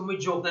 Tapos kung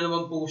may joke na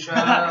naman po siya.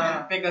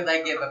 Because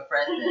I give a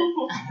present.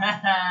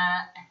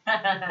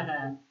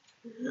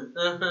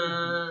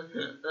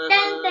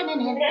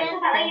 Hindi, at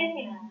saka ayun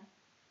yun.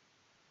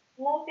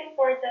 Most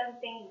important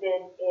thing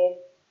din is,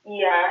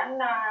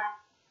 na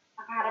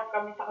nakaharap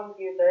kami sa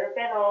computer,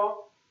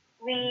 pero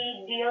we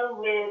deal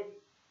with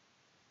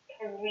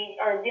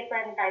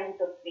different kinds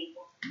of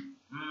people.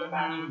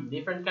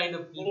 Different kind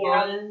of We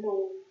have people, to,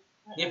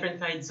 different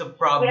kinds of we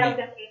have problems.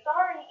 to say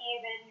sorry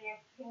even if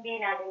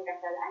hindi natin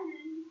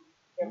kasalanan.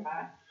 Diba?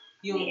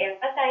 Yung, We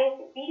empathize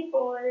with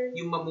people.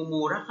 yung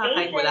mamumura ka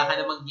kahit wala ka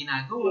namang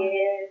ginagawa.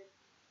 Yes.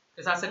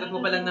 Kasi sasagot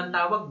mo pa lang ng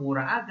tawag,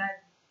 mura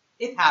agad.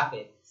 It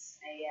happens.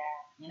 Ayan.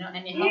 You know,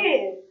 and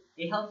Yes.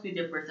 it helps with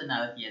your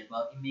personality as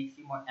well. It makes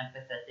you more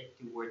empathetic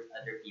towards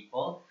other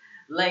people.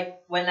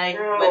 Like when I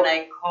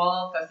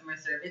call customer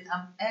service,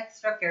 I'm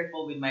extra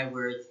careful with my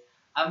words.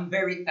 I'm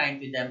very kind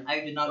to them.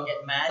 I do not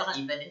get mad Saka-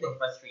 even if I'm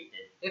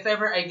frustrated. If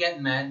ever I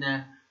get mad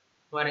na,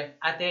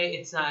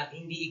 ate, it's not,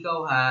 hindi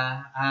ikaw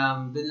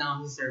ha, dun lang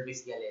ako sa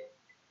service galit.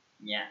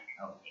 Yeah.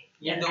 Okay.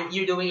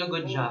 You're doing a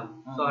good job.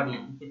 Sorry.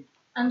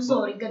 I'm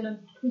sorry,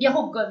 ganun. Hindi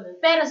ako ganun.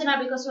 Pero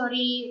sinabi ko,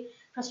 sorry,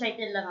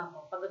 frustrated lang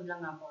ako, pagod lang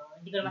ako.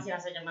 Hindi ko naman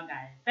sinasadyang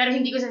magalit. Pero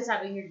hindi ko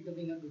sinasabing you're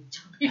doing a good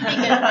job. Hindi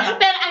ganun.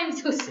 Pero I'm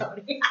so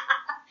sorry.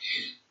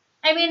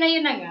 I mean,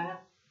 ayun na nga.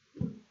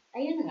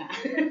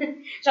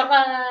 Tsaka,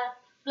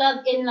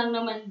 plug-in lang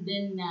naman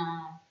din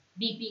na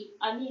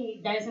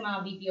dahil sa mga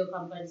BPO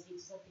companies dito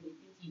sa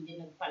Philippines, hindi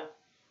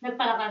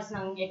nagpalakas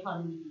ng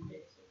economy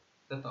dito. So,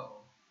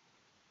 Totoo.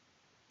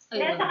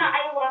 Then, saka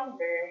I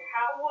wonder,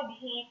 how would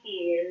he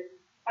feel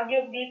pag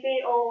yung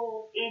BPO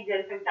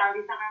agent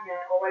nagsabi sa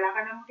kanya, o wala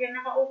ka naman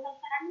kinakausap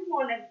sa ano mo,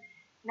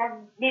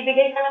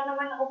 nagbibigay ka lang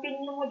naman ng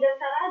opinion mo dyan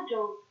sa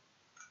radyo.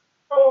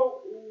 So,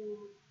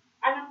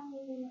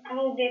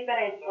 anong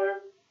difference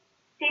or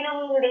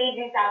sinong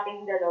lady sa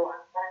ating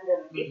dalawa? Parang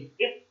gano'n.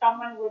 If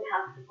someone would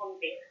have to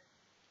compare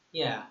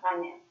Yeah.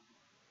 kanya.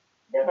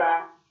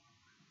 Diba?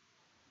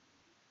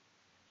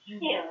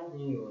 Yeah.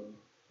 Ayun.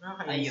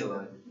 Nakakainis.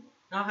 Ayun.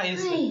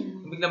 Nakakainis.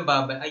 Ayun. Biglang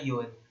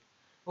ayun.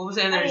 Ubus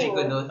ang energy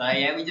ko Ayun. doon. So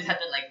yeah, we just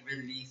have to like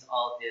release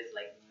all this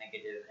like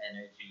negative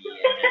energy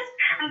and just.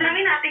 Ang dami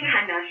nating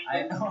hanas. I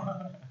know.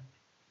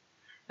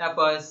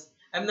 Tapos,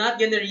 I'm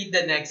not gonna read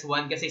the next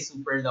one kasi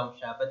super long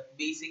siya. But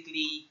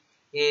basically,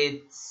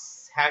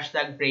 it's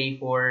 #pray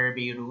for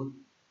Beirut.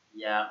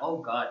 Yeah.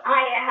 Oh God.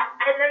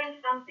 I learned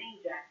something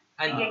dyan.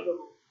 Ano? Sige,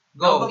 go.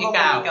 Go,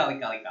 ikaw.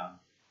 Ikaw.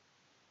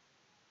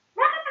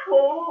 Bakit ako?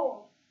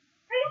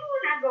 Kayo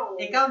muna, go.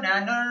 Ikaw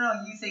na. No.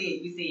 You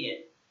say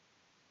it.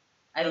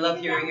 I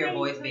love hearing your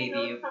voice,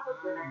 baby.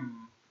 Kasi,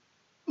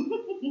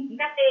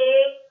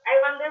 I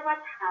wonder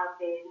what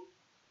happened.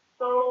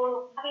 So,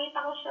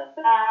 nakita ko siya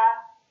sa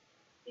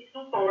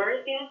isang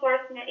source. Yung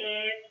source niya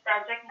is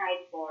Project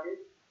Nightfall.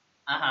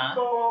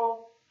 So,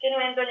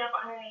 kinuwento niya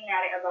kung ano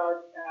nangyari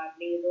about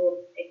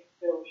Beirut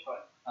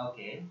explosion.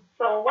 Okay.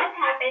 So, what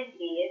happened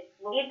is,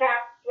 way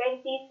back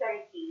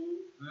 2013,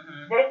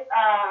 Mm-hmm. there's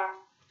a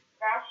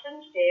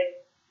Russian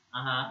ship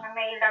Uh-huh. na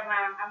may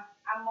lamang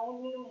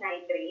ammonium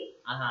nitrate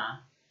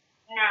Uh-huh.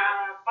 na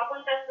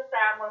papunta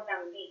sa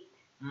Mozambique.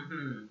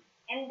 Mm-hmm.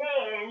 And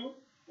then,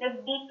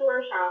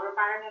 nag-detour siya or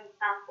parang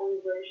nag-stop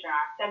over siya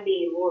sa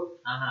Beirut.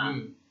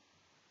 Uh-huh.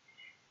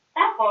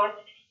 Tapos,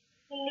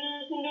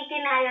 hindi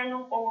kinaya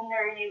nung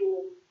owner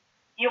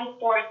yung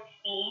port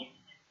fees.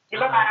 Di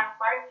ba parang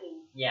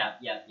parking? Yeah.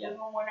 Doon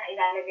mo muna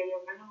ilalagay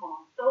yung ano mo.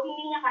 So,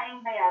 hindi niya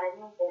kayang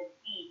bayaran yung port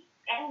fee.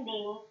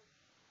 Ending,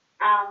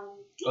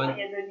 kinuha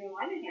niya doon yung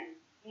ano niya,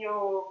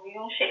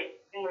 yung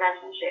ship, yung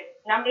Russian ship,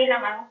 na may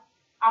lamang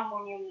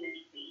ammonium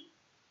nitrate.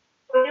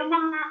 So, yung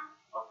mga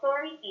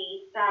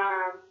authorities sa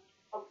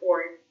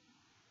port,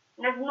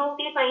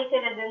 nag-notify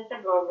sila dun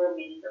sa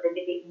government, or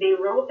they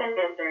wrote a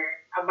letter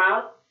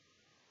about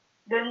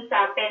dun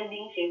sa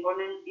pending ship, o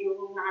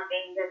yung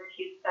nakapenda na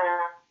ship sa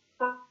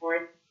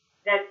port,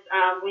 that's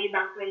way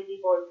back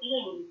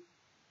 2014,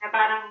 na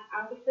parang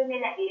ang gusto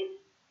nila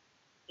is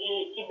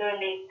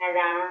i-donate na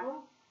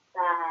lang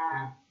sa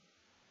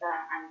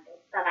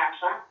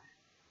Russia,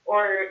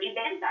 or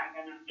ibenta,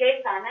 gano'n.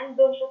 Kaysa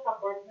nandun siya sa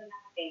port na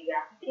nakatega.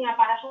 Kasi nga,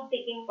 para siyang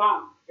ticking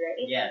bomb,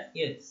 right? Yes.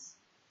 Yes.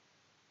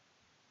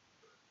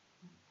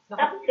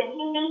 Tapos yun,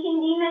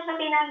 hindi na siya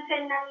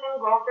pinansin ng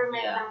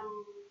government Yeah.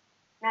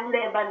 ng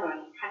Lebanon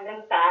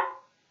hanggang sa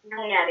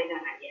nangyari na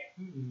ngayon.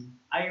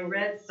 I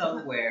read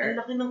somewhere. Ang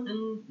laki ng...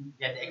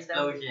 Yeah, the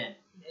explosion.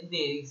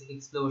 Hindi,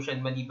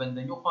 explosion maliban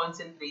doon. Yung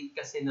concentrate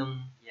kasi ng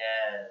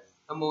Yes.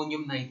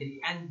 ammonium nitrate,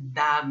 ang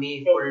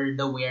dami for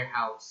the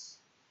warehouse.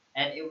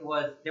 And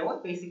there was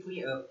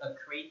basically a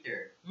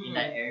crater in Mm.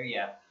 that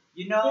area.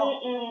 You know,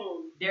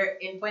 Mm-mm.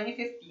 there in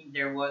 2015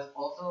 there was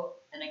also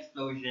an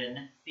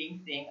explosion,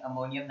 same thing,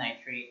 ammonium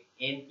nitrate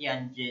in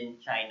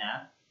Tianjin,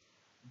 China.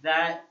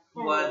 That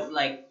was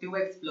like 2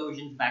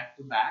 explosions back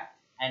to back,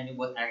 and it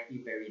was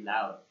actually very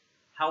loud.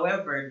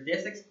 However,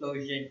 this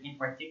explosion in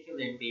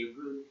particular in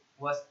Beirut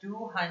was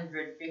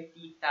 250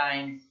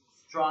 times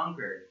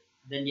stronger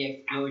than the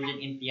explosion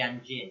in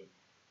Tianjin.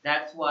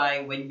 That's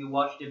why when you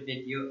watch the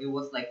video, it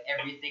was like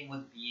everything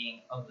was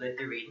being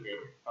obliterated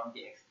from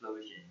the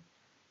explosion.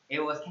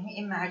 Can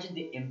you imagine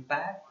the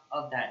impact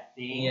of that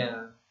thing?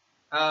 Yeah.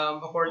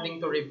 According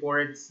to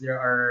reports,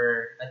 there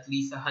are at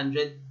least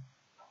 100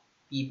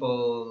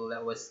 people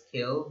that was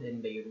killed in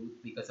Beirut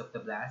because of the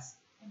blast.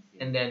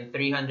 And then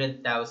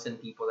 300,000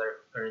 people are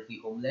currently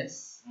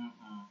homeless.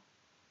 Mm-mm.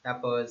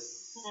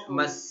 Tapos,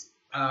 mas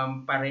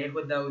pareho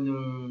daw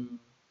nung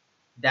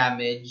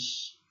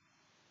damage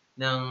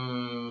ng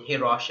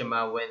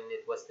Hiroshima when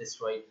it was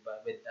destroyed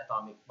with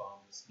atomic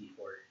bombs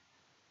before.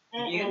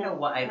 Do you know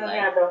what I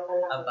like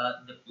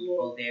about the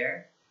people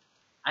there?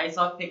 I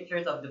saw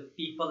pictures of the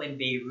people in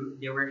Beirut.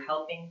 They were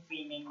helping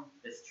cleaning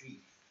the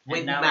streets.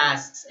 With And now-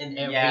 masks and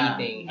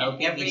everything, and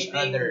helping each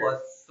everything other.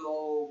 was so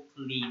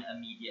clean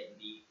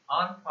immediately,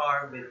 on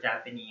par with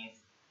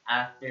Japanese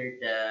after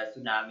the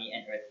tsunami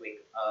and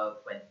earthquake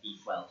of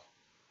 2012.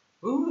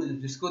 Ooh,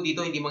 Diyos ko,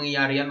 dito hindi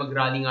mangyayari yan.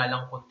 Mag-rally nga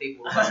lang konti.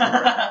 Puro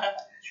basura.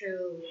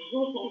 True.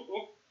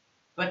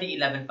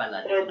 2011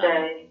 pala. the True,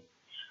 tsunami. guys.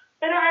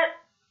 Pero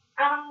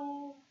ang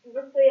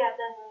gusto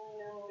yata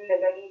ng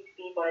Lebanese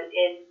people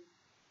is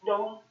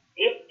don't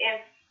if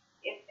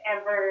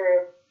ever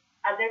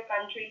other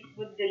countries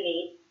would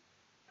donate,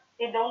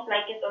 they don't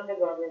like it on the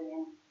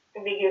government to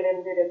be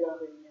given to the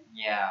government.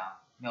 Yeah.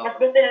 No. Mas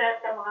gusto nila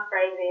sa mga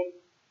private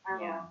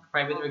Yeah.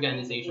 Private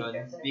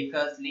organizations.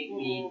 Because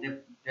lately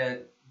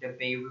the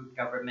Beirut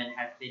government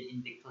has been in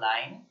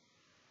decline.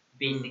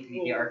 Basically,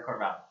 they are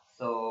corrupt.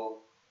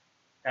 So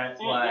that's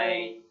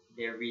why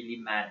they're really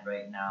mad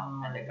right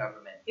now at the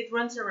government. It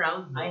runs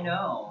around. I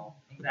know.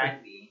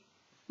 Exactly.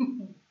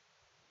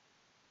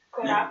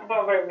 corrupt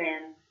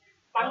government.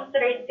 Pang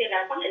third sila.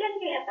 Pang ilan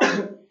kaya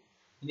tayo?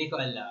 Hindi ko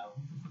alam.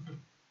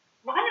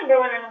 Baka number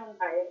 1 na naman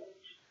tayo.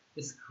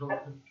 Diyos ko.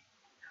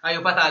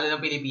 Ayaw patalo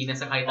ng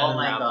Pilipinas sa kahit Oh anong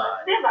my laban.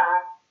 God. Diba?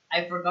 I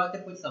forgot to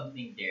put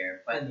something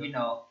there, but Ano? you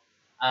know,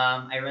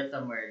 I read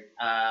somewhere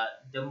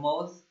the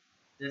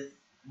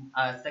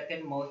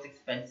second most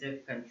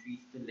expensive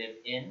countries to live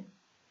in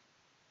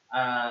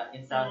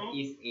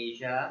Southeast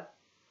Asia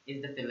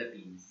is the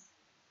Philippines.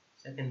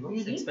 Second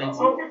most Really?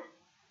 expensive. Oh,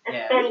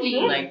 Yeah, especially,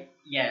 like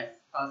yes,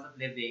 cost of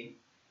living.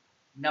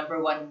 Number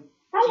 1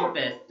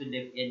 cheapest to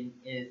live in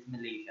is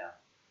Malaysia.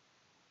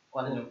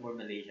 Kuala Lumpur,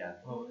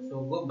 Malaysia. Oh,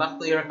 so go back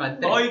to your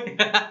country. Oy!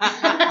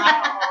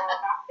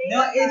 No,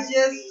 it's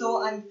just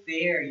so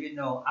unfair, you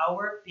know.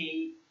 Our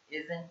pay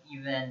isn't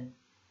even,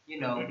 you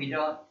know, we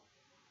don't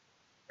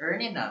earn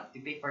enough to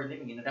pay for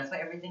living, you know. That's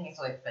why everything is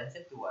so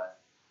expensive to us.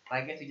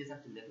 But I guess we just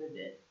have to live with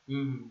it.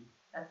 Mhm.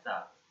 That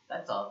sucks.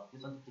 That's all.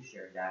 Just wanted to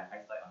share that. I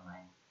saw it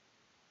online.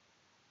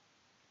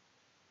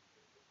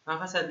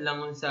 Nakakasad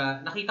lang nun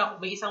sa... Nakita ko,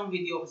 may isang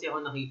video kasi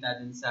ako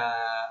nakita dun sa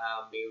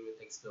Beirut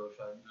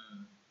explosion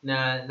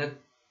na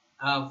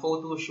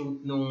photo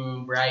shoot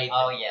nung bride.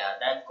 Oh yeah,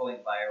 that's going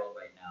viral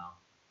right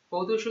now.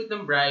 Photo shoot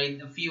ng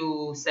bride a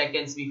few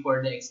seconds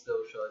before the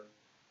explosion.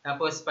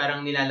 Tapos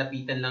parang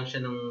nilalapitan lang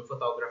siya ng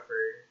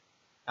photographer.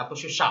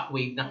 Tapos yung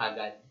shockwave na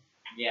kagad.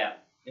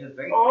 Yeah, it was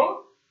very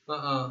quick.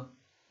 Oo.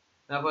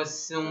 Tapos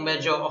nung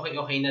medyo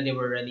okay na, they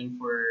were running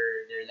for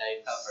their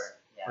lives. Cover.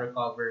 Yeah. For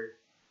cover.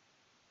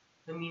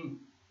 I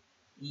mean,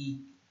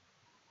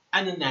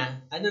 ano na,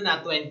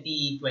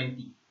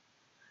 2020.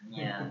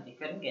 Yeah, it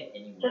couldn't get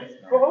any worse.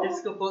 Just No? go.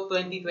 Diyos ko po,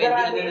 2020,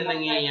 ano na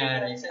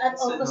nangyayari? At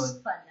Sunod.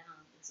 August pa lang.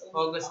 It's only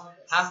August.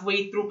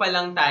 Halfway through pa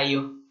lang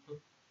tayo.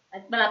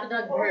 At malapit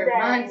na Oh, mag-bare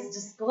dahil- months.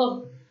 Diyos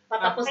ko.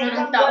 Patapos Ay, na ng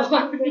magbuwan taon.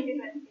 ng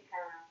 2020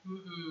 ka.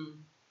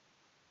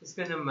 Diyos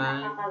ko naman.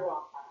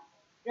 Nakakaloka.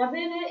 Grabe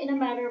yun in a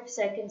matter of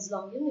seconds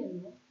lang yun yun.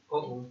 No?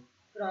 Oo.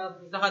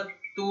 Grabe. Naka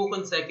 2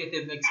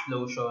 consecutive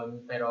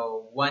explosion,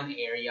 pero one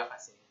area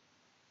kasi.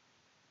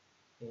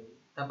 Okay.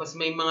 Tapos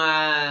may mga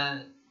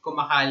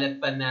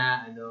kumakalat pa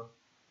na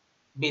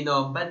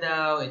binomba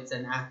daw, it's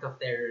an act of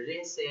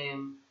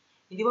terrorism.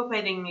 Hindi ba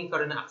pwedeng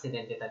magkaroon ng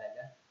aksidente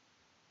talaga?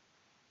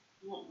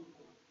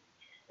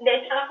 Hindi,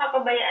 tsaka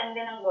kapabayaan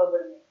din ng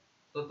government.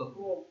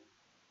 Totoo.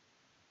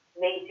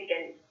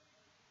 Basically.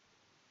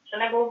 So,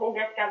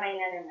 nagugugat kamay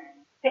na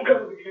naman.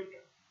 Nagugugat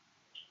kamay.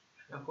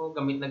 Ako,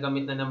 gamit na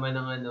naman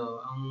ng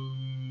ang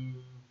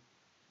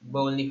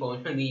bowl ni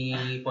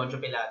Poncio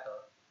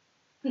Pilato.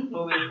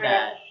 Who is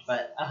that?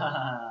 But,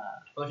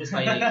 Pontius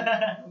Pilate.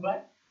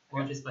 what?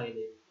 Pontius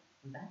Pilate.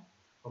 Who's that?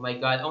 Oh my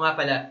God. Oh nga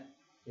pala.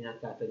 You're not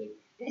Catholic.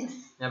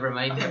 Never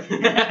mind.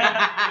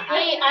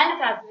 Hey, I'm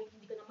Catholic.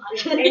 Hindi ko na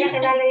maalala. Ay,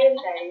 nakilala yun,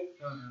 guys.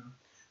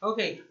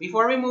 Okay,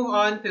 before we move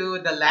on to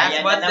the last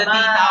Ayan What's na the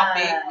Tea naman.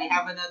 topic, we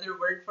have another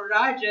word for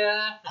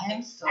Raja. I'm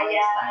so Ayan,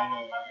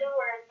 excited. what's the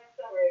word? What's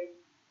the word?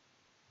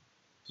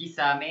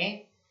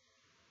 Kisame?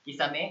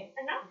 Kisame?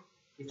 Ano?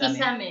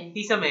 Kisame.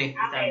 Kisame.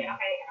 Okay.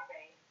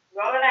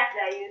 Go,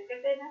 Raja. Use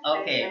it in a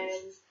Okay.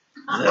 sentence.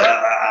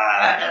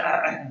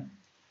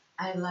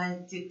 I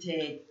like to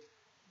take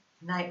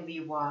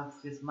nightly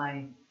walks with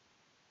my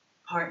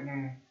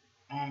partner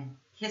and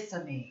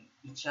kisame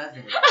each other.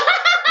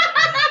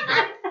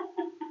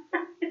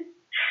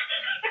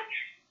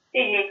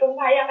 Sige, kung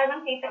kaya ka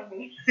ng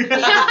kisame.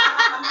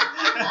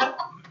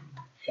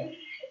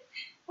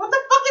 What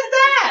the fuck is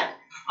that?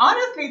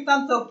 Honestly, it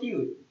sounds so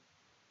cute.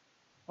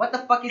 What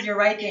the fuck is your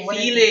writing? What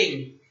is it?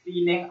 Feeling.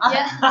 Ceiling.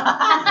 Yeah.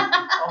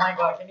 Oh my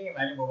god, can you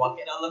imagine we're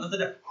walking all of a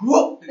sudden,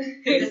 whoop,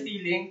 hit the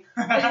ceiling.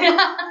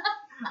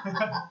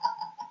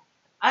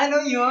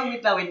 Ano yun?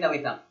 Wait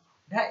lang.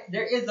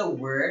 There is a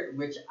word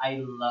which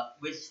I love,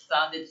 which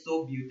sounded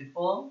so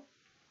beautiful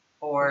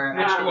for...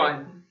 Which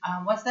one?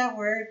 What's that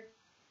word?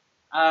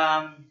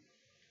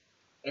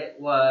 It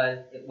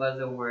was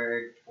a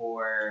word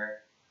for,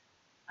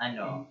 you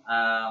know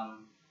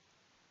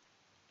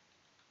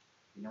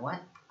what?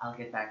 I'll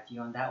get back to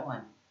you on that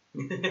one.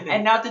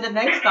 And now to the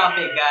next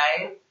topic,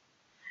 guys.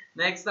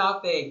 Next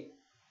topic.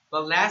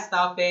 Well, last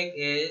topic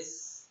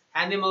is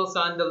animals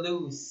on the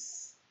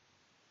loose.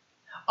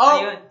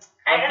 Oh, Ayun.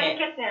 Ay, okay. ang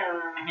cute niya.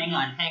 Hang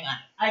on.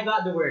 I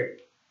got the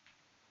word.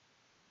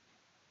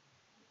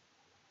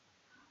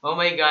 Oh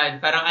my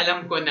God, parang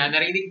alam ko na.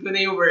 Narinig ko na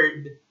yung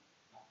word.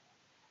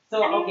 So,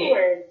 Ano yung okay.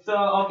 word? So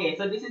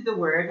this is the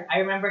word.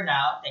 I remember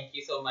now. Thank you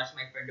so much,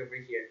 my friend over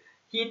here.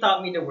 He taught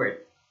me the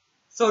word.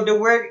 So the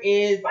word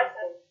is What's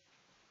it?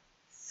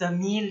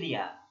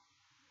 Samilia.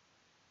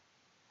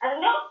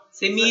 Ano?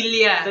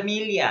 Semilia.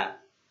 Samilia.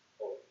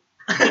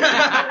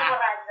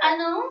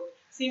 Ano?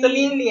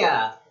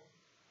 Samilia.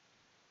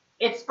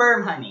 It's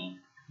sperm, honey.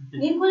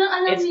 Hindi ko lang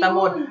alam It's yun.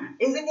 tamod.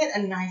 Isn't it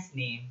a nice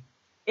name?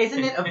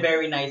 Isn't it a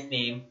very nice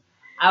name?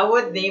 I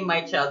would name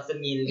my child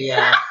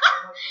Samilia.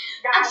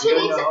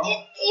 Actually, You know?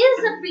 it is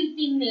a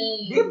pretty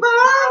name. Diba?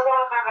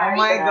 Oh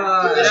my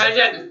God.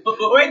 Raja.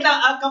 Wait lang,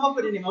 I'll come up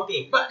with a name.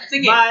 Okay.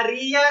 Sige.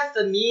 Maria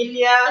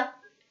Samilia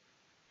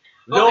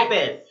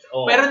Lopez.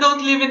 Oh. Pero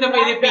don't live in the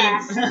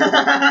Philippines.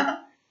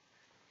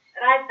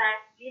 Raja,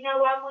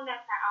 ginawa mo na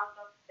sa out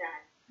of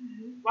that.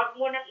 Huwag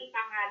mo nang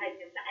ipangalan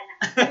yun sa anak.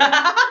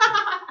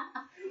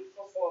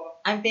 Opo.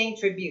 I'm paying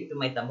tribute to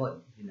my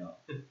tamod, you know.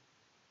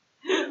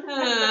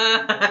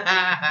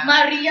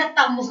 Maria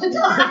Tamod.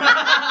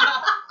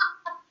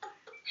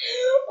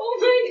 Oh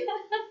my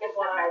God.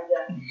 Opo,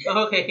 Raja.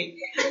 Okay.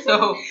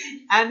 So,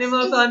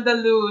 animals on the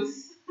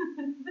loose.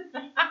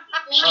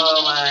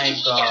 Oh my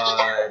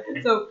God.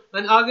 So,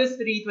 on August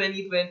 3,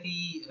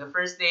 2020, the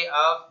first day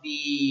of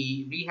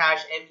the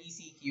rehash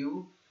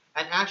MECQ,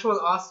 an actual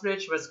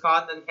ostrich was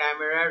caught on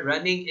camera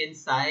running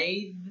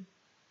inside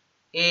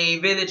a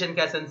village in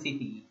Quezon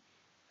City.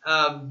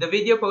 The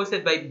video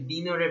posted by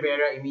Dino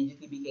Rivera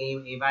immediately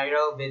became a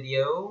viral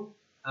video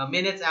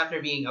minutes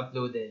after being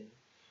uploaded.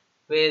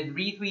 With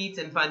retweets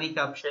and funny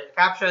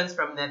captions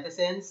from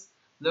netizens,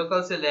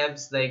 local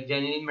celebs like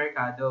Janine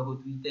Mercado,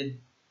 who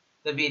tweeted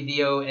the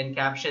video and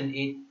captioned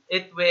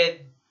it with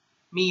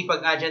 "Me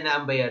pag-adya na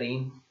ang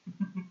bayarin,"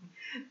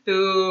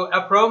 to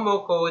a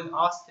promo code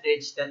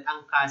ostrich that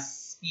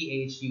Angkas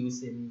PH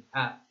used and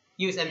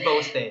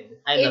posted.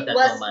 I love It that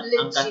was so much.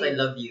 legit. Angkas, I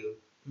love you.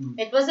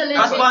 It was a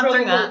legit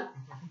Sponsor promo. nga.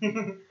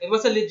 It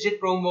was a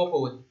legit promo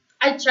code.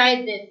 I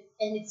tried it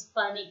and it's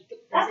funny.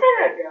 Ah,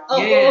 talaga?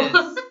 Oh. Yes.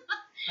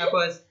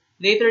 Tapos,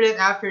 later that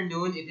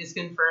afternoon, it is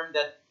confirmed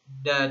that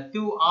the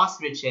two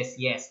ostriches,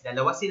 yes,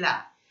 dalawa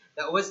sila,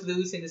 that was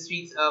loose in the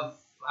streets of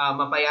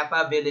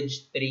Mapayapa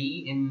Village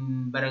 3 in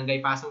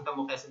Barangay Pasong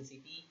Tamo, Quezon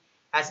City,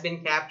 has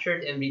been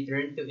captured and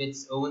returned to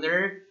its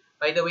owner.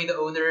 By the way, the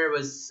owner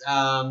was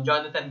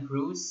Jonathan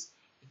Cruz.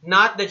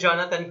 Not the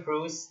Jonathan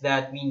Cruz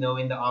that we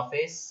know in The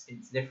Office.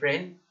 It's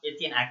different.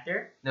 Is he an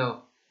actor?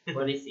 No.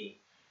 What is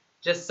he?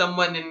 Just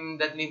someone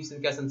that lives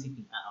in Quezon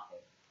City. Ah,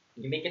 okay.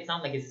 You make it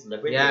sound like he's a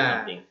celebrity or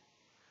Yeah. something.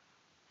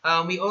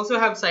 We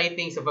also have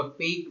sightings of a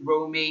pig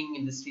roaming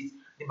in the streets.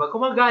 Diba?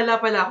 Kumagala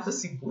pala ako sa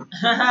Cebu.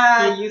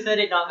 You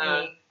said it, not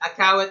me. A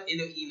cow at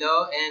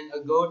Iloilo and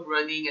a goat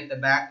running at the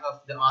back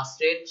of the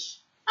ostrich.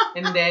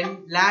 And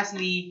then,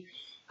 lastly,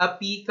 a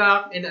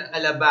peacock and a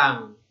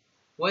alabang.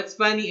 What's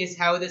funny is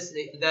how the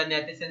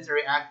netizens are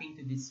reacting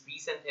to these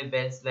recent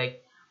events,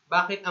 like,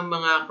 bakit ang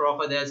mga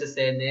crocodile sa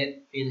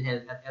Senate,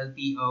 PhilHealth at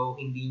LTO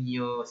hindi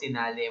nyo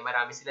sinali?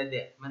 Marami sila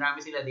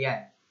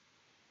diyan.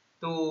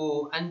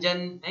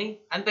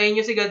 Antayin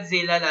nyo si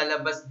Godzilla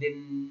lalabas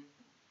din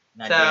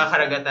sa Nandiyan siya.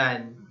 karagatan.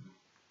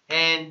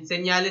 And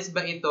senyales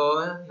ba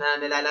ito na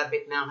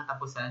nalalapit na ang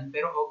katapusan?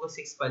 Pero August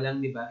 6 pa lang,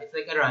 di ba? It's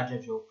like a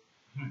Raja joke.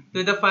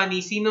 To the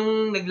funny,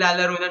 sinong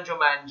naglalaro ng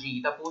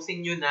Jumanji,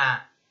 tapusin nyo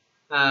na.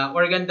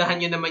 Or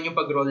gandahan nyo naman yung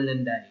pag-roll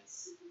ng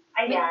dice.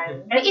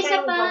 Ayan. May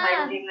isa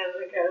pa. Hindi na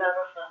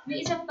naglalaro siya. May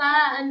isa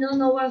pa,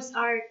 Noah's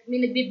Ark. May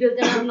nagbibuild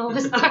na ng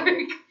Noah's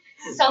Ark.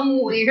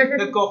 Somewhere.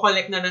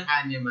 Nagko-collect na ng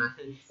anima.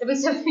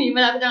 Sabi,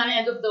 malapit na ang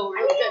end of the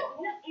world.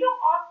 Yung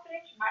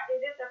ostrich ba,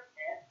 is it a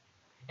pet?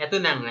 Eto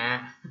na nga.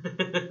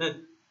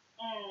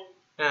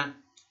 Mm.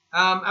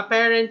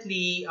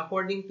 Apparently,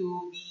 according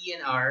to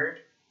DENR,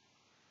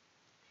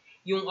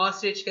 yung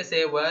ostrich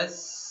kasi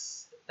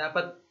was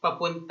dapat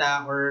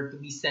papunta or to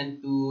be sent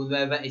to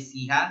Nueva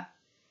Ecija.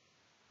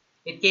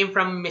 It came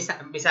from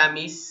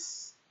Misamis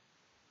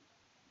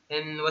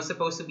and was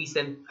supposed to be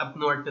sent up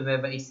north to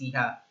Nueva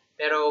Ecija.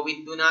 Pero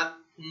we do not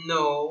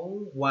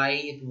know why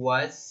it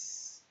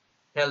was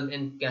held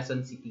in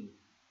Quezon City.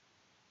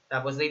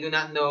 Tapos they do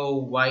not know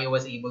why it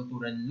was able to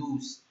run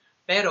loose.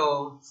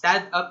 Pero,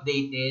 sad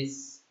update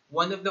is,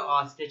 one of the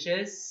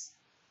ostriches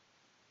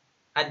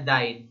had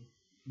died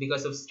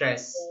because of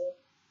stress.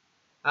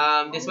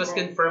 This was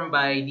confirmed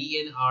by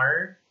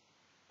DNR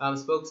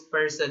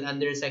spokesperson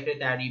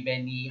Undersecretary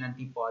Benny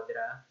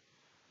Antipodra,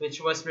 which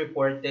was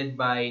reported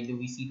by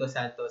Luisito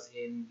Santos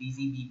in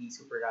DZBB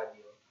Super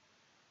Radio.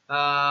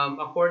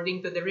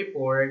 According to the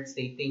report,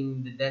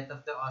 stating the death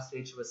of the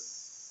ostrich was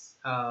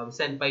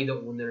sent by the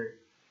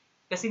owner.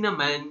 Kasi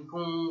naman,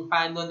 kung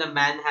paano na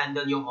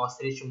manhandle yung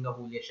ostrich yung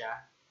nahuli siya,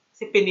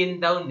 kasi pinin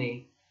down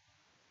eh.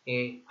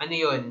 Ano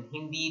yun?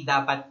 Hindi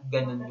dapat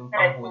ganun yung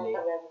panghuli.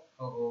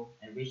 Oo.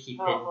 I wish he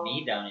pinned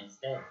me down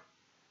instead.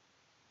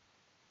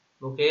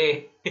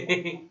 Okay.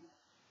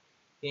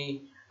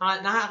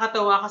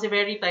 Nakakatawa kasi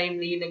very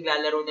timely yung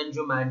naglalaro ng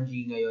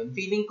Jumanji ngayon.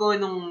 Feeling ko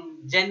nung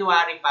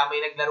January pa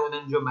may naglaro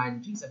ng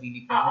Jumanji sa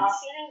Philippines.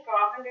 Feeling ko,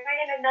 hanggang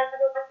kaya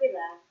nagdadalo pa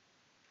sila.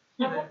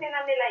 Tapusin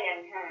na nila yan,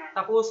 ha?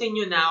 Tapusin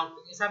nyo na.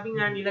 Sabi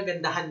nga nila,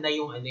 gandahan na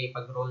yung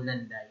pag-roll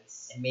ng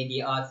dice. And may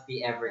the odds be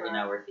ever in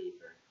our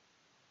favor.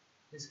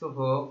 Diyos ko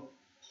po,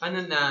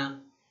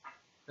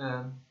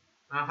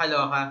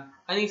 nakakaloka.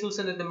 Ano yung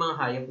susunod ng mga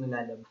hayop na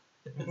lalabas?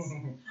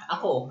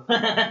 Ako.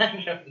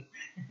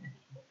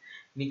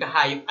 Hindi ka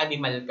hayop,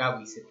 animal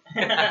ka, wisit.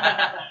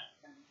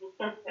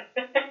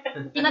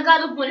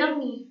 Tinagalog mo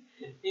lang eh.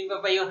 Hindi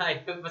pa yung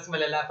hayop, mas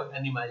malala pag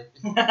animal.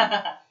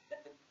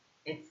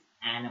 It's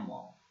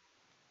animal.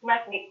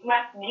 Mas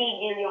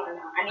gigil yung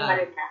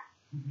animal ka.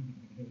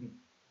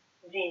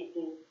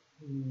 Gigil.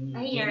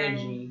 Ayan.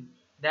 Energy.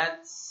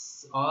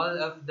 That's all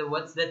of the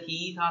What's the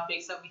Tea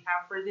topics that we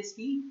have for this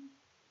week.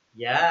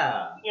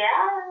 Yeah.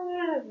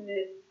 Yes.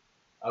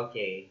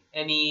 Okay.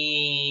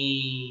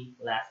 Any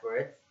Last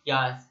words?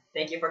 yes?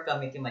 Thank you for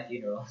coming to my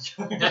funeral.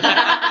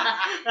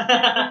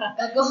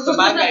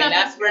 Sabagay,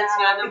 last words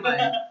nga naman.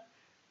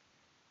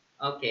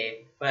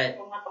 Okay, but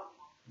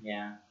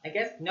yeah, I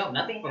guess no,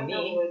 nothing for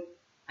me.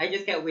 I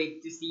just can't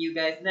wait to see you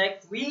guys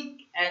next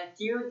week and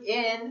tune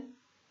in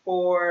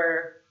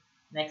for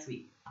next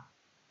week.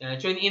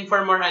 Tune in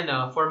for more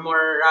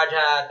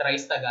Raja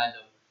Tries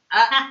Tagalog.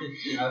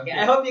 Okay,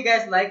 I hope you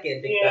guys like it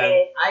because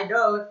Yes. I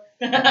don't.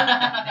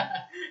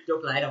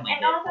 Joke lang, I don't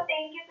mind And it. also,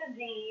 thank you to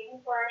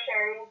Jean for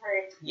sharing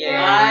her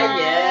Yeah.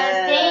 Yes.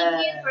 Thank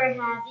you for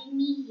having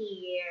me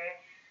here.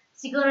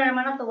 Siguro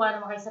naman natuwa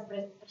naman kayo sa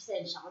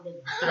presensya ko,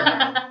 diba?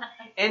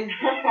 And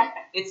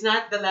it's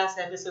not the last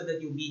episode that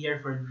you'll be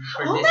here for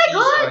Oh this my season.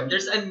 God!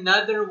 There's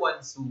another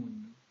one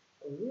soon.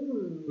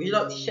 Ooh. We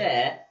love to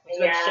share. We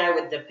love to share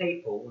with the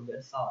people on the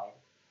side.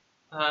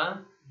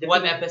 Huh? The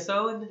One people-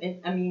 episode?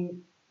 And I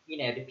mean,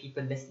 the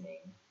people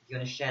listening,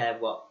 you're gonna share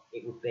what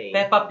it would be.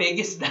 Peppa Pig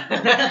is that.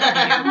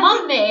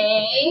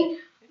 Mommy,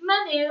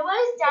 what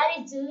is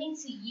Daddy doing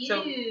to you?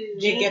 So,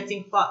 You're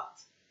getting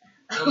fucked.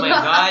 Oh my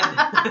God.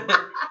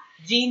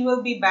 Jean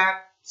will be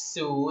back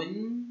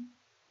soon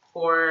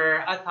for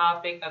a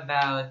topic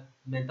about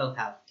mental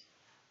health.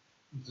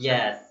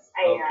 Yes.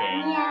 Ayan. Okay.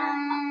 Yes.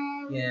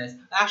 Yes.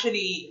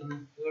 Actually,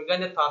 we're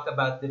gonna talk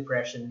about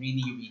depression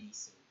really, really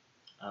soon.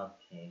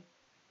 Okay.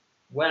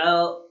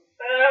 Well,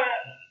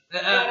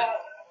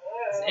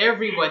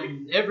 Everyone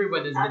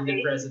has been Okay.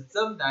 depressed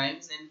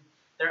sometimes, and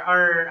there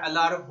are a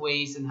lot of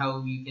ways on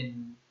how you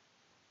can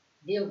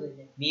Deal with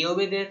it. deal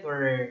with it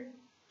or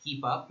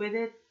keep up with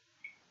it.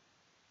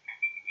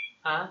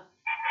 Huh?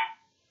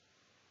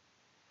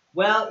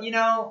 well,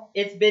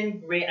 it's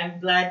been great. I'm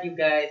glad you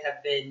guys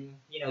have been,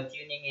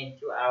 tuning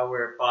into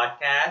our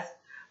podcast.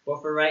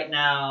 But for right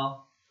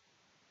now,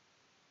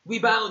 We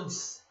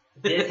bounce!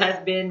 this has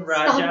been Stop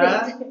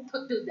Raja. it.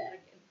 Don't do that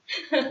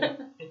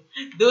again.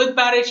 Dude,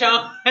 pare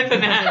siya. Ito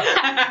na.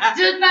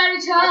 Dude,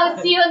 Marichal,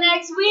 see you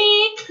next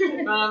week.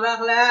 Mga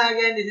bakla,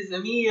 again, this is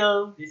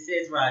Emil. This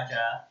is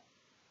Raja.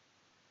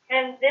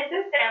 And this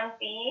is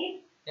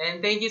MP.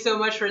 And thank you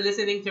so much for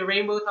listening to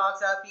Rainbow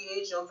Talks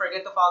PH. Don't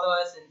forget to follow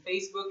us on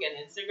Facebook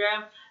and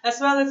Instagram, as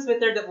well as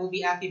Twitter that will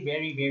be active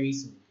very, very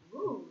soon.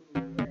 Ooh.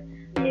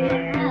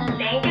 Yeah.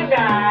 Thank you,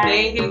 guys.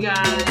 Thank you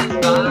guys.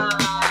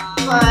 Bye.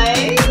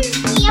 Bye.